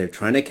they're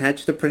trying to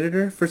catch the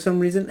predator for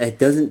some reason. It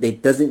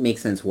doesn't make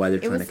sense why they're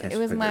trying to catch the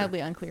predator. It was mildly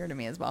unclear to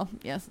me as well.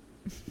 Yes.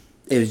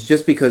 It was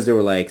just because they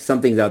were like,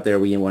 something's out there,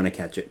 we want to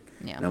catch it.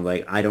 Yeah. And I'm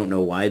like, I don't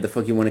know why the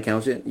fuck you want to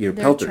catch it. You're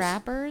They're pelters.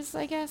 Trappers,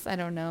 I guess. I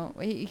don't know.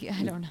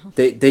 I don't know.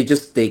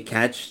 They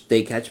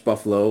catch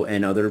buffalo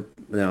and other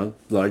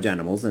large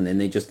animals, and then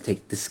they just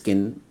take the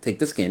skin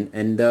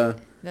and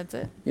that's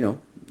it.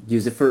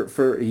 Use it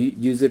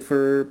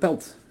for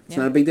pelts. It's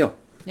not a big deal.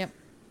 Yep.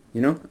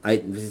 Why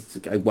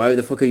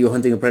the fuck are you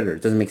hunting a predator?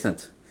 It doesn't make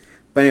sense.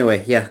 But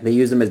anyway, yeah, they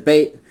use them as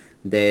bait.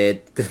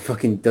 That the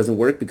fucking doesn't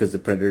work because the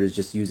predator is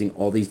just using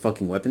all these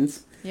fucking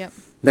weapons. Yep.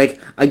 Like,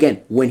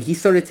 again, when he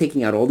started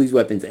taking out all these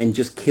weapons and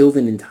just killed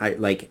an entire,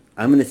 like,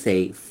 I'm gonna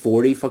say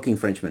 40 fucking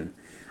Frenchmen,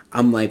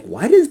 I'm like,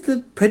 why does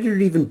the predator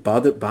even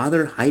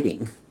bother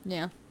hiding?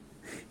 Yeah.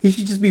 He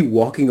should just be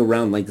walking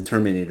around like the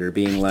Terminator,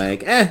 being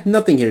like,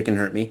 nothing here can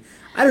hurt me.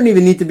 I don't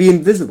even need to be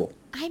invisible.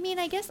 I mean,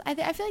 I guess,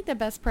 I feel like the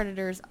best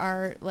predators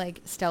are, like,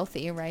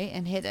 stealthy, right?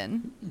 And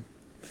hidden.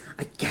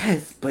 I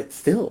guess, but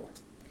still.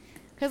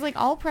 Because, like,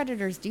 all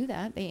predators do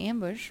that. They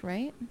ambush,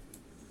 right?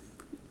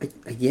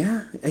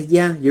 Yeah,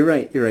 you're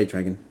right. You're right,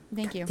 Dragon.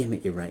 Thank you. Damn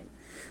it, you're right.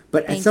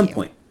 But at some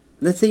point,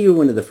 let's say you're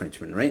one of the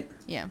Frenchmen, right?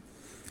 Yeah.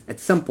 At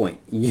some point,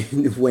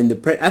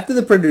 after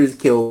the predator is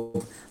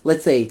killed,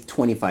 let's say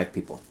 25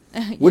 people,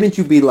 wouldn't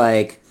you be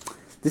like,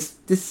 this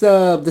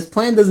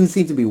plan doesn't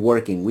seem to be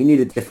working. We need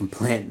a different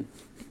plan.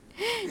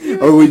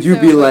 Or would you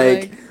be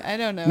like, I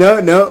don't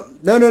know.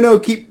 No,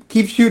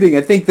 keep shooting.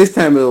 I think this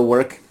time it'll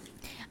work.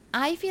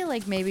 I feel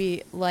like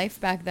maybe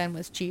life back then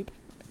was cheap,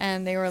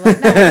 and they were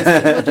like, no,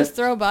 we'll just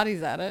throw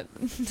bodies at it.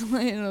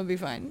 It'll be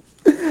fine.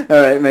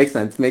 All right, makes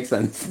sense.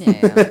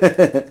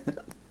 Yeah.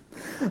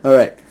 All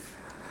right.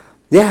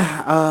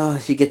 Yeah,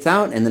 she gets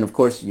out, and then of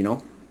course,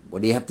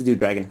 what do you have to do,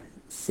 Dragon?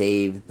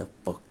 Save the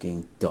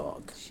fucking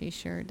dog. She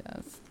sure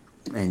does.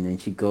 And then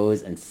she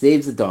goes and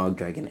saves the dog,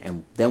 Dragon,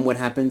 and then what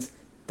happens?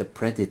 The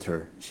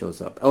predator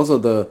shows up.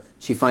 Also,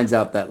 she finds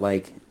out that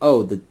like,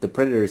 oh, the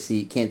predator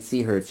can't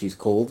see her if she's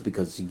cold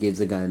because she gives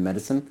the guy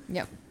medicine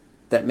Yep.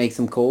 that makes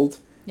him cold.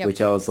 Yep.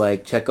 Which I was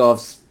like,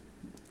 Chekhov's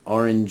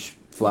orange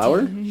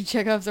flower.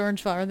 Chekhov's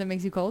orange flower that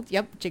makes you cold.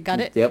 Yep, you got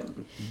it. Yep.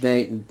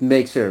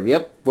 Make sure.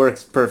 Yep,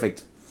 works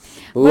perfect.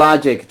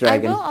 Logic,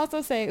 Dragon. I will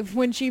also say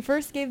when she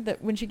gave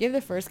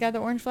the first guy the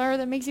orange flower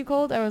that makes you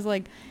cold, I was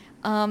like,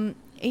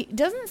 it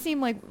doesn't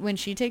seem like when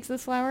she takes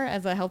this flower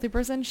as a healthy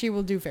person, she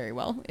will do very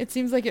well. It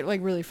seems like it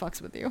like really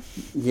fucks with you.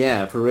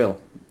 Yeah, for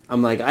real.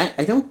 I'm like,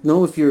 I don't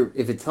know if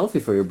it's healthy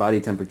for your body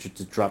temperature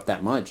to drop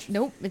that much.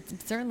 Nope, it's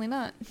certainly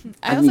not.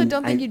 I also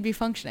don't think you'd be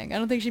functioning. I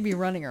don't think she'd be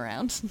running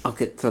around.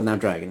 Okay, so now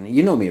Dragon,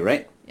 you know me,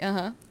 right?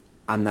 Uh-huh.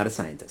 I'm not a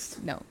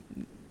scientist. No.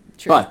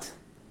 True. But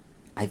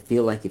I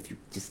feel like if you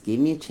just gave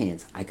me a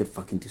chance, I could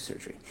fucking do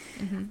surgery.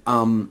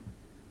 Mm-hmm.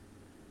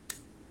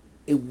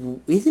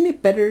 Isn't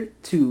it better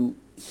to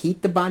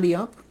heat the body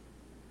up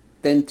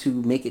than to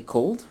make it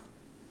cold?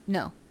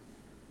 No.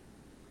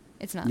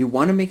 It's not. You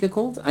want to make it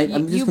cold?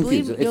 I'm just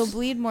confused. You'll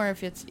bleed more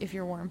if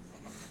you're warm.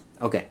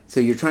 Okay, so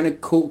you're trying to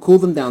cool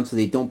them down so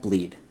they don't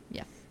bleed.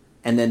 Yeah.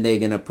 And then they're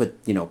gonna put,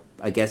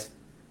 I guess,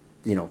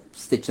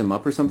 stitch them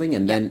up or something,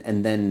 and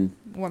then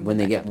Warm when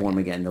they them get back up warm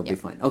again. again, they'll be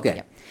fine. Okay.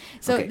 Yep.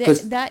 So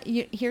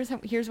Okay,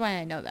 here's why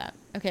I know that.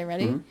 Okay,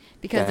 ready? Mhm.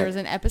 Because Go there ahead. was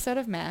an episode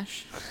of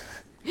MASH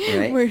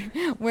Right.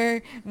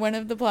 where one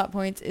of the plot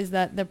points is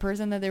that the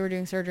person that they were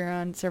doing surgery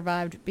on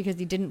survived because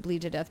he didn't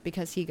bleed to death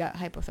because he got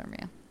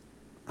hypothermia.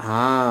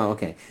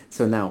 Okay.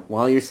 So now,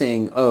 while you're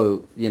saying,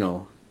 oh,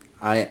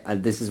 I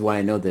this is why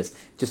I know this,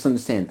 just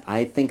understand,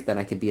 I think that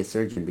I could be a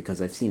surgeon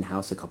because I've seen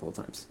House a couple of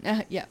times.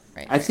 Yeah,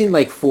 right. I've seen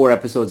like 4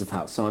 episodes of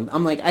House, so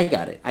I'm like, I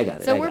got it.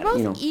 So we're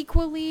both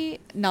equally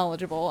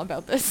knowledgeable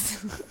about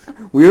this.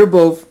 We're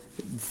both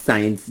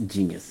science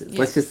geniuses.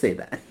 Let's just say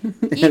that.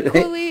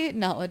 Equally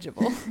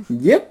knowledgeable.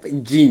 Yep,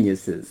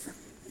 geniuses.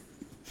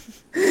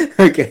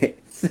 Okay,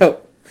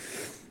 so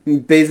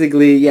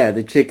basically, yeah,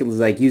 the chick was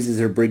like uses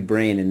her big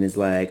brain and is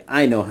like,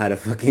 I know how to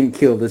fucking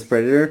kill this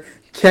predator.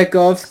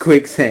 Chekhov's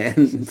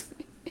quicksand.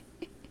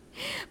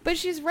 But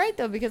she's right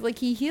though, because like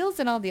he heals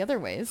in all the other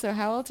ways, so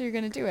how else are you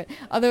gonna do it?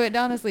 Although it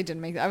honestly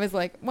didn't make. I was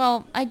like,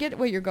 well, I get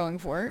what you're going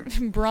for.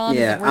 Brawn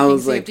isn't working,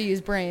 so you have to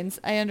use brains.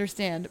 I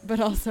understand, but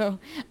also,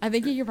 I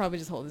think he could probably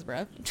just hold his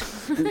breath.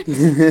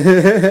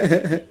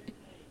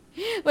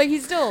 Like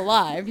he's still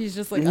alive. He's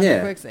just like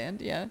under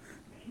quicksand. Yeah.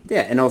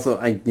 Yeah, and also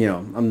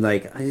I'm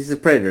like, he's a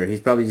predator.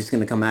 He's probably just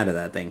gonna come out of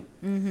that thing.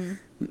 Mm-hmm.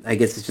 I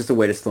guess it's just a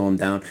way to slow him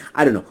down.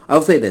 I don't know.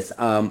 I'll say this.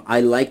 I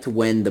liked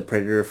when the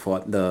predator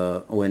fought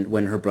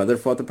when her brother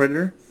fought the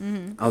predator.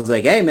 Mm-hmm. I was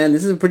like, hey man,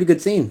 this is a pretty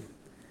good scene.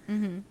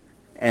 Mm-hmm.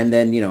 And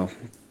then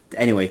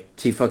anyway,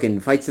 she fucking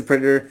fights the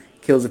predator,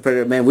 kills the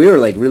predator. Man, we were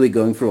like really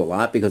going through a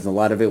lot because a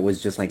lot of it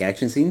was just like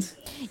action scenes.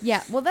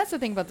 Yeah, well, that's the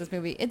thing about this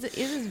movie.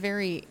 It's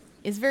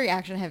very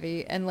action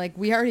heavy, and like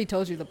we already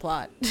told you the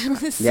plot.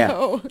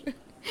 So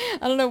Yeah.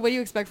 I don't know what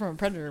you expect from a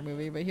Predator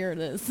movie, but here it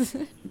is.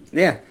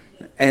 Yeah.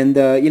 And,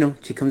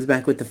 she comes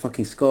back with the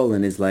fucking skull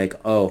and is like,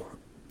 oh,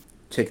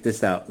 check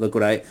this out. Look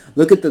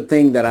at the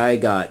thing that I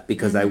got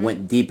because I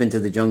went deep into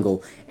the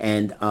jungle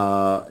and,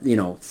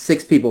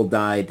 6 people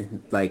died,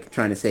 like,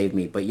 trying to save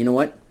me. But you know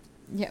what?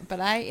 Yeah, but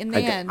in the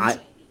end...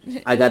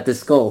 I got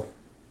this skull.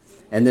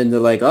 And then they're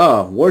like,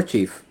 oh, war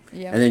chief.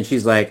 Yeah. And then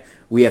she's like,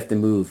 we have to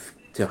move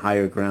to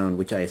higher ground,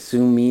 which I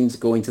assume means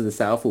going to the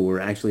south where we're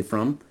actually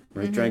from.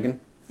 Right, Dragon?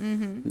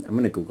 Mm-hmm. I'm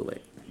gonna Google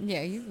it.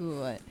 Yeah, you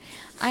Google it.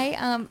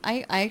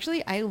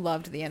 I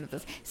loved the end of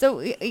this. So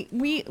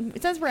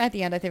since we're at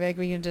the end, I think like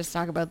we can just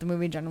talk about the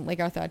movie like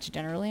our thoughts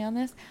generally on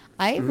this.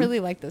 I really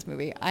liked this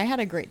movie. I had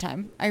a great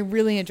time. I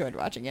really enjoyed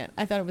watching it.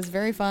 I thought it was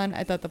very fun.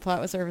 I thought the plot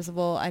was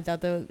serviceable. I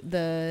thought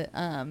the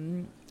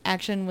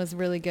action was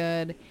really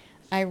good.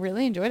 I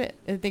really enjoyed it.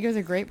 I think it was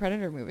a great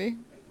Predator movie.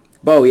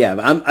 Oh yeah,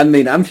 I'm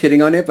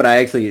shitting on it, but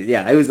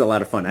it was a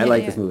lot lot of fun. I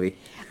like this movie.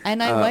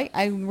 And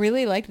I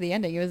really liked the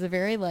ending. It was a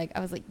very I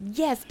was like,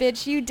 yes,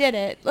 bitch, you did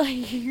it.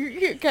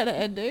 Like kind of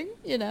ending,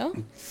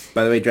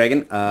 By the way,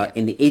 Dragon,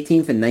 in the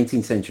 18th and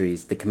 19th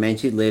centuries, the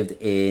Comanche lived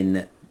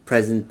in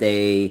present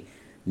day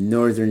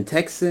northern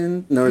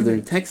Texas,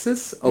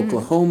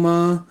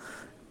 Oklahoma,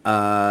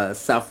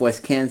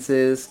 southwest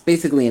Kansas,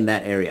 basically in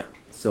that area.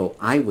 So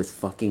I was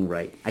fucking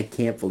right. I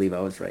can't believe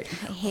I was right.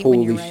 I hate Holy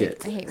when you're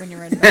shit. right. I hate when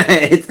you're right about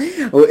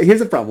that. Well, here's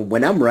the problem.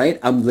 When I'm right,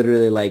 I'm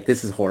literally like,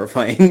 this is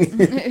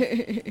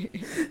horrifying.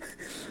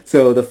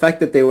 So the fact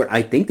that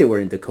I think they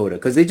were in Dakota,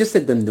 because they just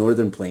said the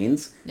northern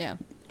plains. Yeah.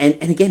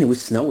 And again, it was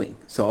snowing.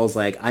 So I was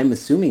like, I'm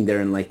assuming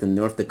they're in like the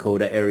North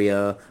Dakota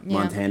area,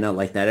 Montana,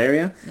 like that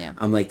area. Yeah.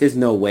 I'm like, there's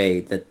no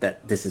way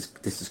that this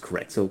is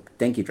correct. So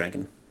thank you,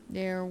 Dragon.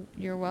 You're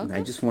welcome.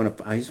 I just want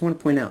to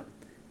point out,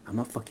 I'm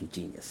a fucking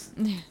genius.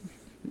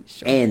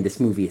 Sure. And this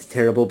movie is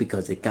terrible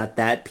because it got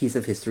that piece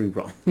of history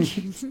wrong.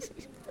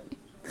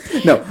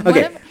 No,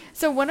 okay.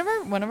 So one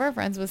of our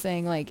friends was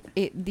saying like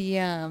like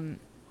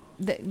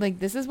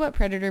this is what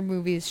Predator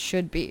movies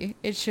should be.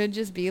 It should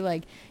just be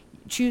like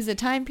choose a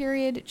time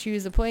period,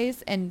 choose a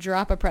place, and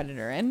drop a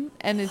predator in,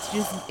 and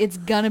it's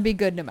gonna be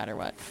good no matter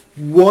what.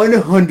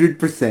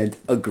 100%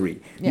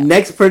 agree. Yeah.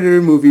 Next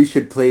Predator movie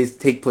should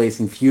take place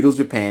in feudal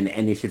Japan,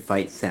 and they should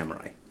fight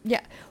samurai.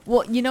 Yeah.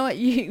 Well, you know what?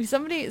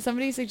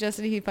 Somebody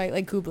suggested he fight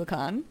like Kublai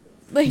Khan.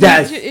 Like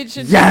Yes! it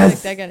should Yes! be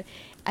like that kind of.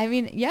 I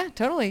mean, yeah,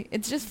 totally.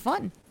 It's just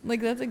fun.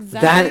 Like that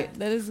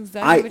is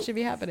exactly what should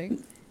be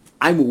happening.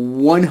 I'm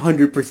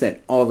 100%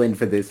 all in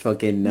for this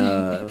fucking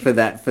for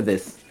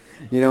this.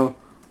 You know?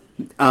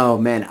 Oh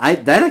man,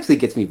 that actually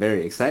gets me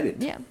very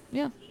excited. Yeah,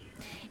 yeah.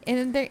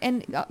 And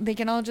they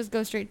can all just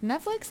go straight to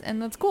Netflix,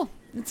 and that's cool.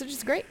 It's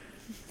just great.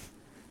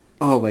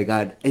 Oh my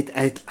god,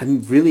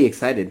 I'm really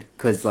excited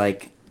because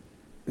like,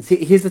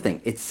 see, here's the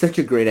thing. It's such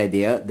a great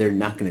idea. They're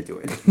not gonna do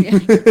it. Yeah,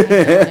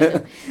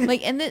 I know.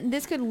 Like, and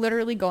this could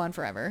literally go on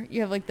forever.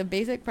 You have like the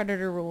basic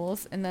Predator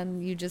rules, and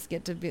then you just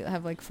get to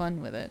have like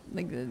fun with it.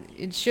 Like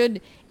it should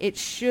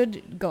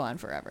go on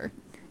forever.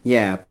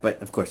 Yeah,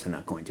 but of course they're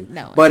not going to.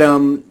 No. But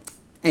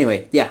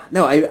anyway, yeah,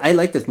 no, I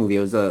like this movie. It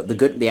was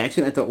the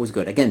action I thought was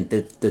good. Again,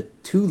 the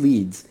two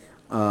leads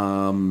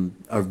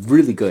are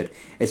really good,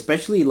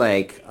 especially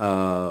like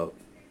both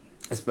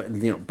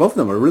of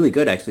them are really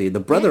good actually. The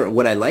brother,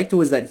 what I liked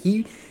was that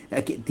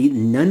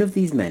none of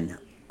these men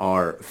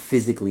are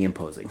physically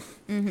imposing.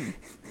 Mm-hmm.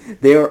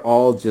 They are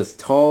all just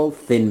tall,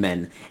 thin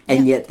men,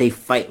 and yet they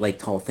fight like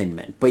tall, thin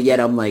men. But yet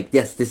I'm like,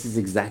 yes, this is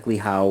exactly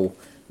how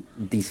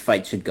these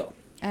fights should go.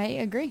 I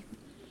agree.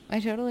 I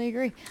totally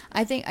agree.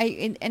 I think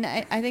I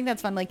think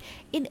that's fun. Like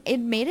it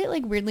made it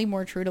like weirdly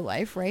more true to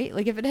life, right?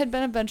 Like if it had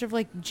been a bunch of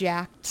like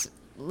jacked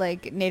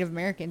like Native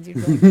Americans,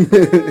 you'd be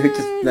like,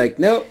 just like,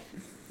 nope.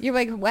 You're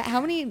like, what? How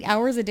many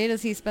hours a day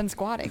does he spend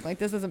squatting? Like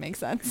this doesn't make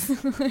sense.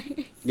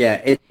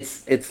 Yeah,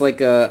 it's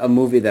like a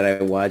movie that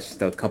I watched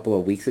a couple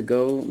of weeks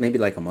ago, maybe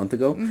like a month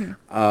ago,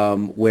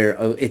 where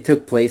it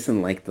took place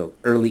in like the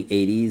early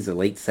 80s or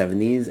late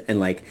 70s, and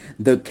like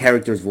the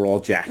characters were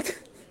all jacked.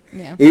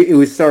 Yeah. It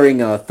was starring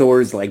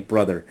Thor's like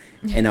brother,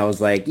 and I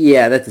was like,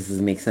 yeah, that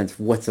doesn't make sense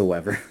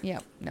whatsoever. Yeah,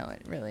 no,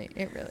 it really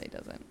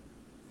doesn't.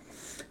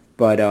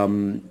 But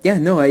yeah,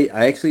 no, I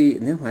actually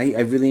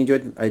I really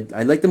enjoyed.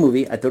 I liked the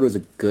movie. I thought it was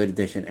a good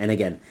addition. And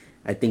again,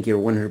 I think you're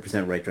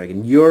 100% right,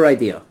 Dragon. Your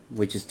idea,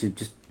 which is to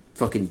just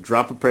fucking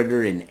drop a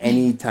predator in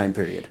any time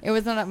period. It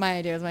was not my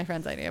idea. It was my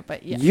friend's idea.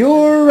 But yeah.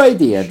 Your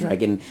idea,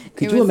 Dragon.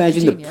 Could you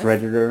imagine genius. the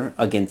predator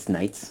against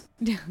knights?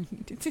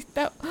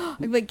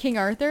 Like King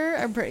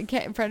Arthur,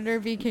 Predator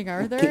v King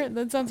Arthur.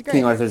 That sounds great.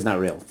 King Arthur's not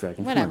real,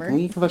 Dragon. Whatever. Can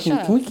we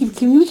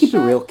keep it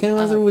real? King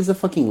Arthur was a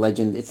fucking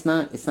legend. It's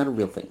not a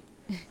real thing.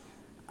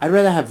 I'd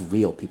rather have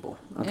real people,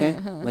 okay?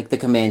 Like the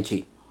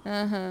Comanche.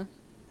 Uh-huh.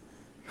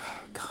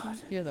 God.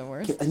 You're the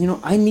worst. You know,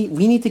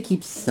 we need to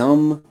keep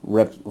some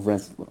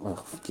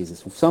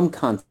some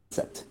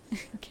concept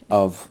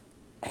of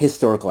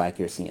historical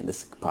accuracy in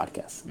this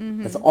podcast.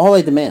 That's all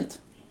I demand.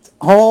 That's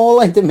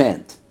all I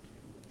demand.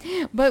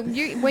 But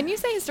when you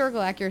say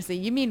historical accuracy,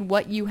 you mean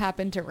what you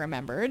happen to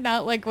remember,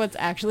 not like what's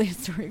actually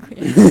historically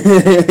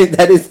accurate.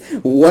 That is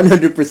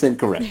 100%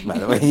 correct, by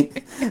the way.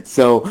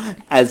 So,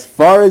 as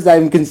far as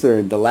I'm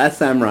concerned, The Last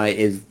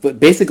Samurai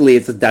basically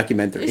it's a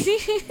documentary.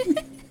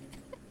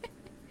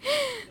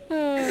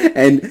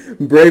 And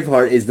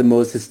Braveheart is the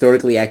most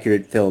historically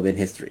accurate film in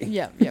history.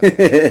 Yep.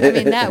 I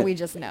mean, that we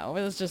just know.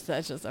 That's just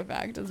a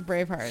fact. It's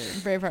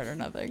Braveheart or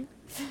nothing.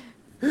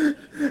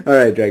 All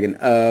right, Dragon.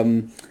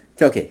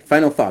 Okay,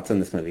 final thoughts on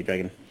this movie,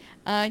 Dragon.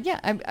 Yeah,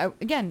 I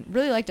again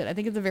really liked it. I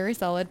think it's a very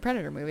solid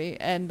Predator movie,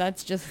 and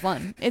that's just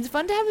fun. It's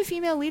fun to have a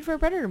female lead for a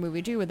Predator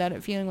movie too, without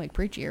it feeling like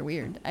preachy or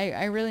weird.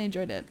 I really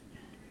enjoyed it.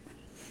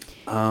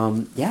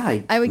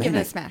 Yeah, I would give it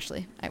a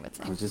Smashly, I would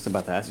say. I was just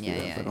about to ask you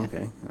that, but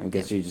okay. I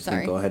guess you're just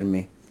gonna go ahead of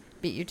me.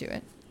 Beat you to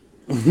it.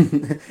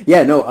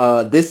 Yeah,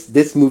 no.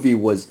 This movie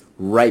was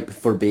ripe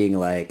for being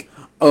like,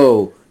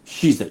 oh,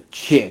 she's a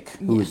chick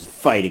who's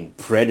fighting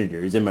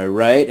predators, am I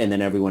right? And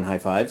then everyone high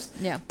fives.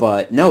 Yeah.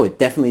 But no, it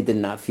definitely did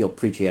not feel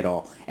preachy at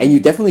all. And you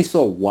definitely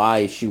saw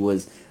why she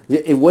was.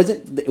 It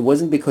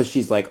wasn't because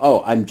she's like,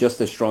 oh, I'm just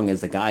as strong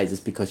as the guys.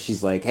 It's because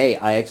she's like, hey,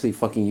 I actually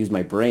fucking use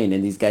my brain,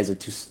 and these guys are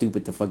too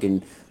stupid to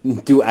fucking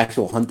do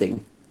actual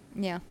hunting.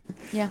 Yeah.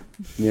 You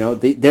know,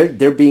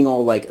 they're being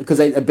all like, because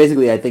I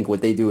think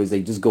what they do is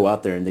they just go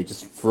out there and they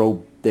just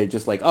throw. They're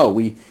just like, oh,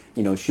 we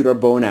shoot our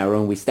bow and arrow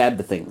and we stab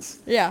the things.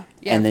 Yeah.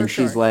 And then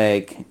she's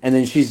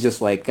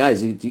just like,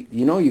 guys,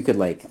 you could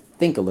like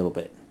think a little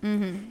bit.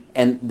 Mm-hmm.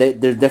 And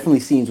there's definitely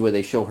scenes where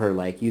they show her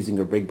like using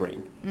her big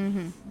brain.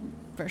 Mm-hmm.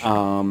 For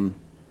sure.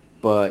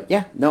 But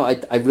yeah, no,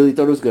 I really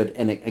thought it was good,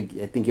 and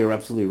I think you're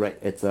absolutely right.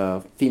 It's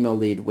a female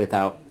lead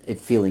without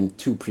it feeling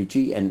too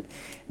preachy, and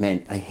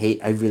man,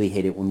 I really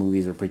hate it when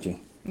movies are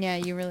preachy. Yeah,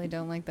 you really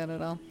don't like that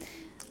at all.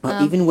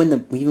 Even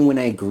when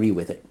I agree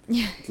with it,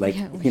 yeah, like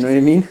you know what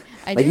I mean.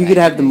 You could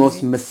have the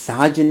most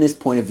misogynist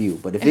point of view,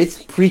 but if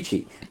it's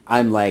preachy,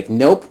 I'm like,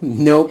 nope.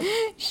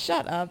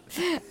 Shut up.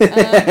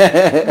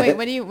 Wait,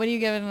 what do you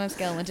give it on a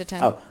scale of 1 to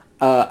 10? Oh,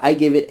 I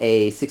give it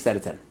a 6 out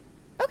of 10.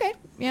 Okay,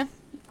 yeah.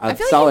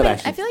 Solid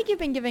action. I feel like you've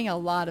been giving a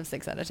lot of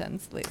 6 out of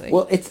 10s lately.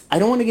 Well, I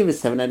don't want to give it a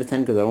 7 out of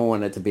 10 because I don't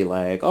want it to be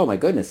like, oh my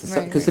goodness.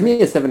 Because to Right.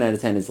 me, a 7 out of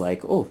 10 is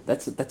like, oh,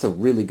 that's a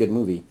really good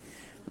movie.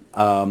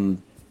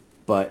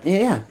 But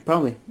yeah,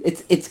 probably.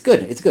 It's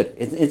good. It's good.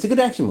 It's a good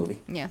action movie.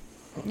 Yeah.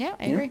 Yeah,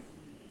 I Yeah. agree.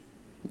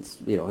 It's,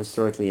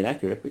 historically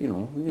inaccurate, but Yeah.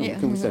 what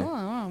can we say?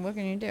 What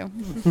can you do?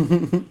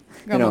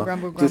 You know,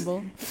 grumble,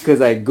 grumble.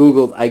 Because I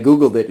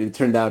googled it. It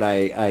turned out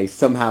I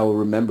somehow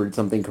remembered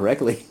something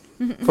correctly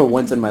for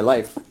once in my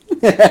life.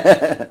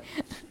 A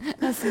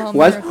small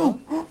miracle.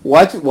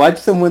 Watch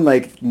someone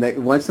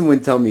watch someone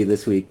tell me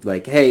this week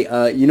like, hey,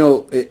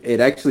 it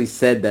actually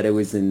said that it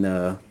was in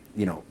that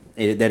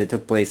it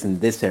took place in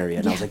this area,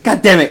 and I was like,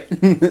 God damn it!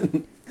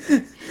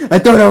 I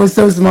thought I was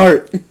so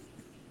smart.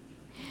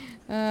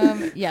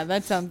 Yeah,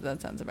 that sounds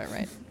about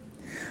right.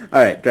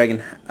 All right,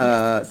 Dragon.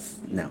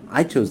 Now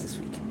I chose this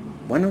week.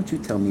 Why don't you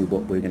tell me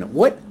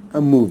what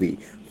a movie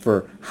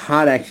for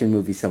hot action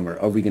movie summer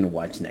are we gonna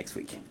watch next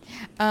week?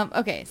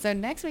 Okay, so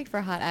next week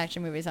for Hot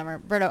Action Movie Summer,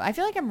 Berto, I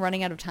feel like I'm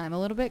running out of time a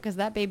little bit because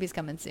that baby's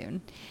coming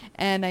soon,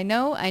 and I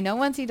know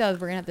once he does,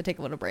 we're gonna have to take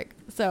a little break.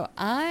 So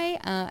I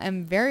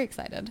am very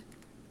excited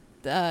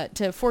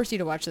to force you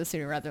to watch this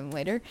sooner rather than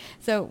later.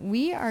 So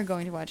we are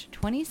going to watch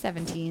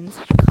 2017's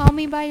Call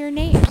Me by Your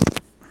Name.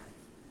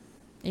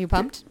 Are you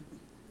pumped?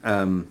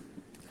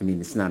 I mean,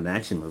 it's not an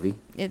action movie.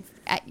 It's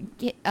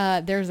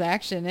there's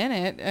action in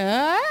it.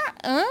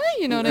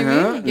 You know what I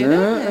mean? You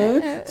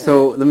know?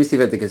 So let me see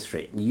if I think it's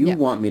straight. You Yeah.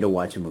 want me to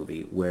watch a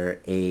movie where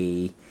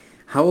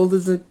how old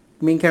is the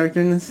main character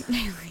in this?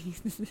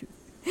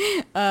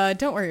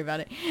 Don't worry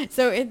about it.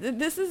 So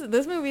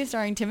this movie is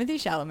starring Timothy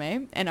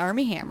Chalamet and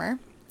Armie Hammer.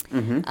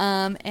 Mm-hmm.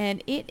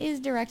 And it is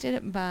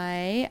directed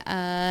by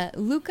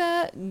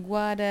Luca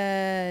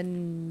Guadagnino.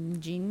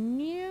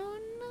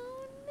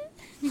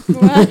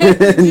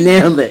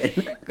 Nailed it.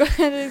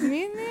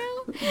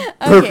 Guadagnino?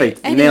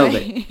 Perfect. Nailed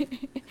it.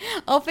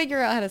 I'll figure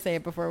out how to say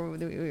it before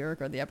we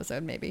record the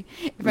episode, maybe,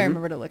 if I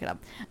remember to look it up.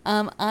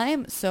 I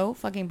am so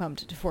fucking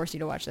pumped to force you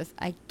to watch this.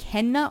 I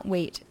cannot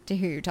wait to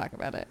hear you talk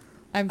about it.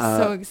 I'm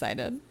so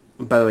excited.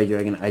 By the way,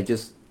 Dragon, I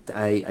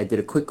did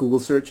a quick Google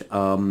search.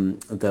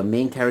 The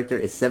main character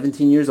is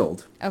 17 years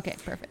old. Okay,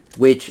 perfect.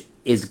 Which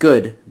is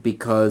good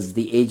because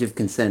the age of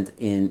consent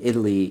in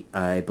Italy,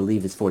 I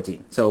believe, is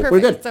 14. So Perfect. we're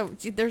good. So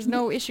there's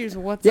no issues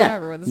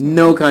whatsoever with this movie.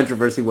 No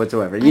controversy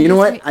whatsoever. You know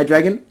what,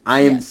 Dragon? I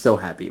am so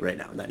happy right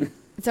now then.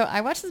 So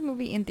I watched this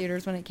movie in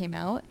theaters when it came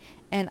out,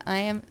 and I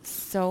am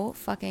so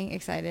fucking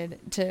excited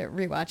to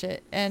rewatch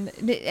it and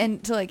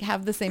to like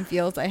have the same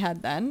feels I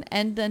had then,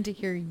 and then to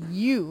hear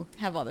you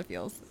have all the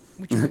feels.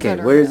 Which Okay,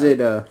 where is it?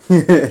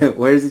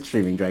 Where is it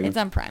streaming, Dragon? It's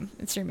on Prime.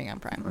 It's streaming on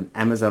Prime. On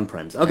Amazon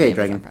Prime. Okay, On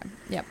Dragon. Amazon Prime.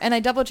 Yep. And I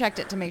double checked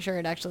it to make sure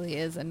it actually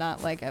is, and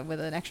not like with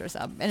an extra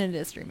sub. And it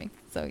is streaming.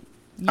 So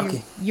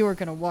you're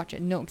gonna watch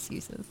it. No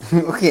excuses.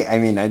 Okay, I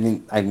mean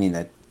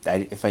that.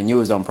 If I knew it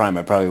was on Prime,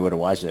 I probably would have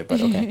watched it.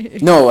 But okay.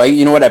 No,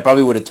 you know what? I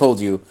probably would have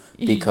told you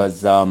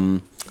because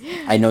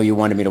I know you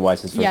wanted me to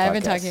watch this. For the I've podcast.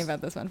 been talking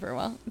about this one for a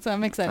while, so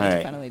I'm excited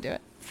to finally do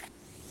it.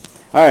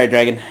 All right,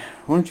 Dragon.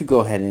 Why don't you go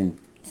ahead and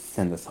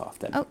send us off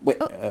then? Oh,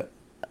 wait.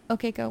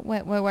 Okay, go.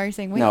 Why are you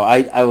saying wait? No,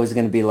 I was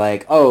gonna be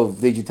like, oh,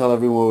 did you tell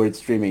everyone where it's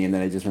streaming? And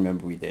then I just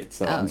remember we did.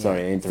 So I'm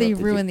sorry, I interrupted you. So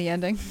you ruined the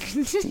ending.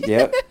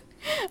 Yep. Okay.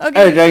 All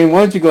right, Dragon. Why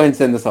don't you go ahead and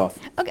send us off?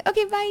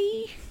 Okay.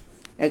 Bye.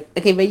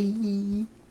 Okay. Bye.